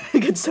know, like I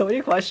get so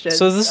many questions.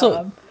 So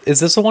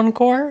is this a one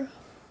core?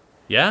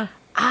 Yeah.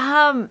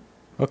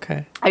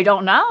 Okay. I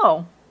don't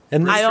know.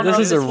 And this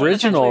is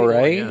original,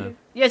 right? Yeah.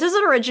 Yeah, this is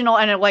an original,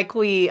 and it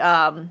likely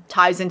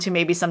ties into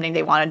maybe something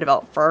they want to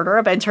develop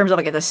further. But in terms of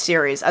like the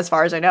series, as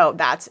far as I know,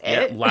 that's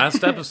it.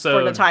 Last episode,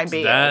 for the time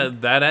being,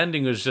 that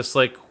ending was just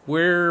like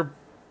we're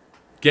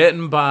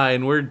getting by,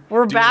 and we're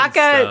doing back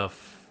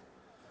stuff.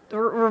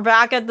 We're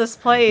back at this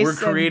place. We're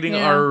creating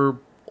our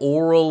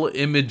oral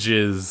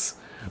images,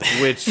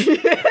 which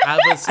have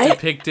us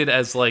depicted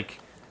as like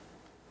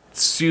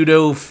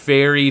pseudo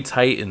fairy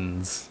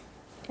titans.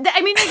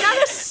 I mean, they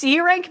got a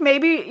C rank,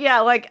 maybe.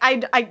 Yeah, like I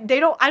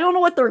don't know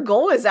what their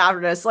goal is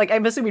after this. Like,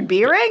 I'm assuming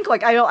B rank.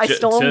 Like, I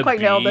still don't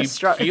quite know the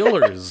structure.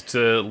 Healers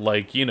to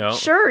like,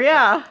 Sure,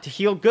 yeah. To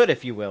heal good,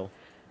 if you will.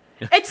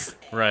 It's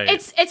right.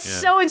 It's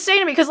so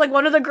insane to me because like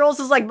one of the girls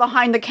is like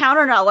behind the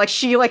counter now. Like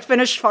she like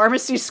finished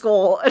pharmacy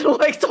school in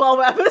like 12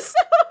 episodes.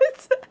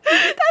 That's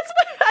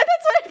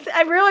what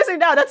I'm realizing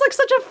now. That's like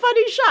such a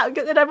funny shot,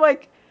 and I'm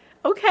like,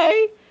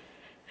 okay,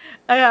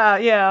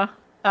 yeah.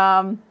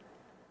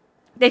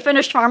 They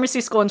finished pharmacy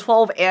school in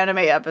 12 anime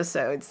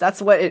episodes.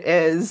 That's what it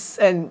is,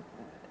 and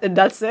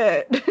that's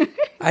it.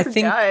 I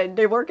think done.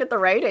 They work at the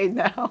Rite Aid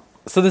now.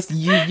 So this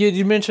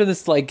you mentioned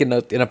this like in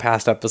a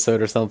past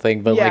episode or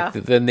something, but like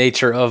the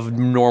nature of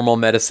normal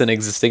medicine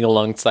existing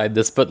alongside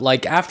this. But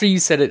like after you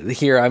said it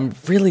here, I'm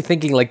really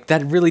thinking like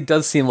that really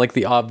does seem like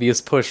the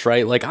obvious push,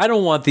 right? Like I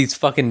don't want these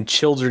fucking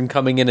children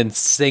coming in and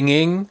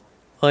singing.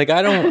 Like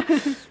I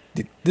don't.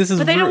 This is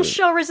but they don't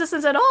show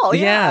resistance at all.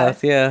 Yeah. It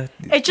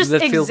just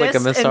that exists feels like a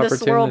missed in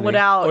this world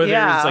without. Or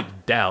there's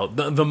like doubt.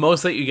 The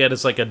most that you get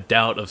is like a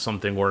doubt of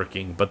something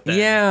working, but then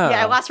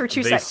it lasts for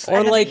 2 seconds.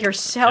 Or like you're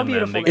so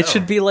beautiful. It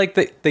should be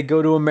like they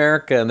go to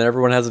America and then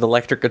everyone has an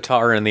electric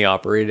guitar in the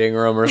operating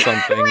room or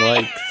something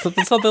like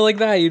something like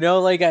that.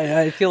 Like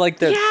I feel like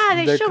there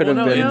could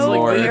have been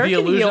more. The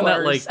illusion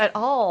that like at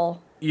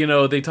all.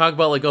 They talk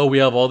about like, oh, we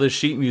have all this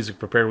sheet music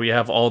prepared. We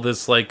have all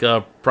this like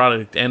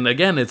product, and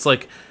again, it's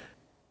like.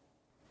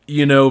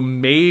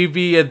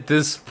 Maybe at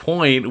this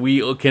point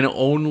we can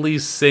only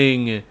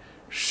sing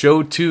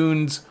show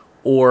tunes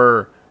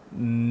or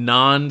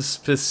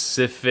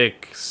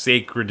non-specific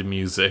sacred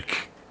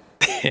music.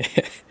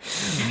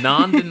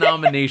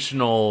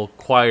 Non-denominational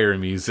choir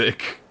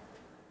music.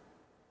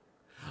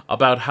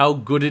 About how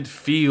good it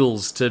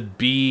feels to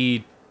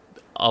be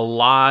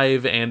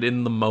alive and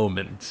in the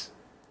moment.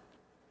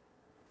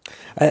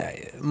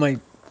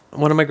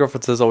 One of my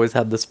girlfriends has always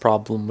had this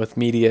problem with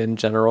media in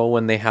general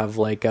when they have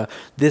like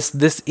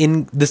this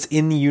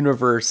in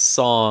universe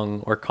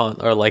song or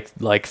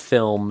like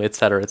film,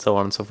 etc., and so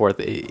on and so forth.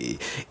 It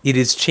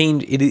is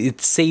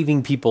it's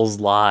saving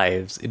people's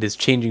lives. It is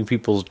changing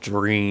people's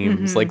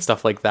dreams, like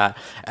stuff like that.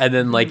 And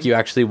then like you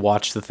actually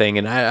watch the thing,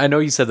 and I know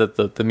you said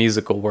that the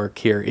musical work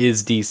here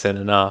is decent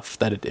enough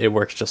that it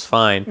works just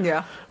fine.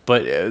 Yeah,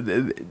 but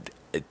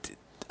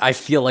I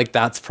feel like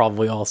that's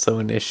probably also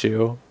an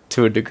issue.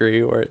 To a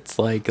degree where it's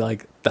like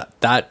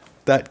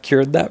that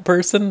cured that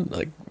person,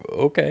 like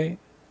okay.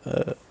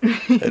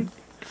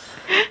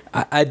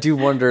 I do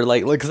wonder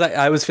like because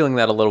I was feeling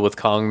that a little with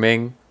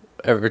Kongming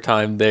every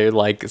time they're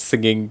like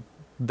singing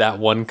that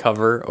one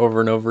cover over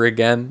and over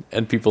again,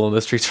 and people in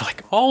the streets are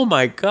like, oh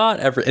my god,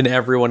 and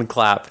everyone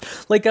clapped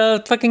like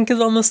fucking Kids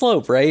on the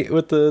Slope, right,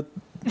 with the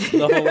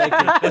whole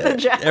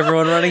like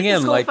everyone running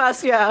in like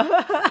fast,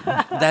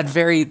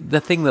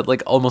 the thing that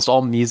like almost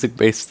all music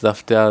based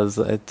stuff does.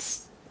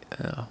 It's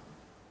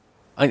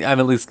I'm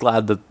at least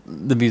glad that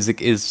the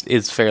music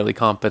is fairly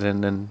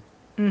competent and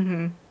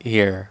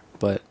here,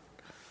 but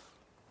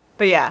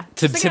yeah,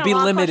 to be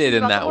limited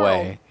in that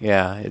way,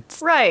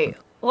 it's right.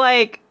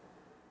 Like,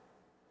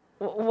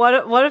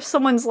 what if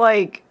someone's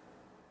like,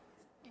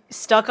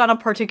 stuck on a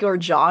particular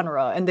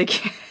genre, and they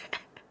can't.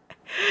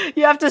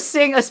 You have to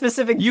sing a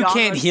specific. You genre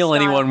can't heal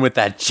style. anyone with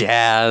that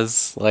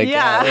jazz. Like,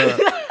 Yeah.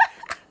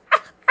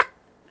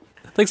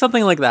 like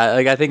something like that.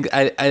 Like, I think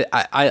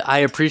I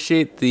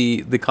appreciate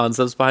the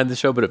concepts behind the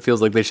show, but it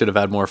feels like they should have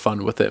had more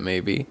fun with it.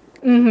 Maybe.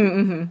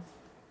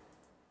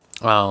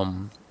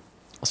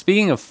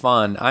 Speaking of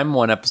fun, I'm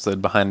one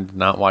episode behind. Did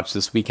not watch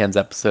this weekend's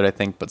episode, I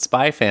think, but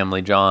Spy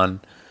Family, John.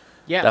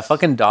 Yes. That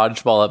fucking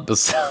dodgeball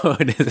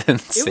episode is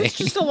insane. It was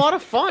just a lot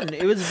of fun.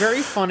 It was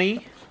very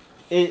funny.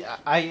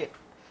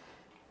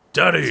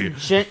 Daddy!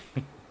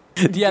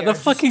 Yeah, the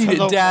fucking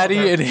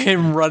daddy and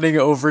him running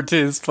over to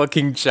his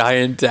fucking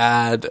giant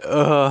dad.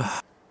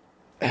 Ugh.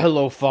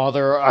 Hello,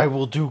 father. I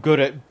will do good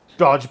at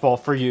dodgeball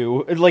for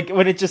you. Like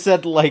when it just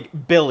said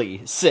like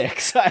Billy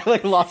 6, I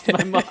like lost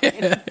my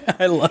mind.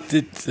 I loved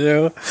it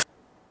too.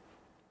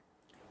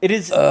 It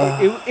is.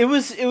 It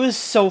was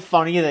so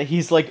funny that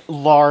he's like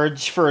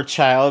large for a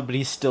child, but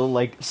he's still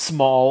like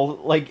small.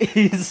 Like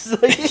he's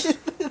like.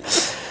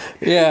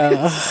 Yeah, It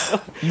was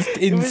such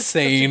a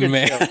insane, good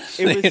man.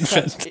 show. It was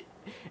such.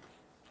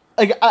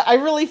 Like I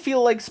really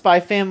feel like Spy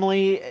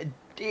Family.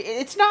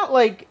 It's not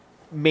like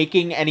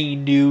making any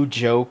new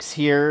jokes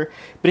here,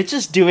 but it's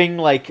just doing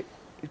like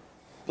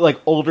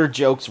older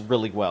jokes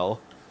really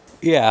well.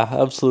 Yeah,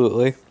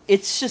 absolutely.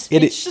 It's just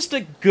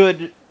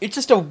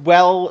a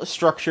well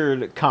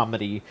structured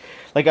comedy.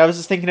 Like I was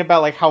just thinking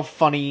about like how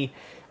funny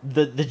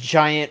the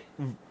giant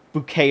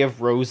bouquet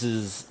of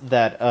roses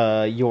that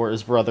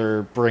Yor's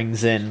brother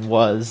brings in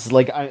was.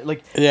 Like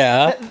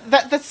Yeah.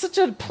 that's such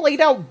a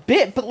played out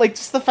bit, but like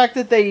just the fact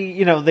that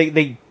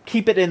they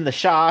keep it in the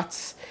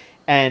shots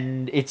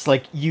and it's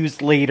like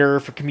used later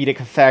for comedic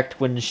effect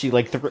when she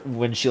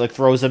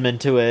throws him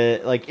into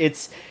it. Like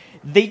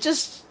they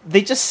just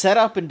set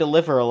up and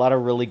deliver a lot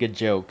of really good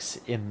jokes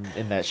in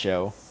that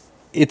show.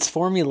 It's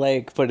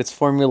formulaic, but it's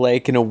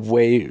formulaic in a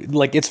way,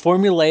 like it's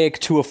formulaic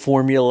to a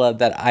formula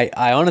that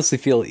I honestly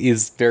feel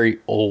is very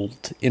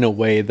old in a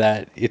way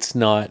that it's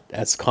not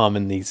as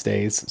common these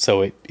days.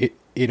 So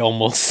it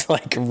almost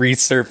like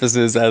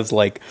resurfaces as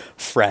like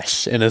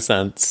fresh in a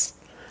sense.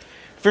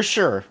 For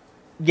sure.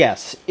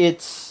 Yes,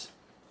 it's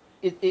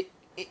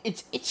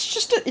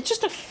just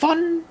a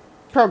fun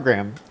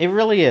program. It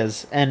really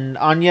is. And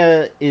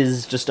Anya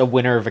is just a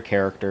winner of a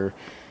character.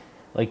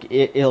 Like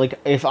like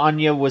if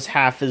Anya was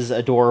half as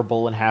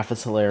adorable and half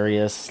as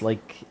hilarious,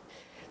 like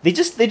they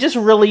just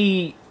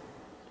really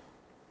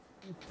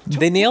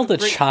they nailed a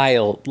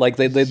child. Like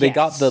they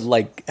got the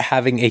like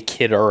having a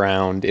kid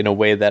around in a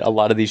way that a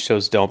lot of these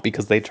shows don't,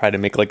 because they try to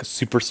make like a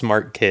super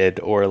smart kid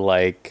or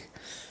like,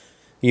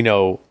 you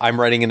know, I'm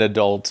writing an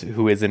adult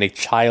who is in a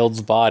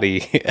child's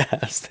body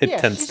as it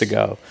tends to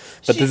go.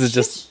 But this is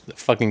just a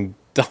fucking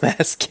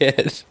dumbass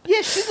kid.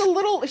 Yeah, she's a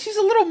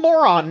little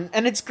moron,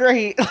 and it's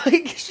great.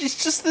 Like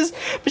she's just this,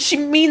 but she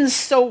means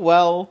so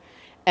well,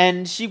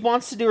 and she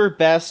wants to do her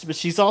best. But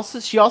she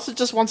also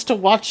just wants to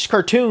watch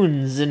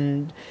cartoons,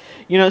 and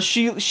you know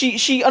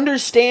she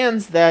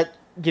understands that,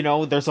 you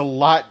know, there's a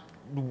lot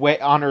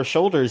weight on her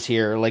shoulders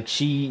here. Like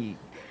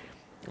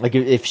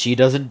if she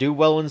doesn't do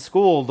well in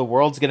school, the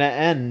world's gonna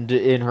end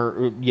in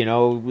her, you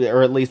know,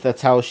 or at least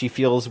that's how she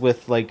feels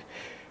with, like,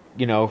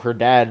 you know, her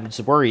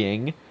dad's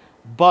worrying.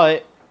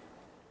 But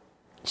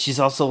she's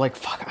also like,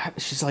 fuck,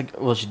 she's like,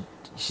 well,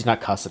 she's not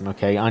cussing,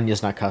 okay?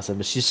 Anya's not cussing,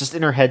 but she's just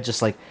in her head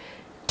just like,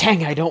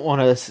 dang, I don't want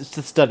to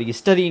study.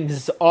 Studying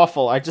is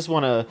awful. I just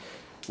want to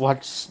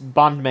watch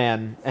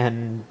Bondman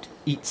and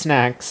eat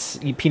snacks,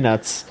 eat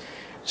peanuts.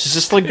 She's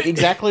just like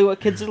exactly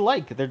what kids are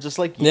like. They're just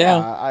like,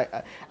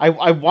 I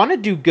want to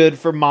do good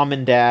for mom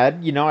and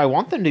dad. You know, I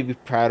want them to be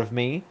proud of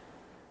me.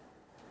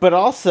 But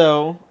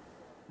also,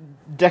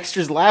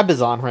 Dexter's Lab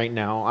is on right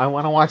now. I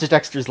want to watch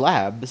Dexter's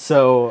Lab.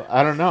 So,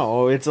 I don't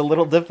know. It's a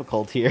little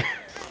difficult here.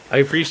 I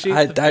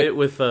appreciate the bit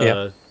with...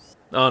 yeah.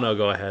 Oh, no,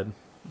 go ahead.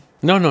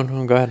 No,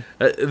 go ahead.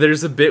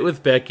 There's a bit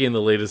with Becky in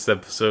the latest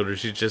episode where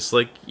she's just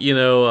like, you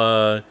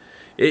know...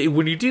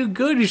 when you do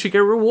good, you should get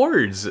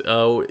rewards.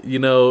 You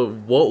know,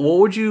 what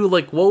would you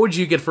like? What would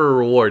you get for a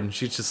reward? And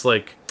she's just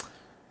like,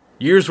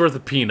 year's worth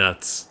of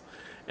peanuts.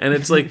 And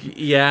it's like,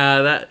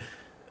 yeah, that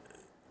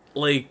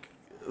like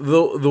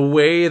the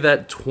way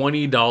that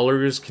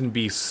 $20 can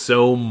be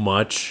so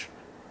much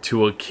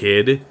to a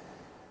kid.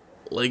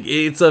 Like,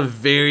 it's a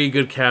very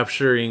good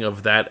capturing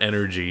of that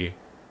energy.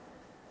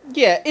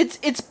 Yeah,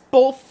 it's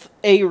both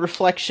a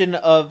reflection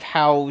of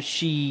how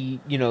she,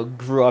 you know,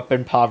 grew up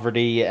in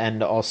poverty,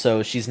 and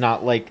also she's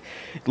not, like,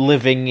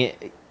 living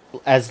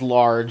as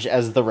large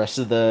as the rest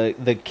of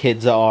the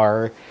kids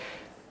are,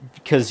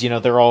 because, you know,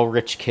 they're all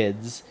rich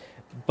kids.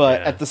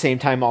 But at the same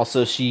time,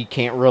 also, she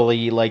can't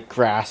really, like,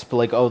 grasp,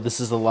 like, oh,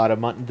 this is a lot of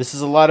money. This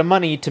is a lot of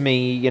money to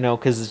me, you know,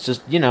 because it's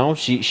just, you know,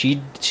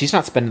 she's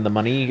not spending the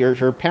money.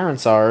 Her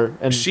parents are.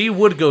 And she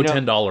would go, you know,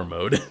 $10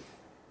 mode.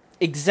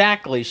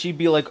 Exactly. She'd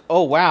be like,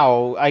 "Oh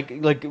wow,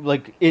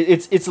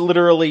 it's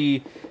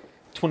literally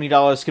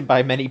 $20 could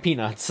buy many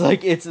peanuts."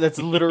 Like that's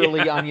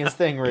literally Anya's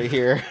thing right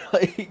here.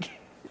 Like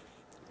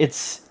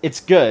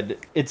it's good.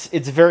 It's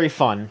very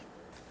fun.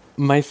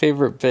 my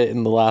favorite bit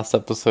in the last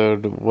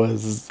episode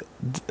was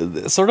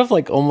sort of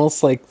like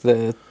almost like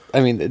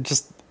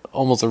just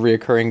almost a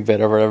reoccurring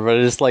bit or whatever, but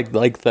it's like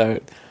the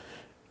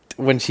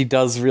when she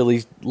does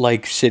really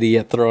like shitty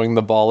at throwing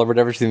the ball or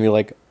whatever, she's gonna be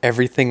like,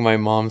 everything my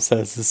mom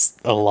says is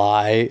a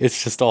lie.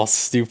 It's just all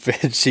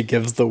stupid. She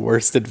gives the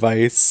worst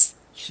advice.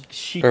 She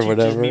or teaches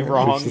whatever. me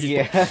wrong.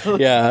 Yeah.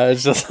 Yeah,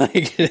 it's just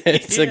like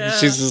like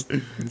she's just.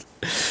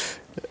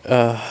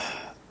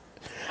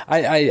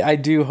 I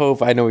do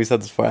hope. I know we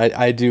said this before.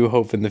 I do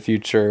hope in the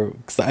future,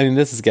 because I mean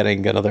this is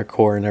getting another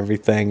core and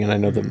everything, and I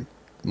know the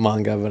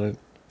manga, but I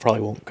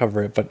probably won't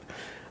cover it. But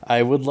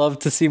I would love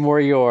to see more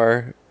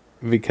Yor,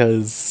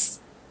 because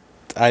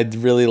I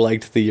really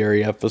liked the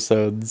Yuri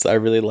episodes. I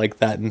really like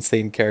that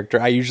insane character.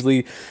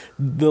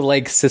 The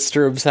like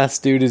sister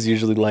obsessed dude is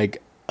usually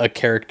like a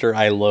character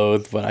I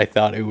loathe, but I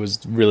thought it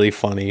was really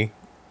funnily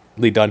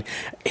done.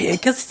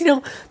 Because,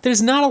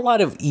 there's not a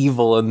lot of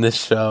evil in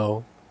this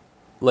show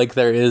like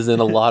there is in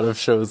a lot of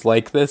shows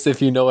like this,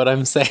 if you know what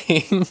I'm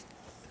saying.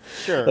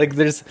 Sure. Like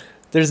there's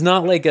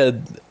not like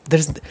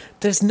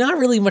there's not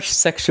really much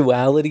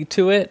sexuality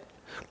to it.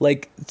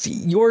 Like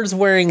Yor's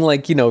wearing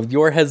like,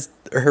 Yor has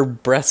her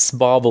breasts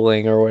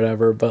bobbling or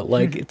whatever, but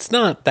like it's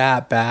not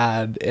that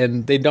bad,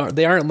 and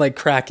they aren't like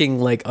cracking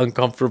like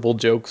uncomfortable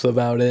jokes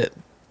about it.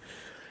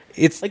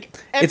 It's like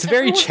it's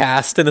very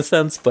chaste in a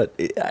sense, but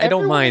I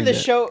don't mind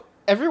it.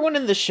 Everyone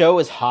in the show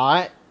is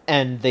hot,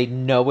 and they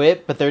know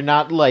it, but they're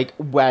not like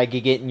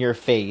wagging it in your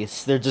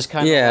face. They're just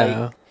kind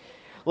of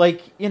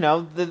like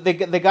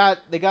they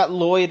got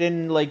Lloyd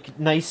in like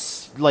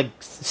nice like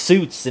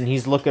suits, and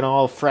he's looking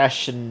all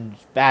fresh and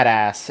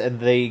badass,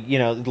 and they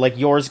like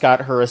Yor's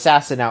got her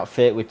assassin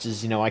outfit, which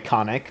is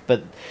iconic,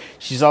 but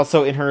she's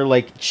also in her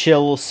like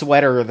chill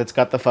sweater that's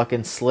got the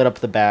fucking slit up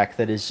the back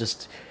that is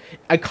just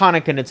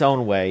iconic in its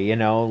own way.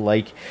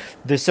 Like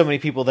there's so many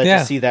people that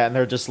just see that and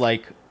they're just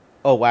like,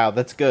 oh wow,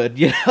 that's good,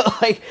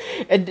 like,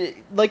 and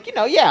like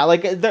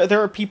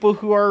there are people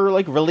who are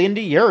like really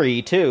into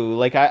Yuri too.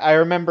 Like I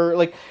remember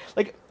like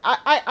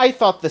I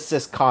thought the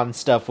SysCon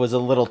stuff was a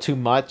little too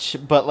much,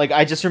 but like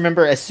I just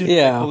remember as soon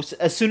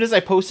as I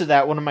posted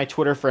that, one of my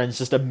Twitter friends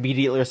just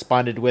immediately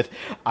responded with,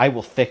 "I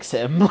will fix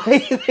him."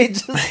 Like they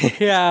just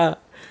yeah.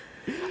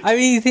 I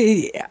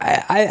mean,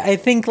 I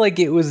think like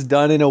it was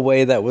done in a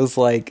way that was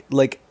like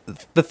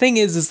the thing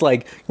is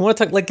like you want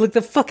to talk like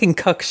the fucking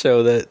cuck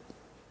show that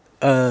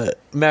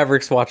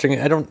Maverick's watching.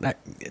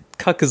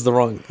 Cuck is the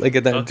wrong like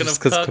that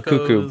just because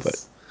cuckoo,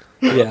 but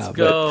yeah,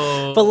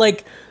 but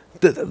like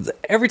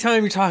every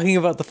time you're talking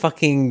about the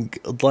fucking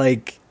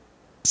like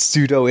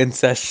pseudo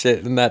incest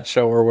shit in that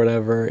show or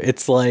whatever,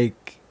 it's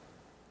like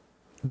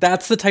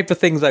that's the type of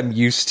things I'm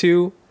used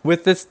to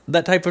with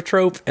that type of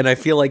trope, and I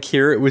feel like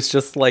here it was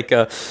just like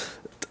I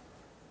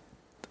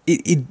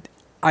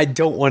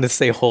don't want to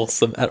say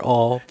wholesome at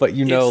all, but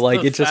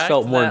like it just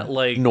felt more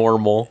like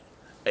normal.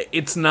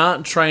 It's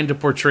not trying to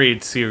portray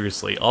it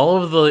seriously.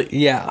 All of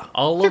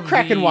they're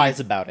cracking wise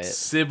about it.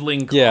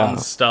 Sibling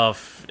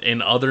stuff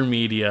in other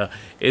media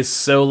is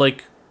so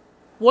like,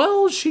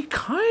 well, she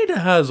kind of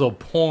has a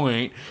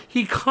point.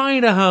 He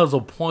kind of has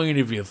a point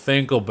if you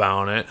think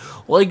about it.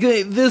 Like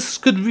this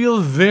could be a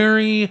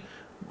very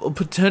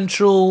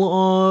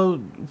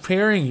potential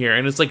pairing here,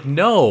 and it's like,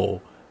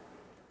 no,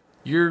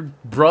 your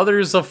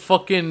brother's a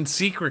fucking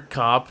secret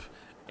cop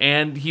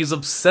and he's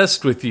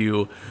obsessed with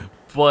you,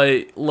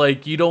 but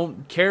like you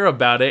don't care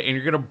about it, and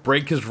you're gonna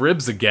break his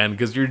ribs again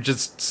because you're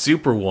just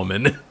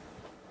Superwoman.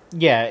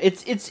 Yeah,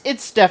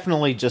 it's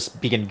definitely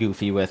just being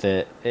goofy with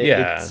it.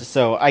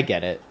 So I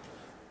get it.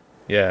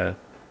 Yeah.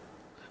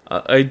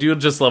 I do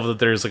just love that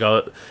there's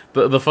like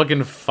the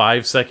fucking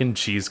 5-second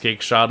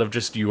cheesecake shot of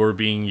just Yor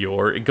being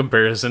Yor in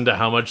comparison to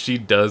how much she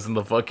does in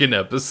the fucking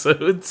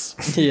episodes.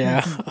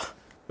 Yeah.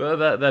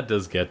 that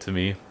does get to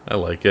me. I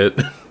like it.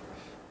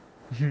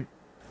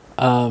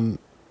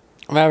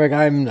 Maverick,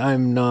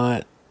 I'm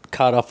not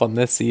caught up on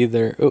this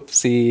either.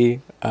 Oopsie.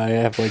 I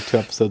have like 2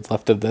 episodes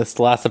left of this.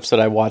 The last episode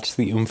I watched,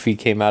 the Oomphy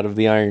came out of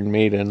the Iron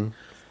Maiden.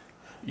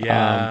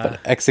 Yeah. But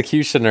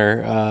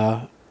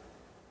Executioner,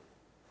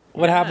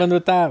 what happened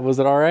with that? Was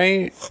it all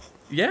right?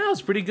 Yeah, it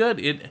was pretty good.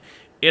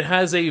 It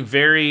has a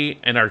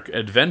and our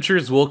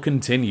adventures will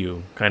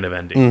continue kind of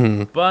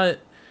ending,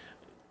 but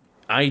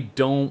I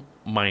don't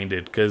mind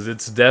it because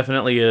it's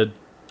definitely a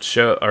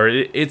show, or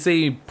it's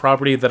a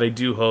property that I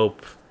do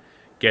hope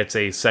gets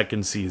a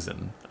second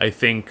season. I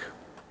think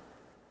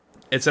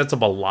it sets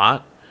up a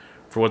lot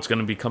for what's going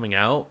to be coming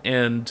out,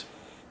 and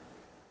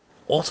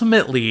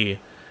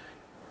ultimately,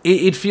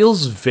 it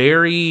feels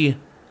very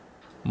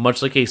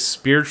much like a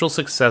spiritual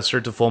successor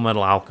to Full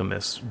Metal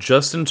Alchemist,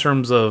 just in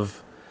terms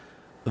of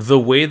the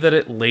way that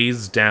it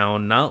lays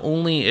down not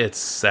only its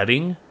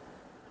setting,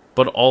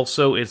 but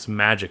also its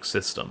magic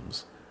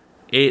systems.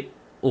 It,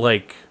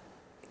 like,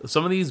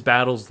 some of these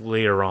battles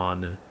later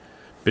on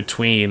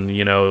between,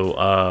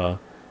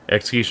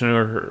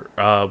 Executioner,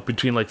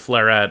 between, like,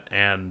 Flaret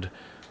and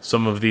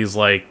some of these,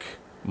 like,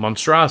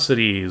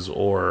 monstrosities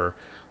or,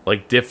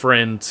 like,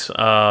 different,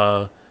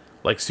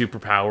 like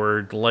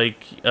superpowered,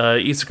 like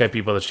isekai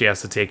people that she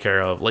has to take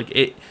care of. Like,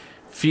 it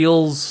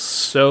feels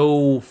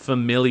so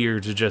familiar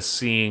to just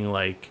seeing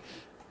like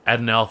Ed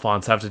and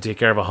Alphonse have to take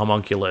care of a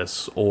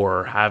homunculus,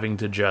 or having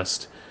to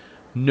just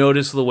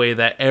notice the way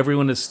that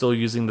everyone is still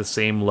using the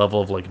same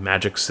level of like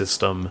magic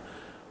system,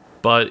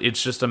 but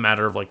it's just a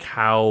matter of like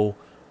how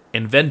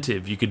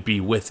inventive you could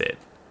be with it.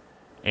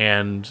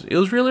 And it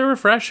was really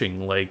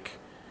refreshing. Like,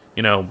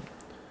 you know,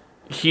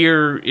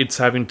 here it's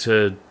having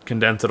to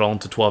condense it all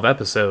into 12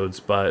 episodes,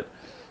 but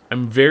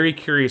I'm very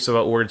curious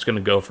about where it's going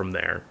to go from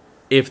there,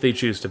 if they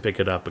choose to pick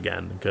it up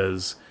again,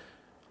 because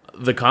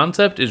the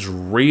concept is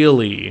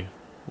really,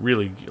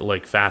 really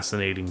like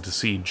fascinating to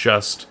see,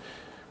 just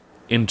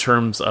in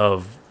terms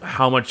of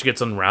how much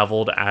gets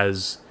unraveled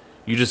as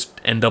you just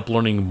end up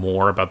learning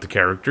more about the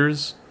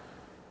characters.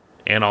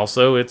 And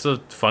also, it's a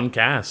fun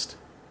cast.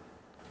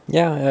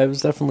 Yeah, I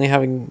was definitely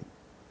having...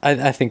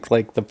 I think,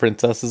 like, the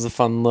princess is a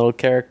fun little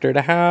character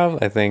to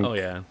have. I think Oh,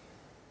 yeah.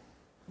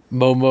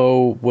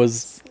 Momo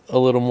was a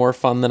little more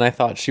fun than I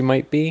thought she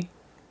might be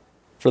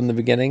from the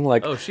beginning.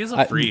 Like, Oh, she's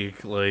a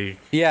freak. Like,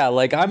 yeah,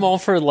 like, I'm all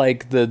for,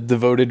 like, the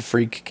devoted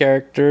freak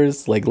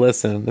characters. Like,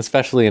 listen,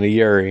 especially in a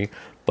Yuri.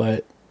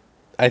 But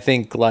I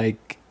think,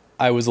 like,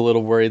 I was a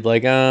little worried,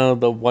 like, oh,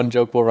 the one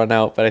joke will run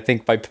out. But I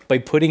think by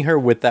putting her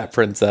with that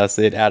princess,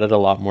 it added a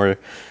lot more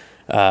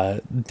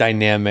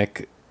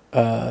dynamic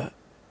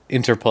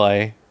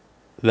interplay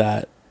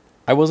that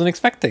I wasn't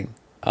expecting.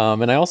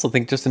 And I also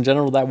think just in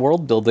general, that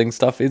world building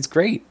stuff is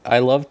great. I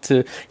love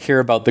to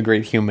hear about the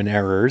great human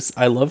errors.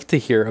 I love to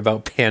hear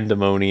about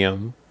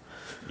pandemonium.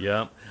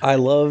 yeah. I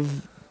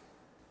love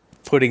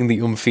putting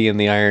the Umphi in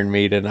the Iron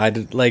Maiden. I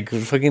did, like,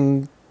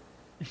 fucking...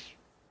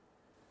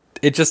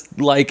 It just,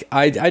 like,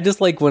 I just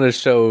like when a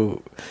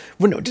show...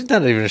 Well, no,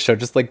 not even a show,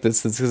 just like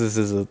this, because this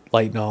is a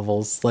light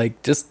novels.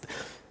 Like, just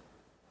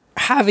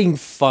having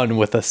fun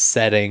with a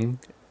setting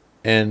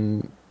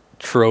and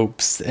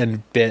tropes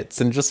and bits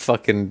and just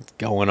fucking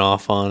going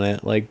off on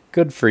it. Like,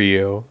 good for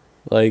you.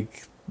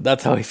 Like,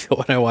 that's how I feel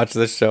when I watch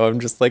this show. I'm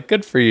just like,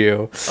 good for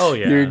you. Oh,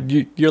 yeah.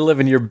 You're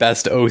living your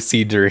best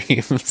OC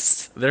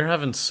dreams. They're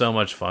having so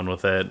much fun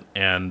with it,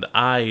 and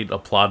I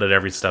applaud it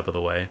every step of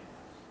the way.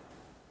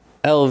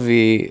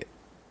 LV,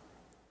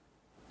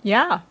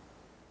 Yeah.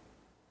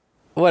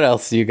 what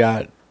else you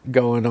got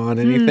going on?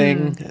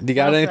 Anything? Do you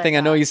got What else anything? I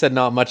I know got? you said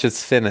not much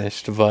is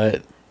finished,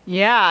 but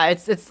Yeah,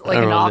 it's like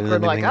I don't an know if there's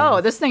awkward, like, anything oh,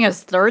 else. this thing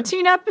has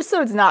 13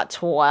 episodes, not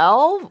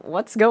 12.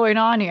 What's going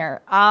on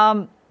here?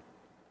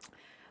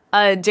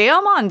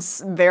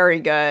 Daemon's very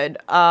good.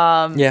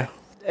 yeah.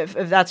 If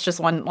that's just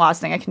one last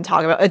thing I can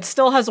talk about, it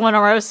still has one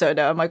Oroso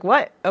though. I'm like,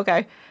 what?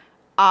 Okay.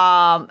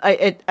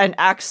 An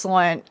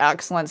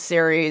excellent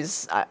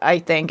series, I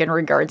think, in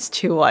regards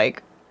to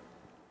like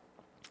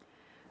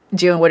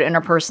dealing with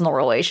interpersonal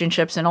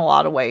relationships in a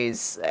lot of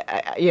ways.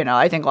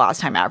 I think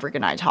last time Africa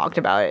and I talked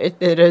about it,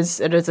 it is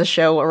a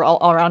show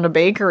all around a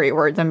bakery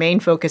where the main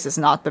focus is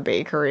not the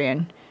bakery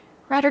and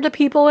rather the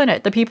people in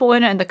it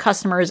and the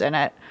customers in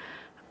it.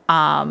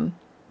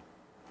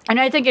 And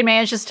I think it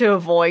manages to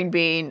avoid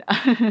being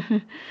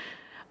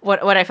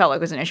what I felt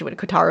like was an issue with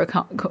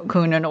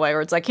Kotaro-kun in a way,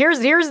 where it's like, here's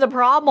the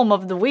problem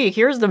of the week,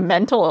 here's the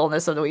mental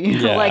illness of the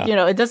week.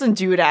 Yeah. It doesn't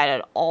do that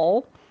at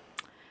all.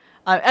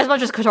 As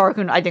much as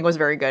Kotaro-kun, I think, was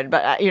very good,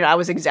 but I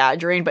was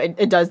exaggerating. But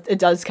it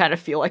does kind of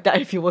feel like that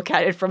if you look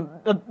at it from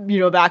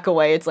back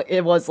away. It's like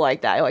it was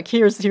like that. Like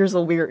here's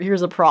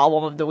a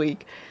problem of the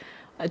week,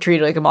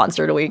 treated like a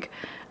monster of the week.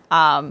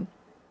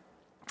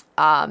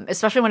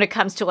 Especially when it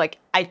comes to, like,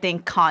 I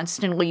think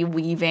constantly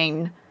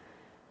weaving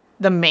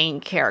the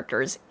main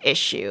character's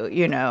issues.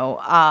 You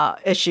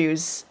have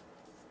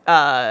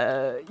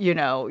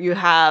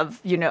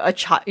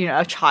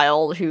a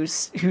child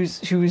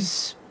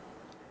who's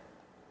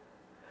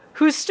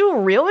still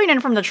reeling in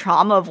from the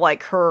trauma of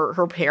like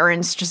her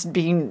parents just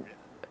being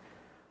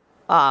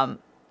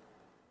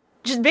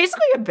just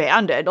basically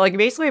abandoned,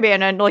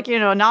 like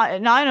not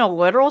in a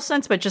literal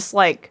sense, but just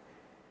like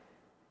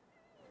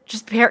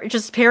just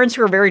parents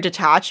who are very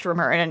detached from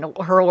her, and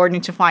her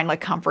learning to find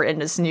like comfort in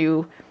this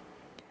new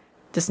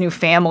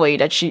family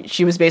that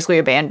she was basically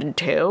abandoned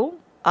to.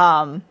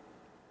 And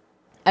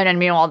then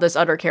meanwhile, this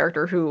other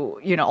character who,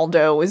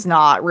 although is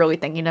not really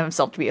thinking of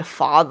himself to be a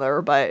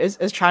father, but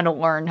is trying to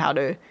learn how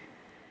to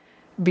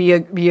be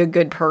a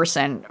good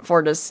person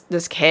for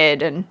this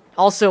kid, and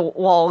also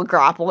while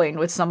grappling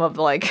with some of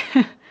like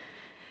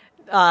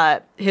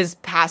his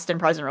past and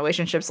present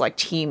relationships, like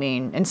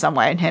teaming in some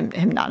way, and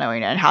him not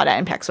knowing it, and how that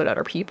impacts with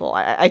other people.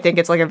 I think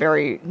it's like a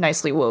very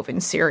nicely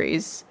woven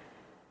series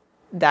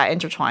that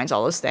intertwines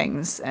all those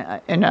things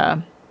in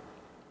a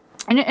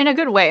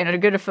good way, in a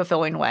good,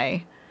 fulfilling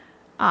way.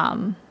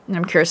 And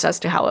I'm curious as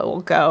to how it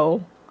will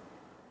go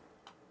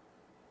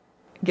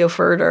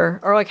further,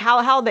 or like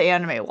how the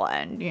anime will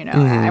end. Mm-hmm.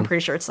 I'm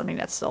pretty sure it's something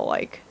that's still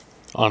like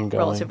Ongoing.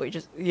 relatively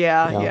just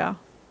yeah.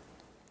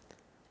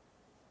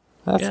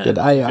 That's Yeah, good.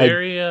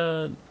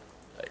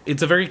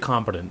 it's a very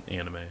competent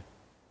anime.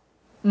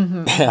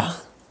 Yeah.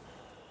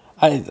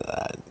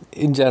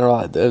 In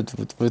general,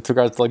 with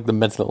regards to like the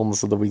mental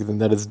illness of the week, then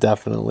that is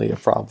definitely a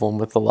problem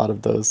with a lot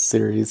of those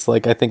series.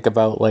 Like I think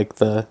about like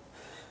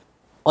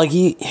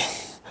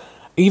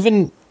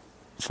even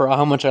for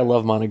how much I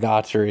love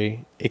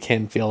Monogatari, it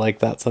can feel like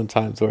that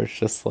sometimes, where it's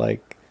just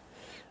like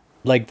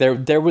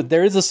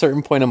there is a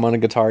certain point in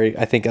Monogatari,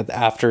 I think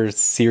after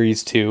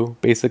series 2,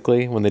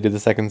 basically when they do the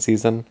second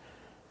season,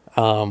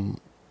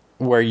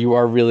 where you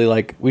are really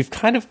like, we've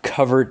kind of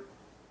covered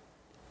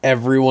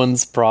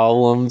everyone's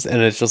problems,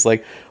 and it's just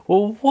like,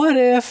 well, what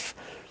if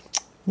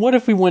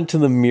we went to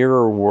the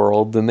mirror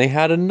world and they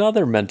had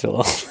another mental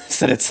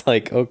illness? And it's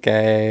like,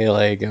 okay,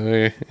 like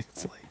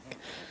it's like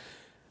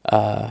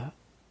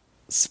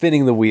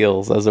spinning the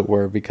wheels, as it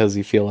were, because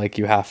you feel like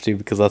you have to,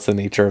 because that's the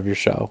nature of your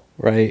show,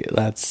 right?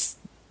 That's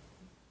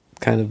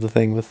kind of the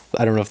thing with,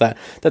 I don't know if that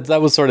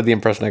was sort of the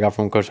impression I got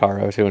from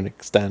Kotaro to an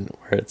extent,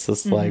 where it's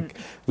just like,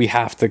 we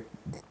have to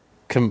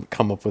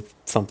come up with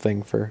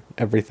something for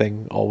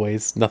everything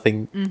always.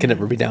 Nothing can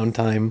ever be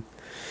downtime.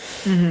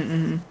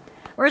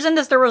 Whereas in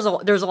this, there's a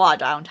lot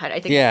of downtime.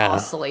 I think it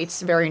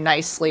oscillates very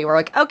nicely. We're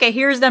like, okay,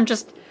 here's them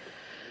just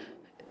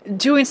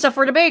doing stuff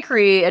for the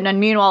bakery, and then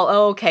meanwhile,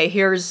 okay,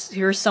 here's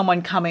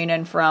someone coming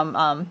in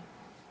from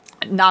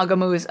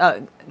Nagamu's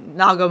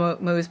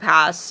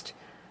past,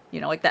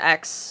 like the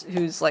ex,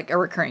 who's like a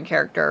recurring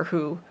character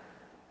who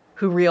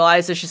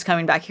realizes she's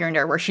coming back here and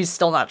there, where she's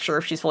still not sure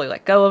if she's fully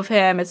let go of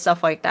him and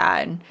stuff like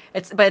that. And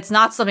it's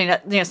not something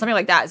that, something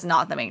like that is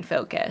not the main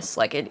focus.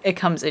 Like it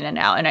comes in and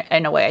out, and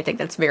in a way I think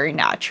that's very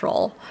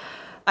natural.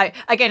 I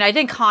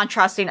think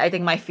contrasting,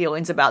 my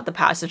feelings about the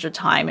passage of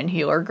time in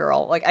Healer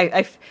Girl, like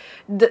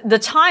the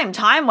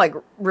time like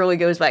really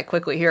goes by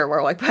quickly here,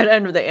 where like by the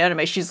end of the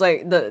anime, she's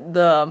like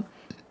the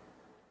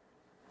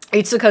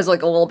Itsuka's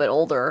like a little bit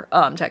older,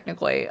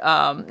 technically,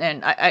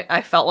 and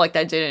I felt like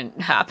that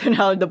didn't happen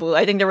out of the blue.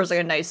 I think there was like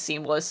a nice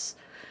seamless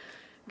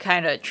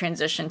kind of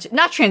transition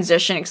not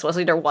transition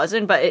explicitly, there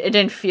wasn't, but it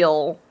didn't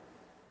feel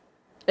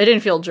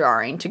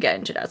jarring to get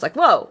into that. It's like,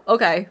 whoa,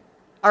 okay,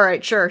 all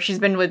right, sure, she's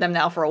been with them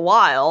now for a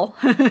while.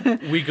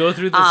 We go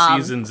through the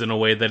seasons in a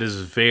way that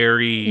is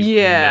very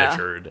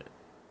measured.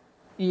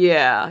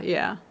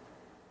 Yeah.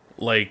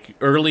 Like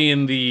early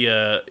on in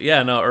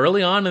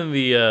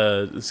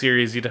the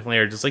series, you definitely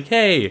are just like,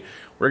 hey,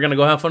 we're gonna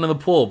go have fun in the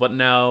pool. But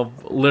now,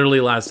 literally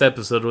last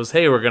episode was,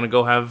 hey, we're gonna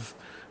go have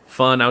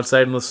fun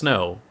outside in the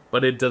snow.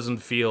 But it doesn't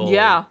feel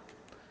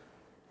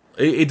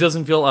it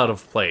doesn't feel out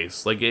of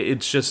place. Like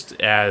it's just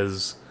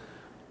as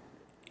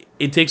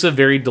it takes a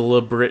very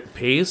deliberate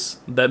pace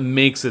that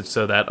makes it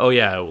so that, oh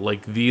yeah,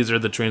 like these are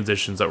the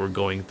transitions that we're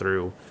going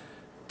through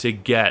to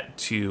get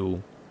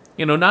to,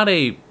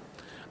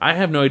 I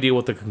have no idea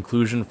what the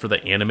conclusion for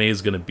the anime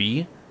is going to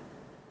be,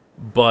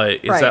 but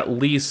it's at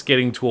least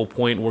getting to a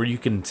point where you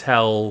can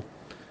tell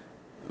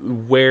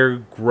where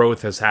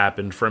growth has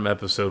happened from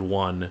episode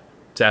 1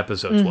 to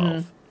episode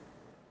 12.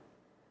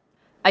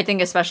 I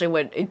think especially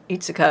with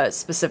Itsuka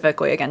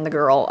specifically, again, the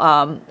girl,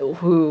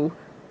 who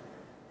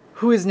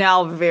is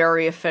now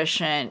very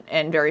efficient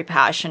and very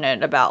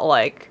passionate about,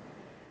 like,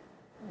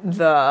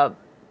 the,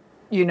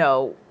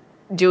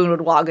 dealing with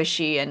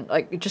Wagashi and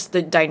like just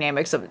the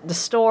dynamics of the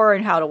store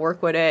and how to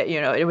work with it.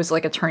 It was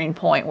like a turning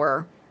point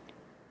where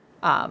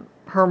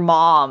her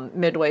mom,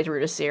 midway through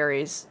the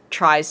series,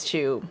 tries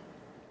to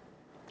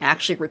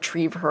actually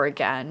retrieve her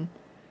again.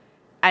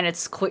 And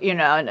it's,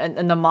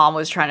 and the mom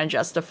was trying to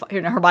justify,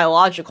 her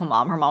biological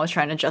mom, was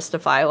trying to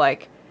justify,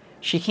 like,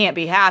 she can't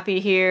be happy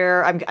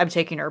here. I'm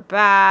taking her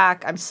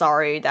back. I'm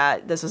sorry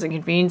that this was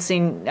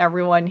inconveniencing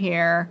everyone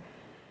here.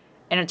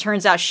 And it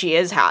turns out she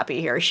is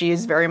happy here. She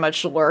is very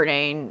much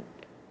learning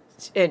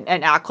and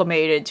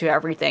acclimated to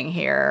everything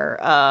here.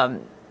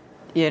 And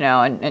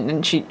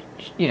she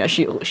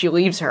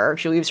leaves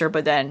her.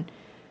 But then,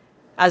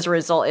 as a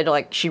result,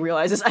 she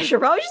realizes I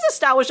should probably just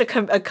establish a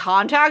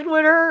contact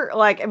with her.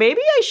 Like, maybe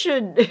I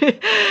should,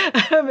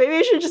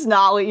 just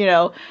not,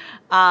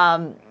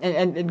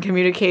 and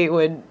communicate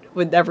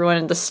with everyone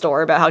in the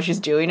store about how she's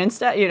doing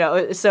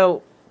instead.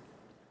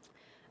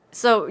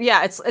 So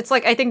yeah, it's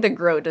like, I think the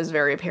growth is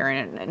very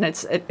apparent, and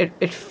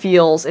it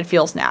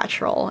feels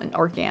natural and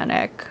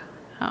organic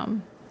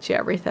to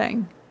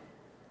everything.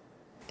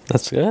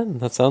 That's good.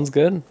 That sounds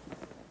good.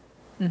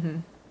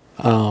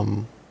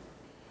 I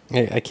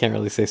can't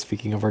really say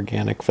speaking of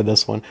organic for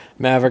this one,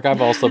 Maverick.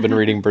 I've also been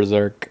reading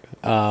Berserk,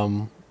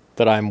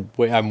 but I'm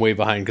way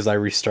behind because I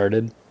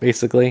restarted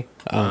basically.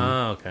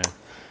 Okay.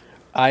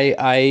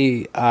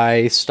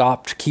 I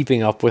stopped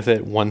keeping up with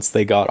it once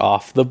they got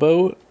off the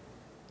boat.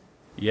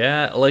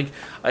 Yeah,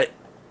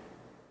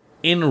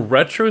 in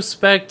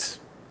retrospect,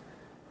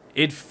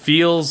 it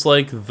feels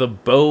like the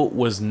boat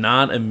was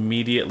not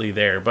immediately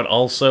there, but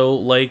also,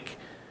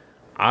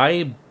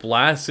 I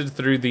blasted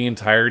through the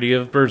entirety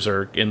of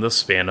Berserk in the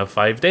span of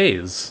 5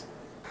 days.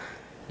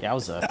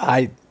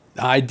 Yowza.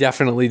 I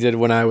definitely did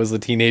when I was a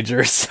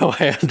teenager, so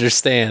I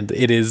understand.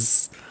 It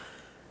is...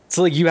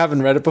 So, you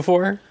haven't read it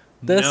before?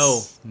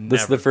 No,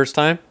 This is the first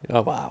time?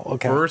 Oh, wow,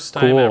 okay. First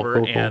time ever,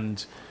 cool.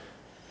 And,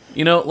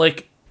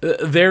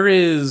 there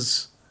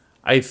is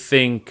I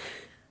think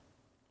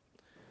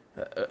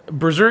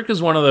Berserk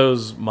is one of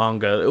those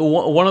manga,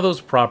 one of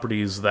those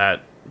properties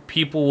that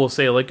people will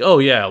say, like, oh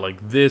yeah,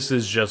 like, this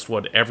is just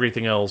what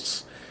everything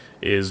else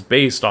is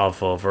based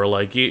off of, or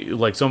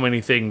like so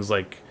many things,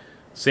 like,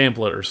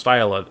 sample it or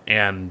style it,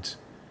 and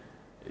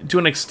to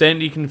an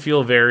extent, it can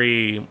feel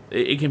very,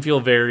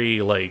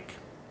 like,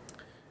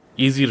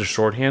 easy to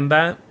shorthand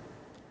that.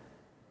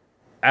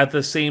 At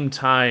the same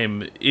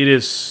time, it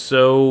is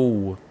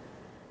so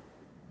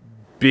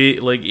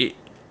big, like, it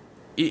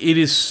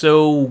is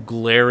so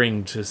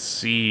glaring to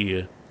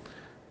see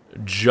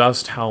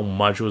just how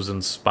much was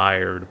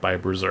inspired by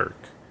Berserk.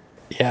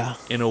 Yeah.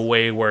 In a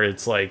way where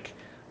it's like,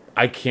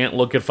 I can't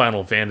look at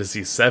Final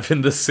Fantasy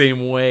VII the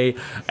same way.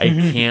 I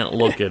can't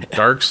look at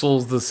Dark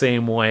Souls the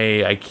same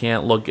way. I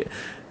can't look at...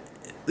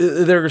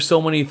 There are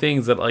so many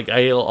things that, like,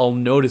 I'll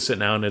notice it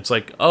now, and it's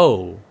like,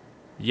 oh,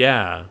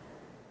 yeah,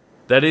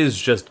 that is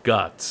just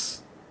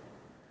Guts.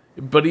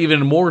 But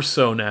even more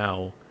so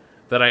now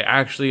that I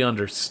actually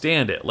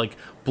understand it. Like,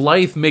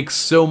 Blythe makes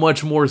so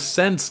much more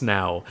sense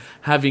now,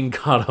 having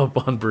caught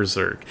up on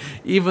Berserk.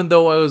 Even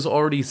though I was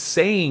already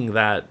saying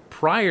that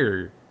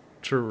prior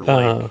to,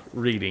 like,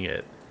 reading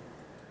it.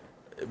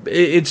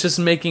 It's just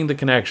making the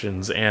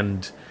connections,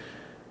 and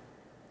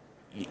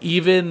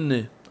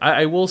even...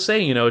 I will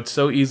say, you know, it's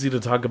so easy to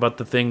talk about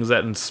the things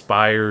that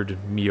inspired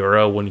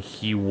Miura when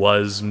he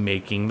was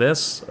making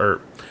this,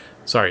 or...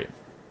 Sorry.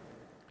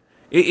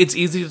 It's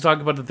easy to talk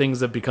about the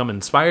things that become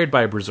inspired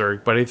by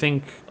Berserk, but I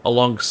think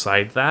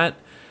alongside that,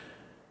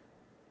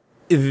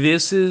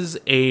 this is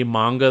a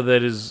manga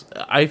that is,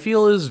 I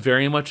feel, is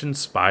very much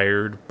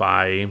inspired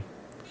by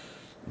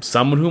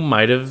someone who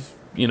might have,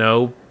 you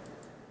know,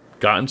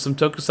 gotten some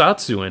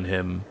tokusatsu in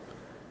him.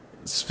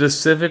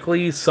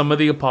 Specifically, some of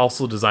the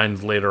Apostle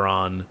designs later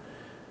on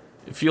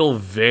feel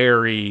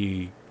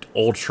very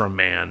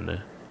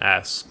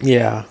Ultraman-esque.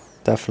 Yeah,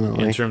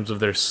 definitely. In terms of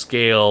their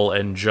scale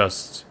and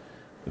just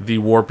the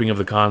warping of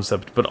the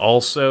concept, but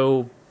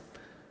also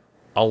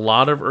a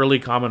lot of early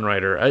Kamen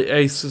Rider. I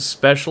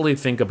especially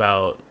think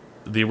about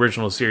the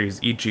original series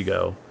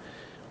Ichigo,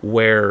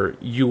 where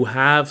you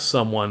have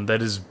someone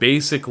that is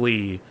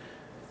basically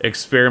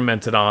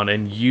experimented on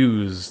and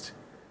used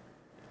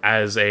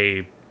as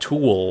a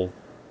tool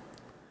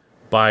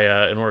by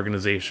an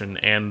organization,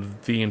 and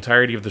the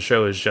entirety of the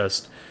show is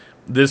just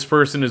this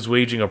person is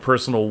waging a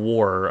personal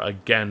war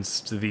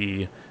against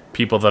the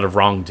people that have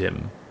wronged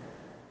him.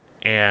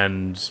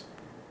 And,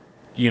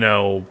 you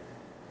know,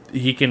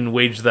 he can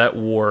wage that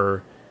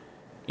war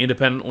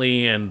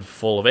independently and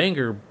full of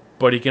anger,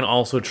 but he can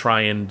also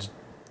try and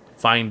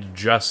find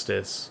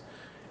justice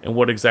and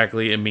what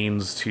exactly it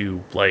means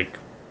to, like,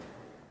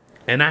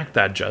 enact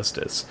that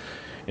justice.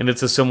 And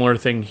it's a similar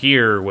thing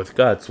here with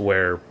Guts,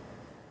 where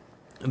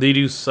they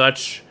do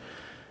such...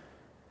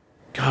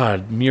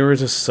 God, Miura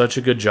does such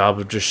a good job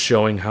of just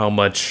showing how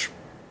much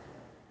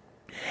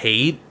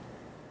hate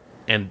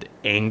and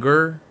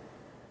anger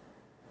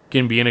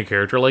can be in a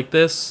character like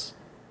this,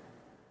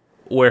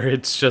 where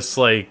it's just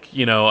like,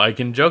 you know, I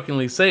can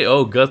jokingly say,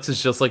 oh, Guts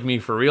is just like me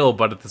for real,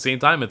 but at the same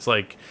time, it's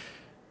like,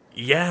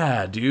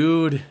 yeah,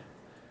 dude.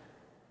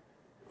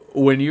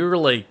 When you're,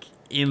 like,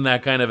 in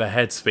that kind of a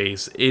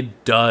headspace,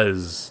 it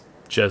does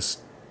just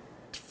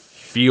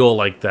feel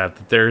like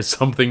that there is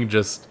something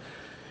just,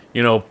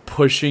 you know,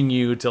 pushing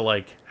you to,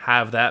 like,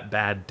 have that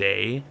bad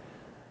day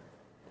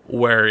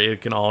where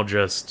it can all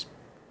just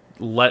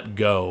let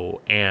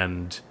go,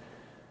 and,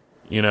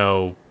 you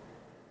know,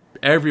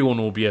 everyone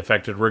will be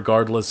affected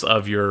regardless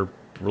of your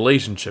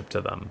relationship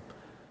to them.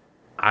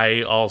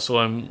 I also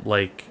am,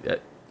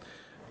 like,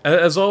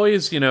 as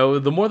always, you know,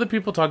 the more that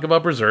people talk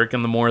about Berserk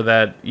and the more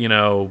that, you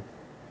know,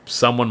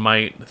 someone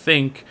might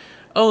think,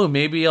 oh,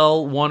 maybe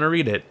I'll want to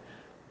read it.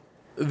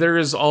 There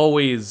is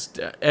always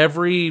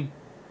every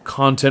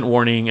content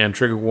warning and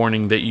trigger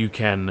warning that you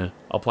can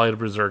apply to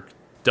Berserk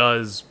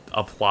does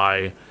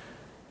apply.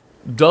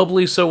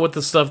 Doubly so with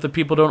the stuff that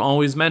people don't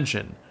always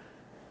mention.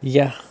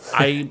 Yeah.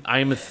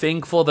 I'm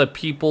thankful that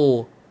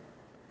people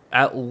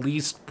at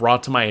least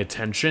brought to my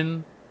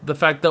attention the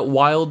fact that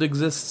Wild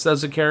exists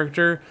as a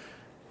character,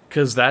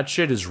 because that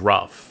shit is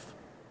rough.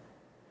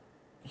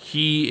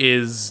 He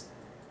is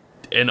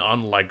an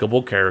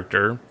unlikable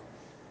character,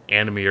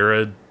 and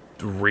Miura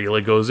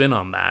really goes in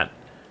on that.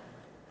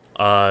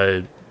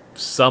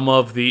 Some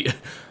of the...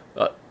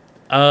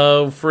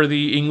 for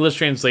the English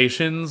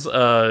translations,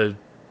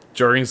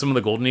 during some of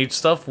the Golden Age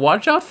stuff,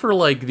 watch out for,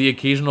 like, the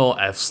occasional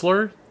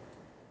F-slur.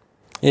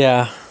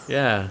 Yeah.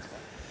 Yeah.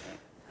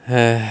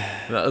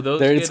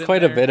 There's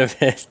quite a bit of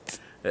it.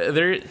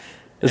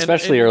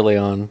 Especially early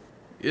on.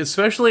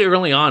 Especially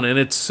early on, and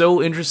it's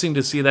so interesting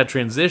to see that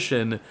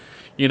transition,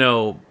 you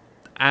know,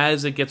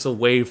 as it gets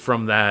away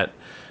from that,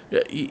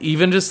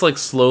 even just, like,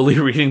 slowly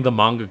reading the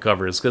manga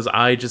covers, because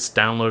I just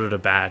downloaded a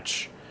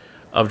batch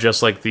of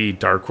just, like, the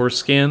Dark Horse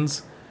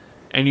scans,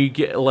 and you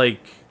get,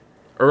 like,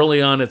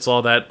 early on it's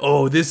all that,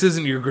 oh, this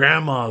isn't your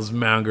grandma's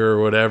manga or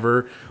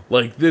whatever,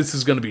 like, this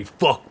is gonna be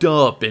fucked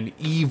up and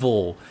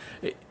evil.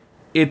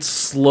 It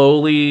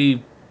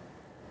slowly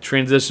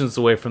transitions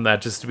away from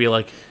that just to be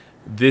like,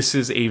 this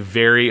is a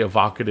very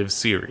evocative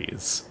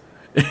series.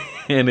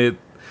 And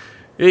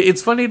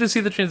it's funny to see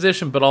the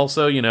transition, but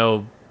also, you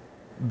know,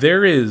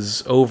 there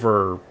is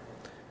over,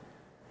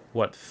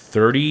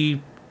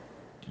 30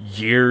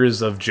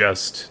 years of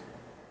just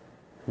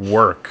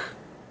work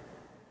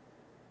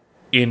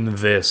in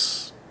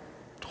this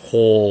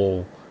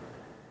whole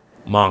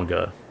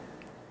manga.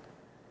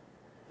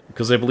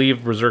 Because I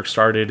believe Berserk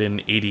started in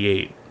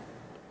 88.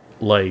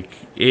 Like,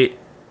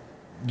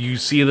 you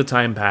see the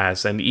time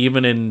pass, and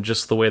even in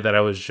just the way that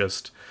I was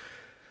just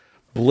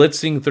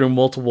blitzing through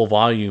multiple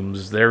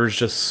volumes, there's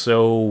just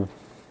so...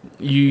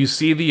 You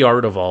see the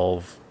art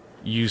evolve.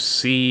 You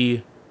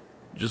see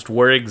just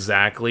where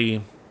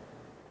exactly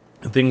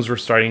things were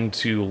starting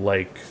to,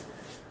 like,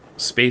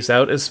 space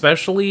out,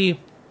 especially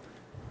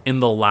in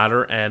the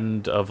latter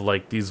end of,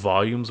 like, these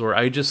volumes, where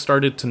I just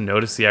started to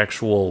notice the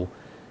actual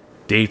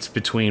dates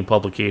between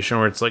publication,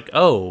 where it's like,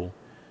 oh,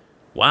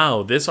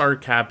 wow, this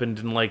arc happened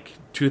in, like,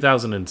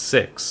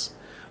 2006.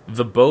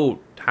 The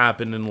boat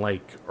happened in,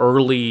 like,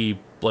 early,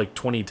 like,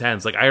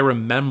 2010s. Like, I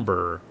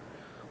remember,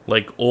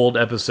 like, old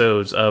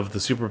episodes of the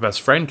Super Best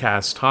Friend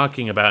cast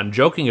talking about and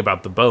joking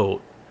about the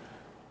boat.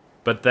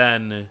 But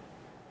then,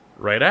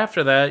 right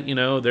after that, you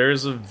know,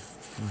 there's a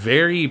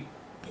very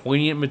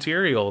poignant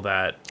material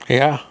that...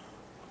 Yeah.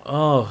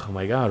 Oh,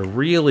 my God,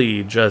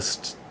 really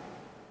just...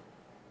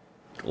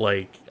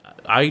 Like,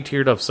 I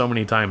teared up so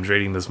many times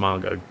reading this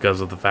manga because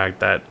of the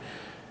fact that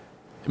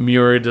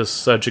Miura does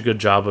such a good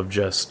job of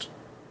just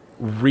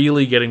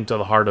really getting to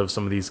the heart of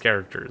some of these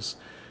characters.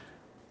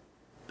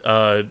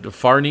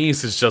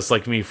 Farnese is just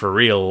like me for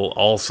real,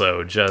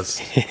 also.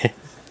 Just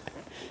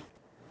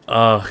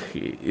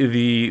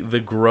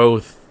the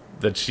growth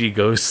that she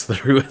goes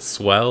through as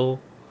well.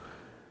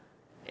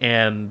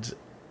 And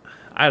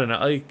I don't know,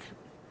 like,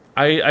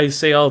 I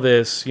say all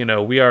this, you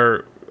know, we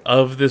are,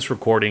 of this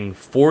recording,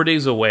 4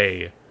 days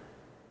away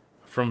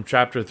from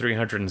chapter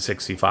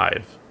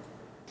 365.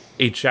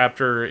 A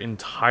chapter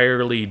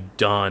entirely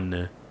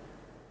done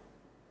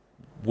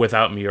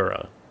without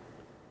Miura.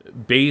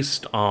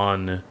 Based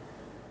on,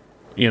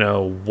 you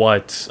know,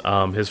 what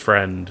his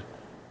friend,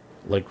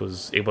 like,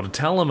 was able to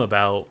tell him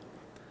about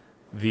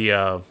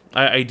the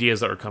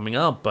ideas that were coming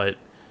up. But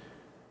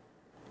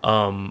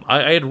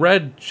I had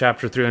read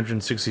chapter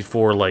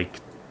 364, like,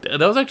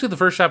 that was actually the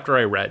first chapter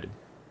I read.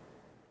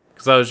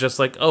 Because I was just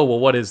like, oh, well,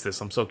 what is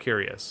this? I'm so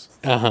curious.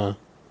 Uh-huh.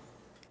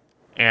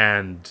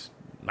 And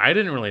I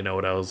didn't really know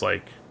what I was,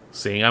 like,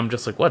 seeing. I'm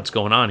just like, what's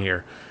going on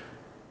here?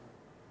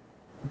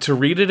 To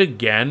read it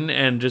again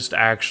and just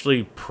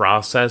actually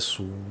process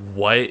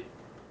what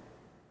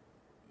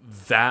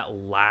that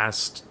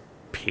last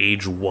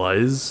page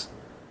was,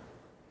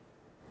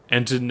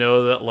 and to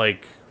know that,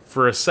 like,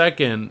 for a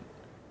second,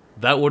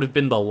 that would have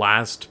been the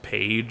last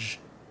page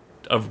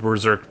of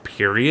Berserk,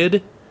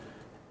 period.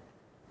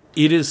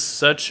 It is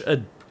such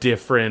a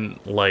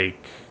different,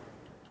 like...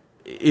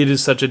 It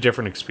is such a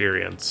different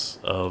experience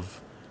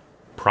of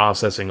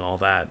processing all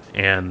that,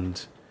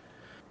 and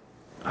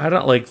I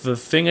don't, like, the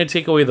thing I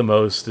take away the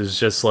most is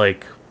just,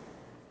 like,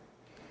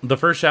 the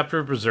first chapter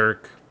of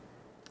Berserk,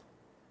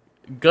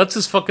 Guts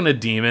is fucking a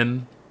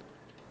demon,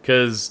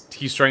 because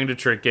he's trying to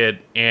trick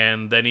it,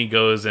 and then he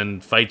goes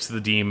and fights the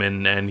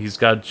demon, and he's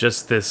got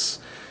just this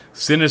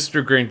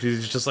sinister grin,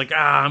 he's just like,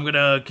 I'm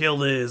gonna kill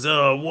this,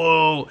 oh,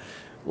 whoa,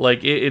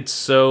 like, it's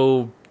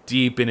so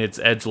deep in its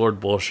edgelord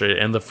bullshit,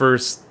 and the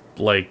first,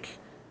 like,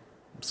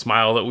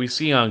 smile that we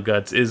see on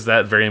Guts is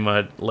that very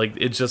much, like,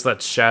 it's just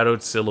that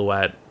shadowed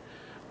silhouette,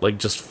 like,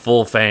 just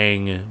full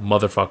fang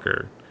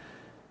motherfucker.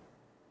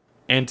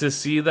 And to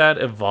see that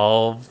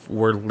evolve,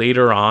 where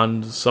later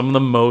on, some of the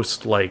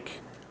most,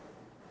 like,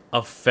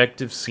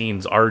 effective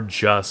scenes are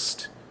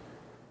just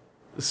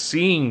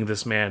seeing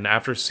this man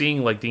after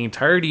seeing, like, the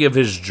entirety of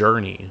his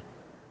journey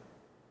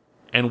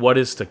and what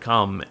is to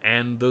come.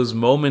 And those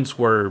moments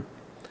where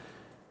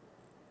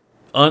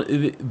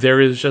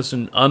there is just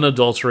an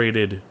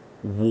unadulterated,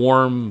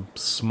 warm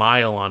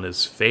smile on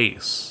his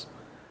face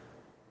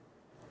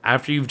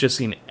after you've just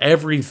seen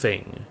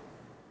everything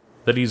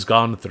that he's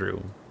gone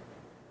through,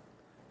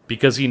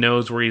 because he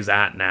knows where he's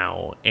at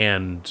now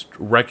and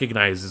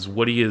recognizes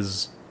what he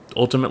is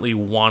ultimately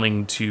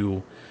wanting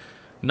to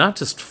not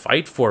just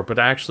fight for, but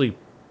actually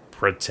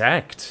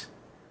protect.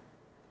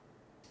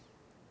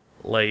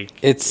 Like,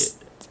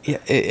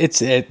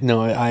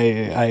 no,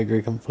 I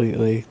agree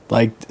completely.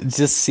 Like,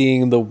 just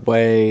seeing the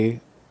way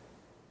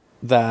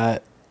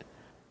that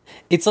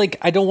it's like,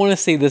 I don't want to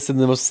say this in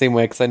the most same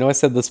way, because I know I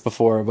said this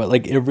before, but,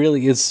 like, it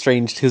really is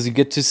strange, because you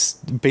get to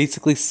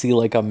basically see,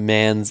 like, a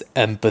man's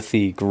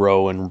empathy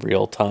grow in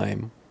real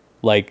time.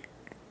 Like,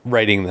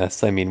 writing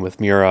this, I mean, with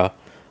Miura,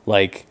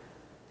 like,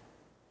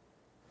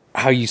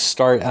 how you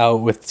start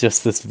out with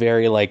just this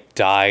very, like,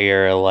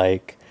 dire,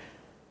 like,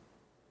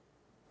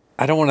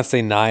 I don't want to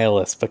say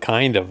nihilist, but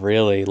kind of,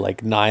 really,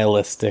 like,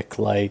 nihilistic,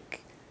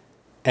 like,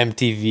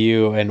 empty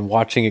view, and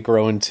watching it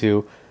grow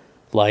into,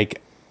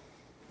 like,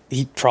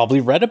 he probably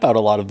read about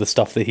a lot of the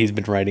stuff that he's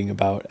been writing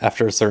about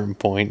after a certain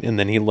point, and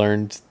then he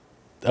learned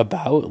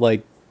about,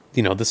 like,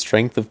 you know, the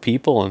strength of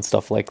people and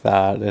stuff like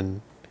that,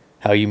 and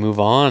how you move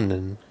on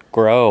and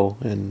grow,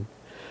 and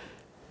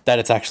that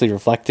it's actually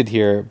reflected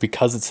here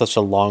because it's such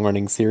a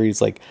long-running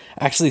series, like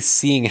actually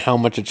seeing how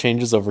much it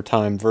changes over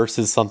time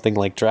versus something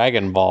like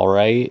Dragon Ball,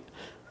 right?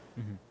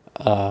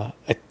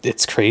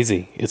 It's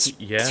crazy. It's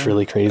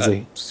really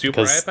crazy.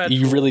 Super iPad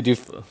you really do.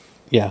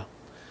 Yeah.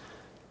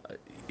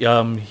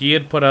 He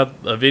had put out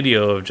a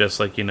video of just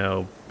like, you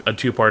know, a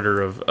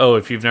two-parter of, oh,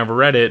 if you've never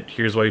read it,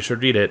 here's why you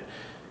should read it.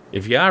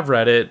 If you have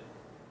read it,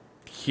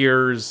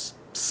 here's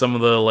some of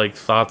the like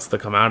thoughts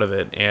that come out of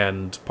it.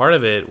 And part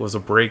of it was a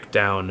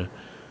breakdown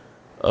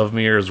of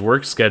Miura's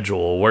work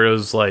schedule, where it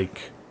was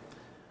like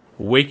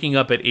waking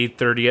up at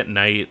 8:30 at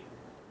night,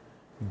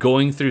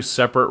 going through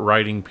separate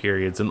writing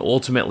periods, and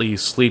ultimately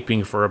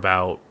sleeping for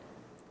about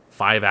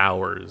 5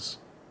 hours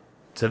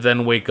to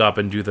then wake up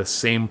and do the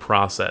same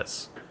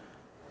process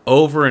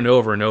over and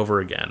over and over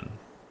again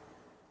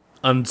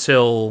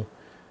until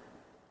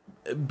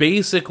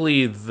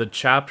basically the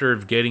chapter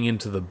of getting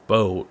into the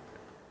boat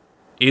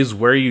is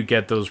where you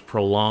get those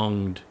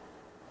prolonged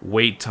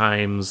wait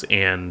times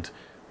and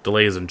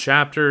delays in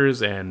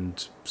chapters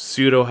and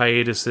pseudo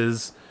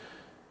hiatuses.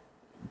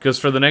 Because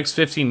for the next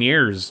 15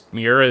 years,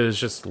 Miura is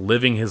just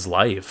living his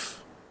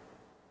life.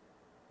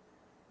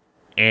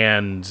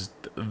 And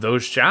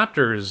those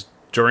chapters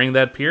during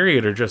that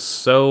period are just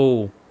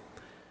so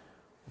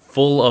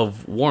full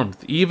of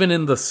warmth. Even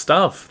in the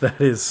stuff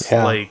that is,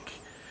 like,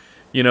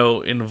 you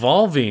know,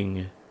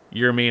 involving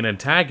your main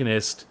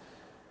antagonist,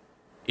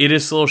 it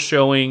is still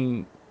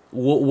showing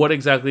what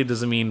exactly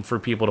does it mean for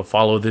people to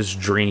follow this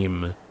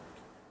dream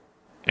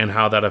and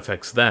how that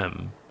affects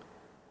them.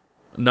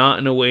 Not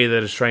in a way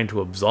that is trying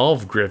to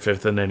absolve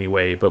Griffith in any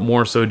way, but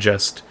more so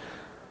just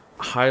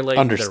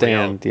highlighting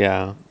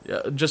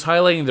just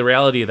highlighting the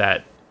reality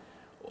that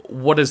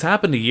what has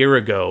happened a year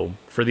ago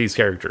for these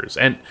characters,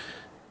 and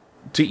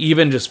to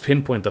even just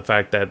pinpoint the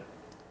fact that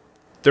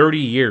 30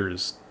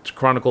 years to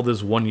chronicle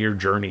this 1 year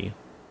journey,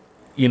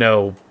 you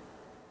know,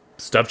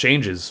 stuff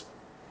changes,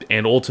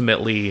 and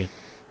ultimately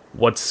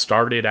what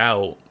started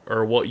out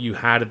or what you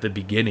had at the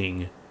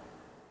beginning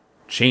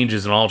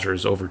changes and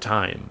alters over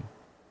time.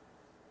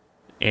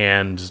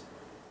 And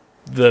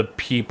the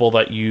people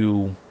that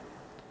you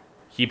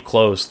keep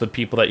close, the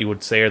people that you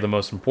would say are the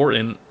most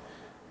important,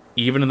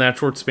 even in that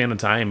short span of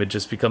time, it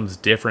just becomes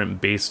different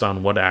based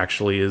on what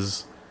actually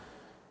is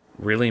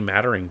really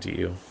mattering to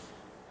you.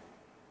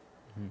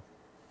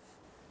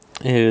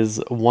 It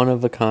is one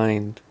of a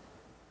kind.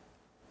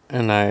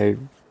 And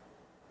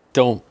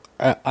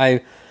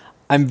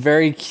I'm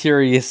very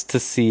curious to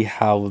see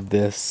how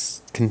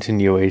this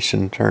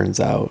continuation turns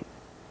out.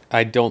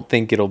 I don't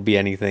think it'll be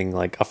anything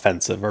like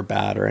offensive or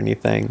bad or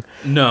anything.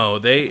 No,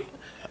 they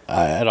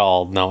at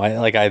all. No,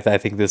 I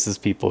think this is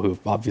people who've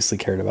obviously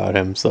cared about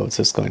him, so it's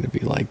just going to be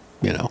like,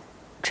 you know,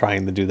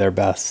 trying to do their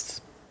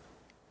best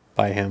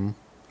by him.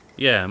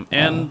 Yeah,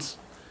 and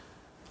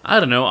I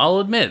don't know, I'll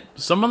admit,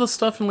 some of the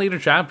stuff in later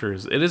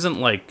chapters, it isn't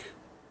like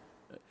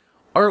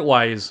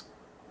art-wise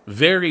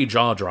very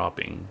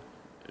jaw-dropping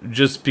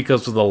just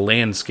because of the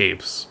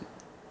landscapes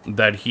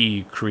that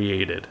he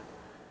created.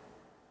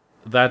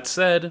 That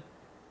said,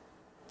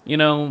 you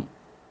know,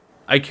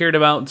 I cared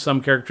about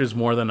some characters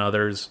more than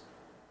others.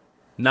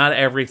 Not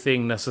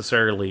everything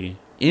necessarily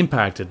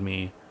impacted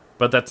me,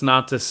 but that's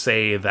not to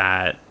say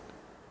that,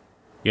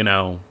 you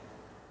know,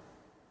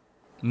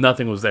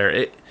 nothing was there.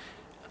 It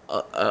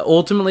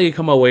ultimately I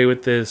come away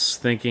with this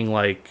thinking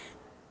like,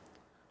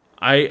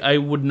 I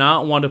would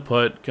not want to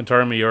put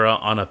Kentaro Miura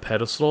on a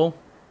pedestal,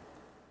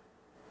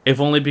 if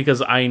only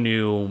because I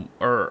knew,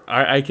 or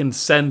I can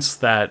sense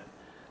that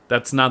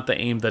that's not the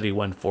aim that he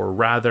went for.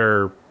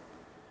 Rather,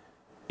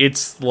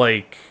 it's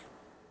like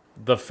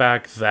the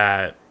fact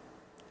that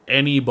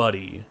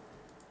anybody,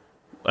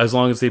 as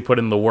long as they put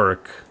in the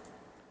work,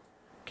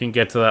 can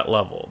get to that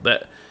level.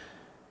 That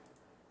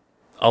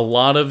a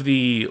lot of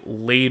the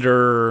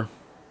later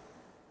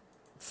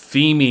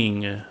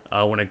theming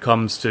when it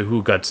comes to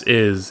who Guts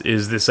is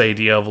this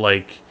idea of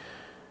like,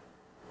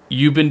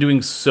 you've been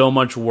doing so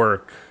much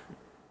work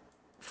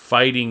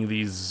fighting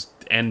these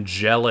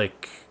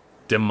angelic,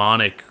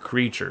 demonic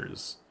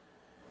creatures.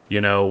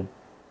 You know,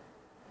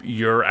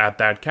 you're at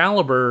that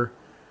caliber.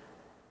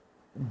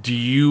 Do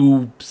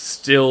you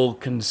still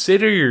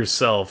consider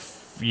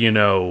yourself, you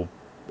know,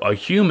 a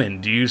human?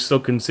 Do you still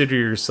consider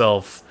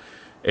yourself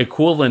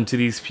equivalent to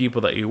these people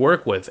that you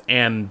work with?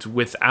 And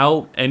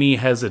without any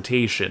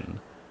hesitation,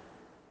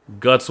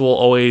 Guts will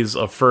always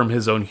affirm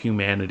his own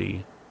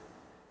humanity,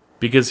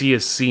 because he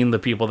has seen the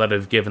people that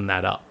have given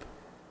that up.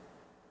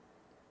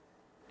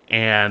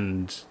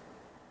 And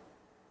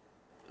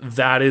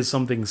that is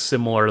something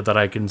similar that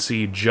I can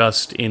see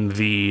just in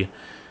the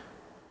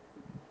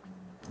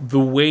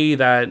way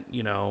that,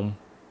 you know,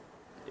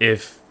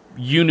 if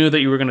you knew that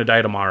you were going to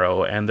die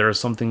tomorrow and there's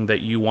something that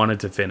you wanted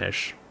to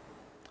finish,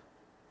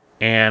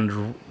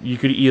 and you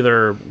could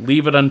either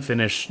leave it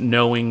unfinished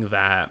knowing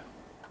that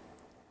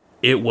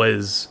it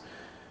was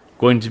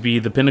going to be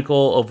the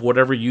pinnacle of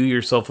whatever you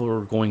yourself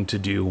were going to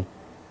do,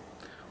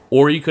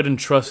 or you could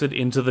entrust it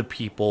into the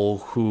people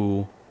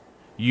who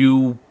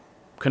you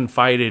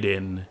confided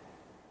in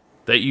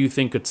that you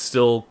think could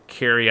still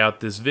carry out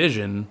this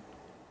vision.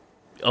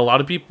 A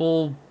lot of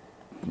people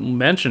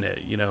mention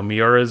it.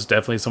 Miura is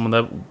definitely someone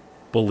that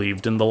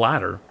believed in the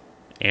latter.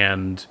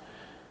 And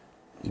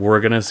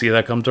we're going to see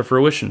that come to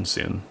fruition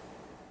soon.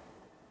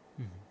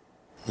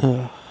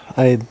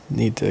 I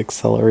need to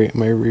accelerate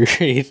my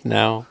reread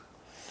now.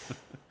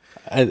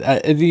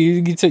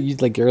 You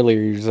like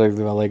earlier, you were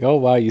talking about like, oh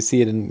wow, you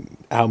see it in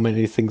how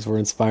many things were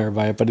inspired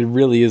by it, but it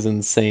really is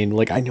insane.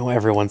 Like, I know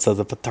everyone says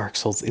it, but Dark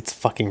Souls, it's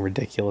fucking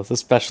ridiculous,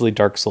 especially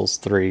Dark Souls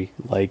 3.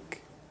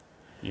 Like,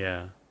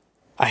 yeah,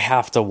 I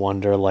have to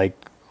wonder, like,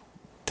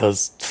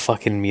 does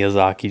fucking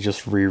Miyazaki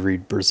just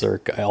reread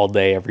Berserk all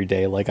day, every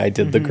day, like I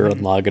did the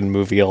Gurren Lagann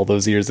movie all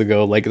those years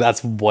ago? Like,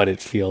 that's what it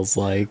feels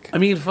like. I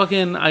mean,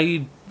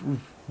 I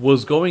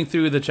was going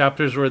through the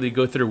chapters where they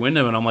go through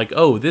Windham, and I'm like,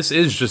 oh, this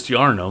is just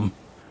Yharnam.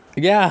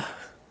 Yeah.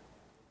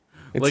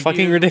 It's like,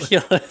 fucking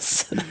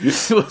ridiculous.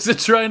 He wasn't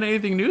trying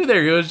anything new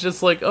there. He was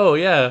just like, oh,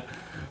 yeah,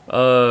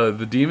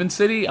 the Demon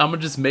City, I'm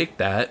gonna just make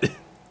that.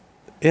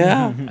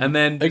 Yeah. And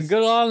then... Like,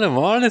 good on him,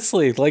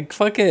 honestly. Like,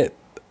 fuck it.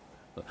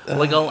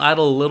 Like, I'll add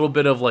a little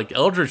bit of, like,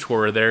 Eldritch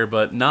Horror there,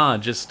 but nah,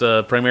 just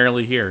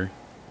primarily here.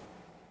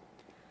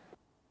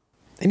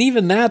 And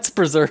even that's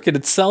Berserk in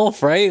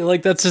itself, right?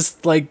 Like, that's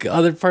just, like,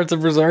 other parts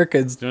of Berserk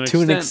is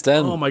to an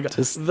extent. Oh my god.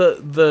 Just...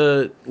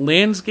 The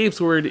landscapes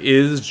where it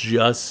is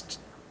just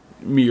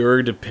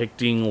Miura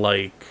depicting,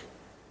 like,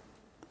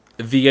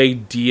 the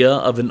idea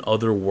of an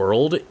other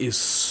world is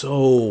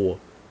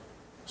so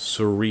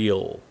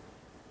surreal.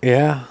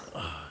 Yeah.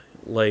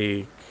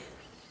 Like,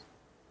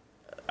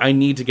 I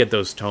need to get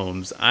those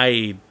tomes.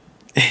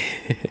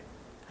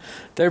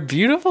 They're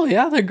beautiful.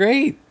 Yeah, they're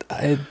great.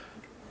 I've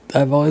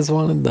always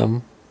wanted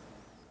them.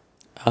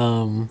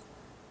 All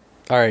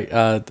right.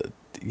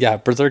 Yeah,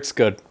 Berserk's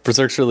good.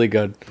 Berserk's really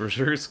good.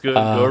 Berserk's good.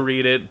 Go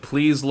read it.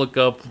 Please look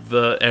up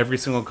every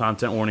single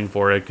content warning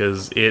for it,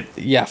 because it...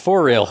 Yeah,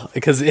 for real.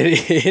 Because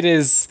it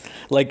is,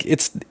 like,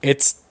 it's...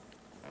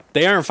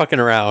 They aren't fucking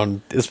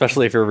around,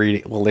 especially if you're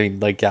reading... Well, I mean,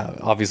 like, yeah,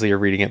 obviously you're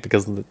reading it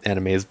because the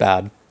anime is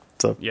bad.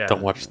 So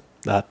don't watch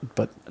that.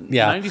 But,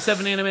 yeah.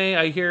 97 anime,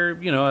 I hear,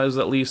 is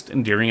at least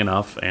endearing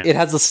enough. And it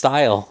has a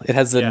style. It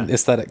has an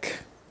aesthetic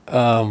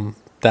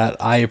that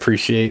I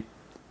appreciate,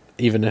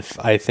 even if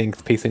I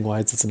think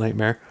pacing-wise it's a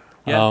nightmare.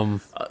 Yeah.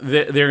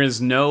 There is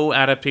no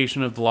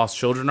adaptation of the Lost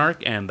Children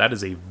arc, and that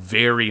is a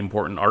very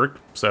important arc,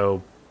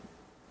 so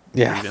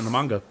read it in the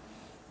manga.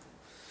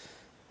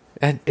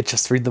 And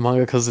just read the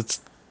manga because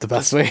it's the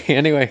best way.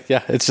 Anyway,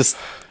 yeah, it's just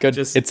good.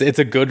 It's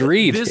a good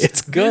read.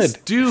 It's good. This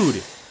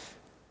dude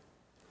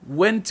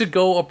went to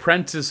go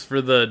apprentice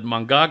for the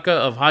mangaka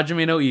of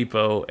Hajime no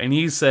Ippo, and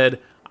he said,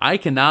 I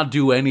cannot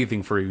do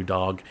anything for you,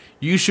 dog.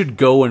 You should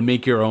go and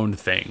make your own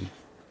thing.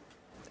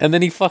 And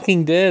then he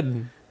fucking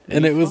did.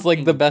 And it was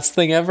like the best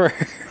thing ever.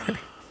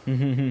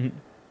 Good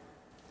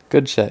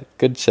shit.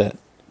 Good shit.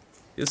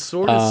 His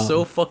sword is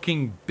so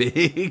fucking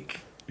big.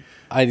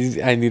 I'm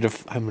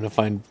gonna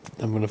find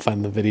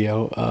the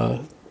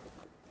video.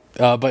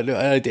 Wrapping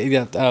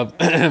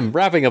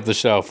up the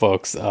show,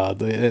 folks.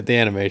 The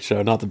anime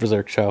show, not the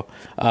Berserk show.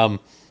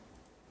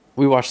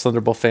 We watched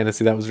Thunderbolt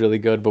Fantasy. That was really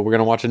good. But we're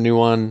gonna watch a new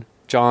one.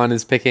 John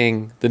is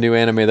picking the new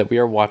anime that we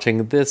are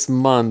watching this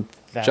month.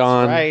 That's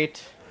John,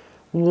 right.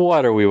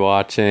 What are we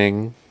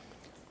watching?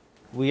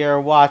 We are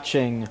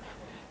watching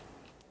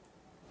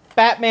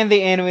Batman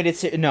the Animated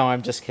Series. No,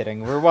 I'm just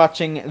kidding. We're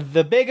watching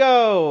The Big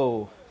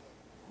O.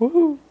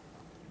 Woohoo!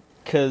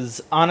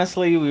 Because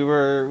honestly, we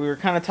were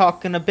kind of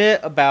talking a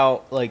bit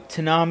about like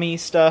Toonami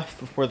stuff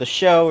before the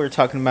show. We were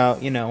talking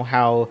about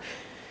how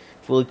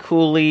Fooly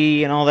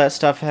Cooley and all that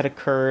stuff had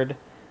occurred,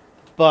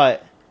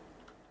 but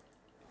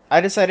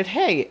I decided,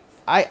 hey,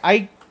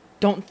 I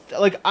don't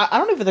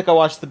even think I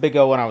watched The Big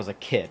O when I was a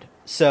kid.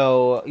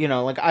 So,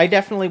 I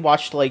definitely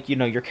watched,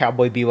 your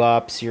Cowboy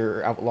Bebops,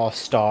 your Outlaw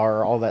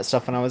Star, all that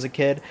stuff when I was a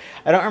kid.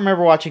 I don't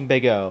remember watching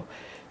Big O.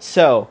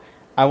 So,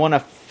 I want to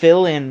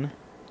fill in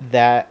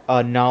that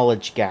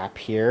knowledge gap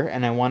here,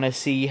 and I want to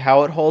see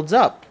how it holds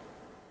up.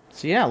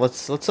 So, yeah,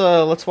 let's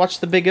watch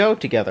The Big O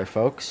together,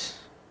 folks.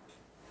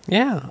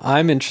 Yeah,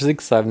 I'm interested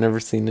because I've never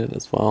seen it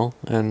as well,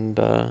 and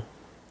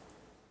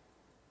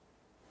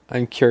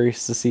I'm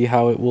curious to see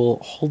how it will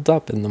hold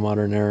up in the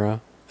modern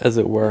era, as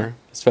it were,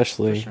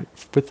 especially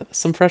with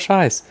some fresh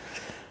eyes.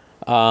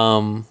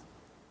 Did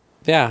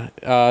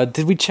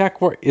we check?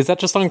 Is that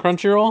just on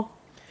Crunchyroll?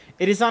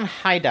 It is on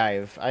High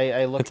Dive.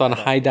 I looked. It's on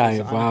High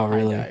Dive. Wow,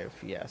 really? Dive,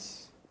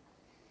 yes.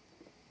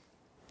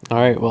 All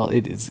right. Well,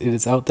 it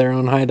is out there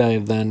on High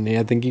Dive. Then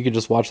I think you could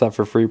just watch that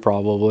for free,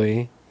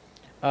 probably.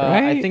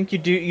 Right? I think you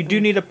do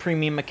need a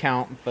premium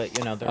account, but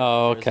there's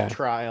a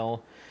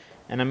trial.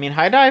 And I mean,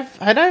 High Dive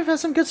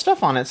has some good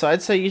stuff on it, so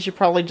I'd say you should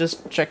probably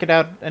just check it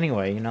out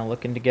anyway.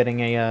 Look into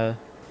getting a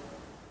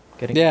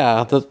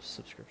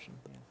subscription.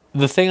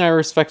 The thing I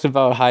respect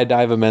about High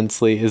Dive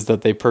immensely is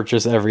that they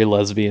purchase every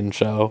lesbian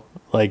show,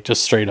 like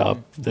just straight up.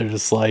 They're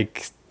just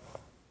like,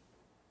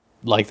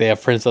 like they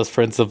have Princess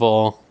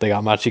Principal, they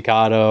got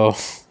Machikado,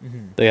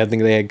 I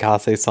think they had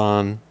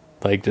Kase-san,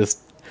 like just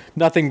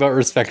nothing but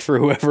respect for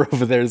whoever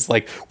over there is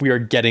like, we are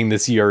getting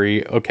this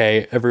Yuri,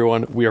 okay,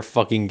 everyone, we are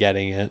fucking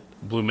getting it.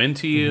 Bloom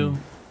into you.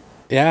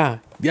 Yeah,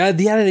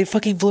 they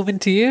fucking blew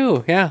into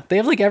you. Yeah, they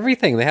have like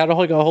everything. They had a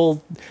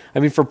whole. I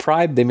mean, for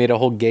Pride, they made a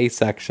whole gay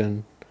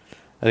section.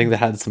 I think they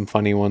had some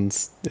funny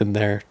ones in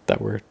there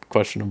that were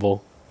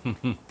questionable,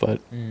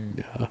 but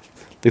yeah, at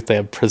least they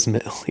have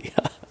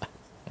Prismalia.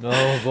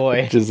 Oh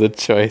boy, which is a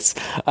choice,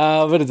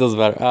 but it doesn't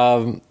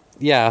matter.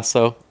 Yeah,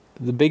 so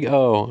the big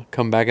O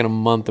come back in a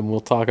month, and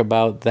we'll talk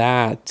about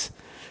that.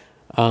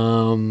 We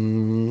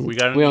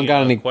don't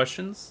got any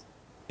questions.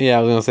 Yeah,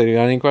 I was gonna say, do you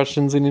got any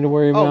questions we need to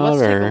worry about?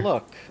 Let's take a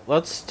look.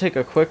 Let's take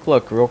a quick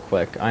look, real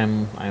quick.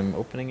 I'm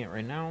opening it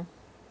right now.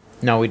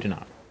 No, we do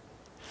not.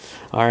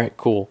 All right,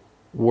 cool.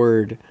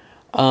 Word.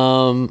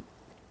 Well,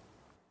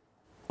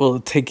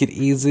 take it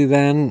easy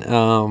then.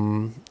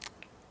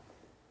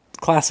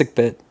 Classic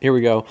bit. Here we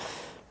go.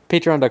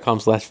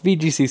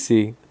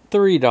 Patreon.com/VGCC.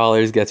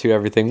 $3 gets you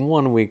everything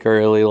 1 week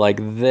early, like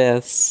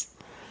this.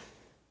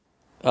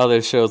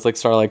 Other shows like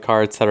Starlight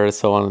Car, etc.,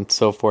 so on and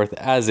so forth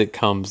as it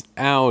comes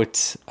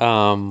out.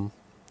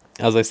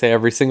 As I say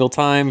every single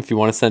time, if you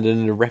want to send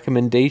in a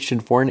recommendation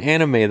for an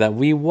anime that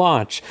we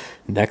watch,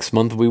 next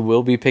month we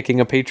will be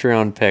picking a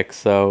Patreon pick.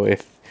 So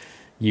if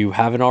you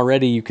haven't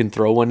already, you can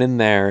throw one in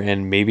there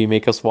and maybe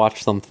make us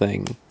watch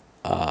something.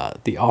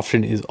 The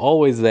option is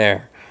always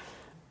there.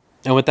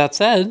 And with that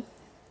said,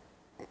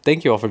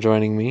 thank you all for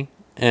joining me.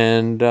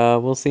 And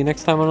we'll see you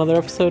next time on another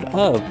episode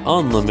of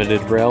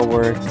Unlimited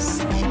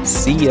Railworks.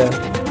 See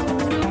ya.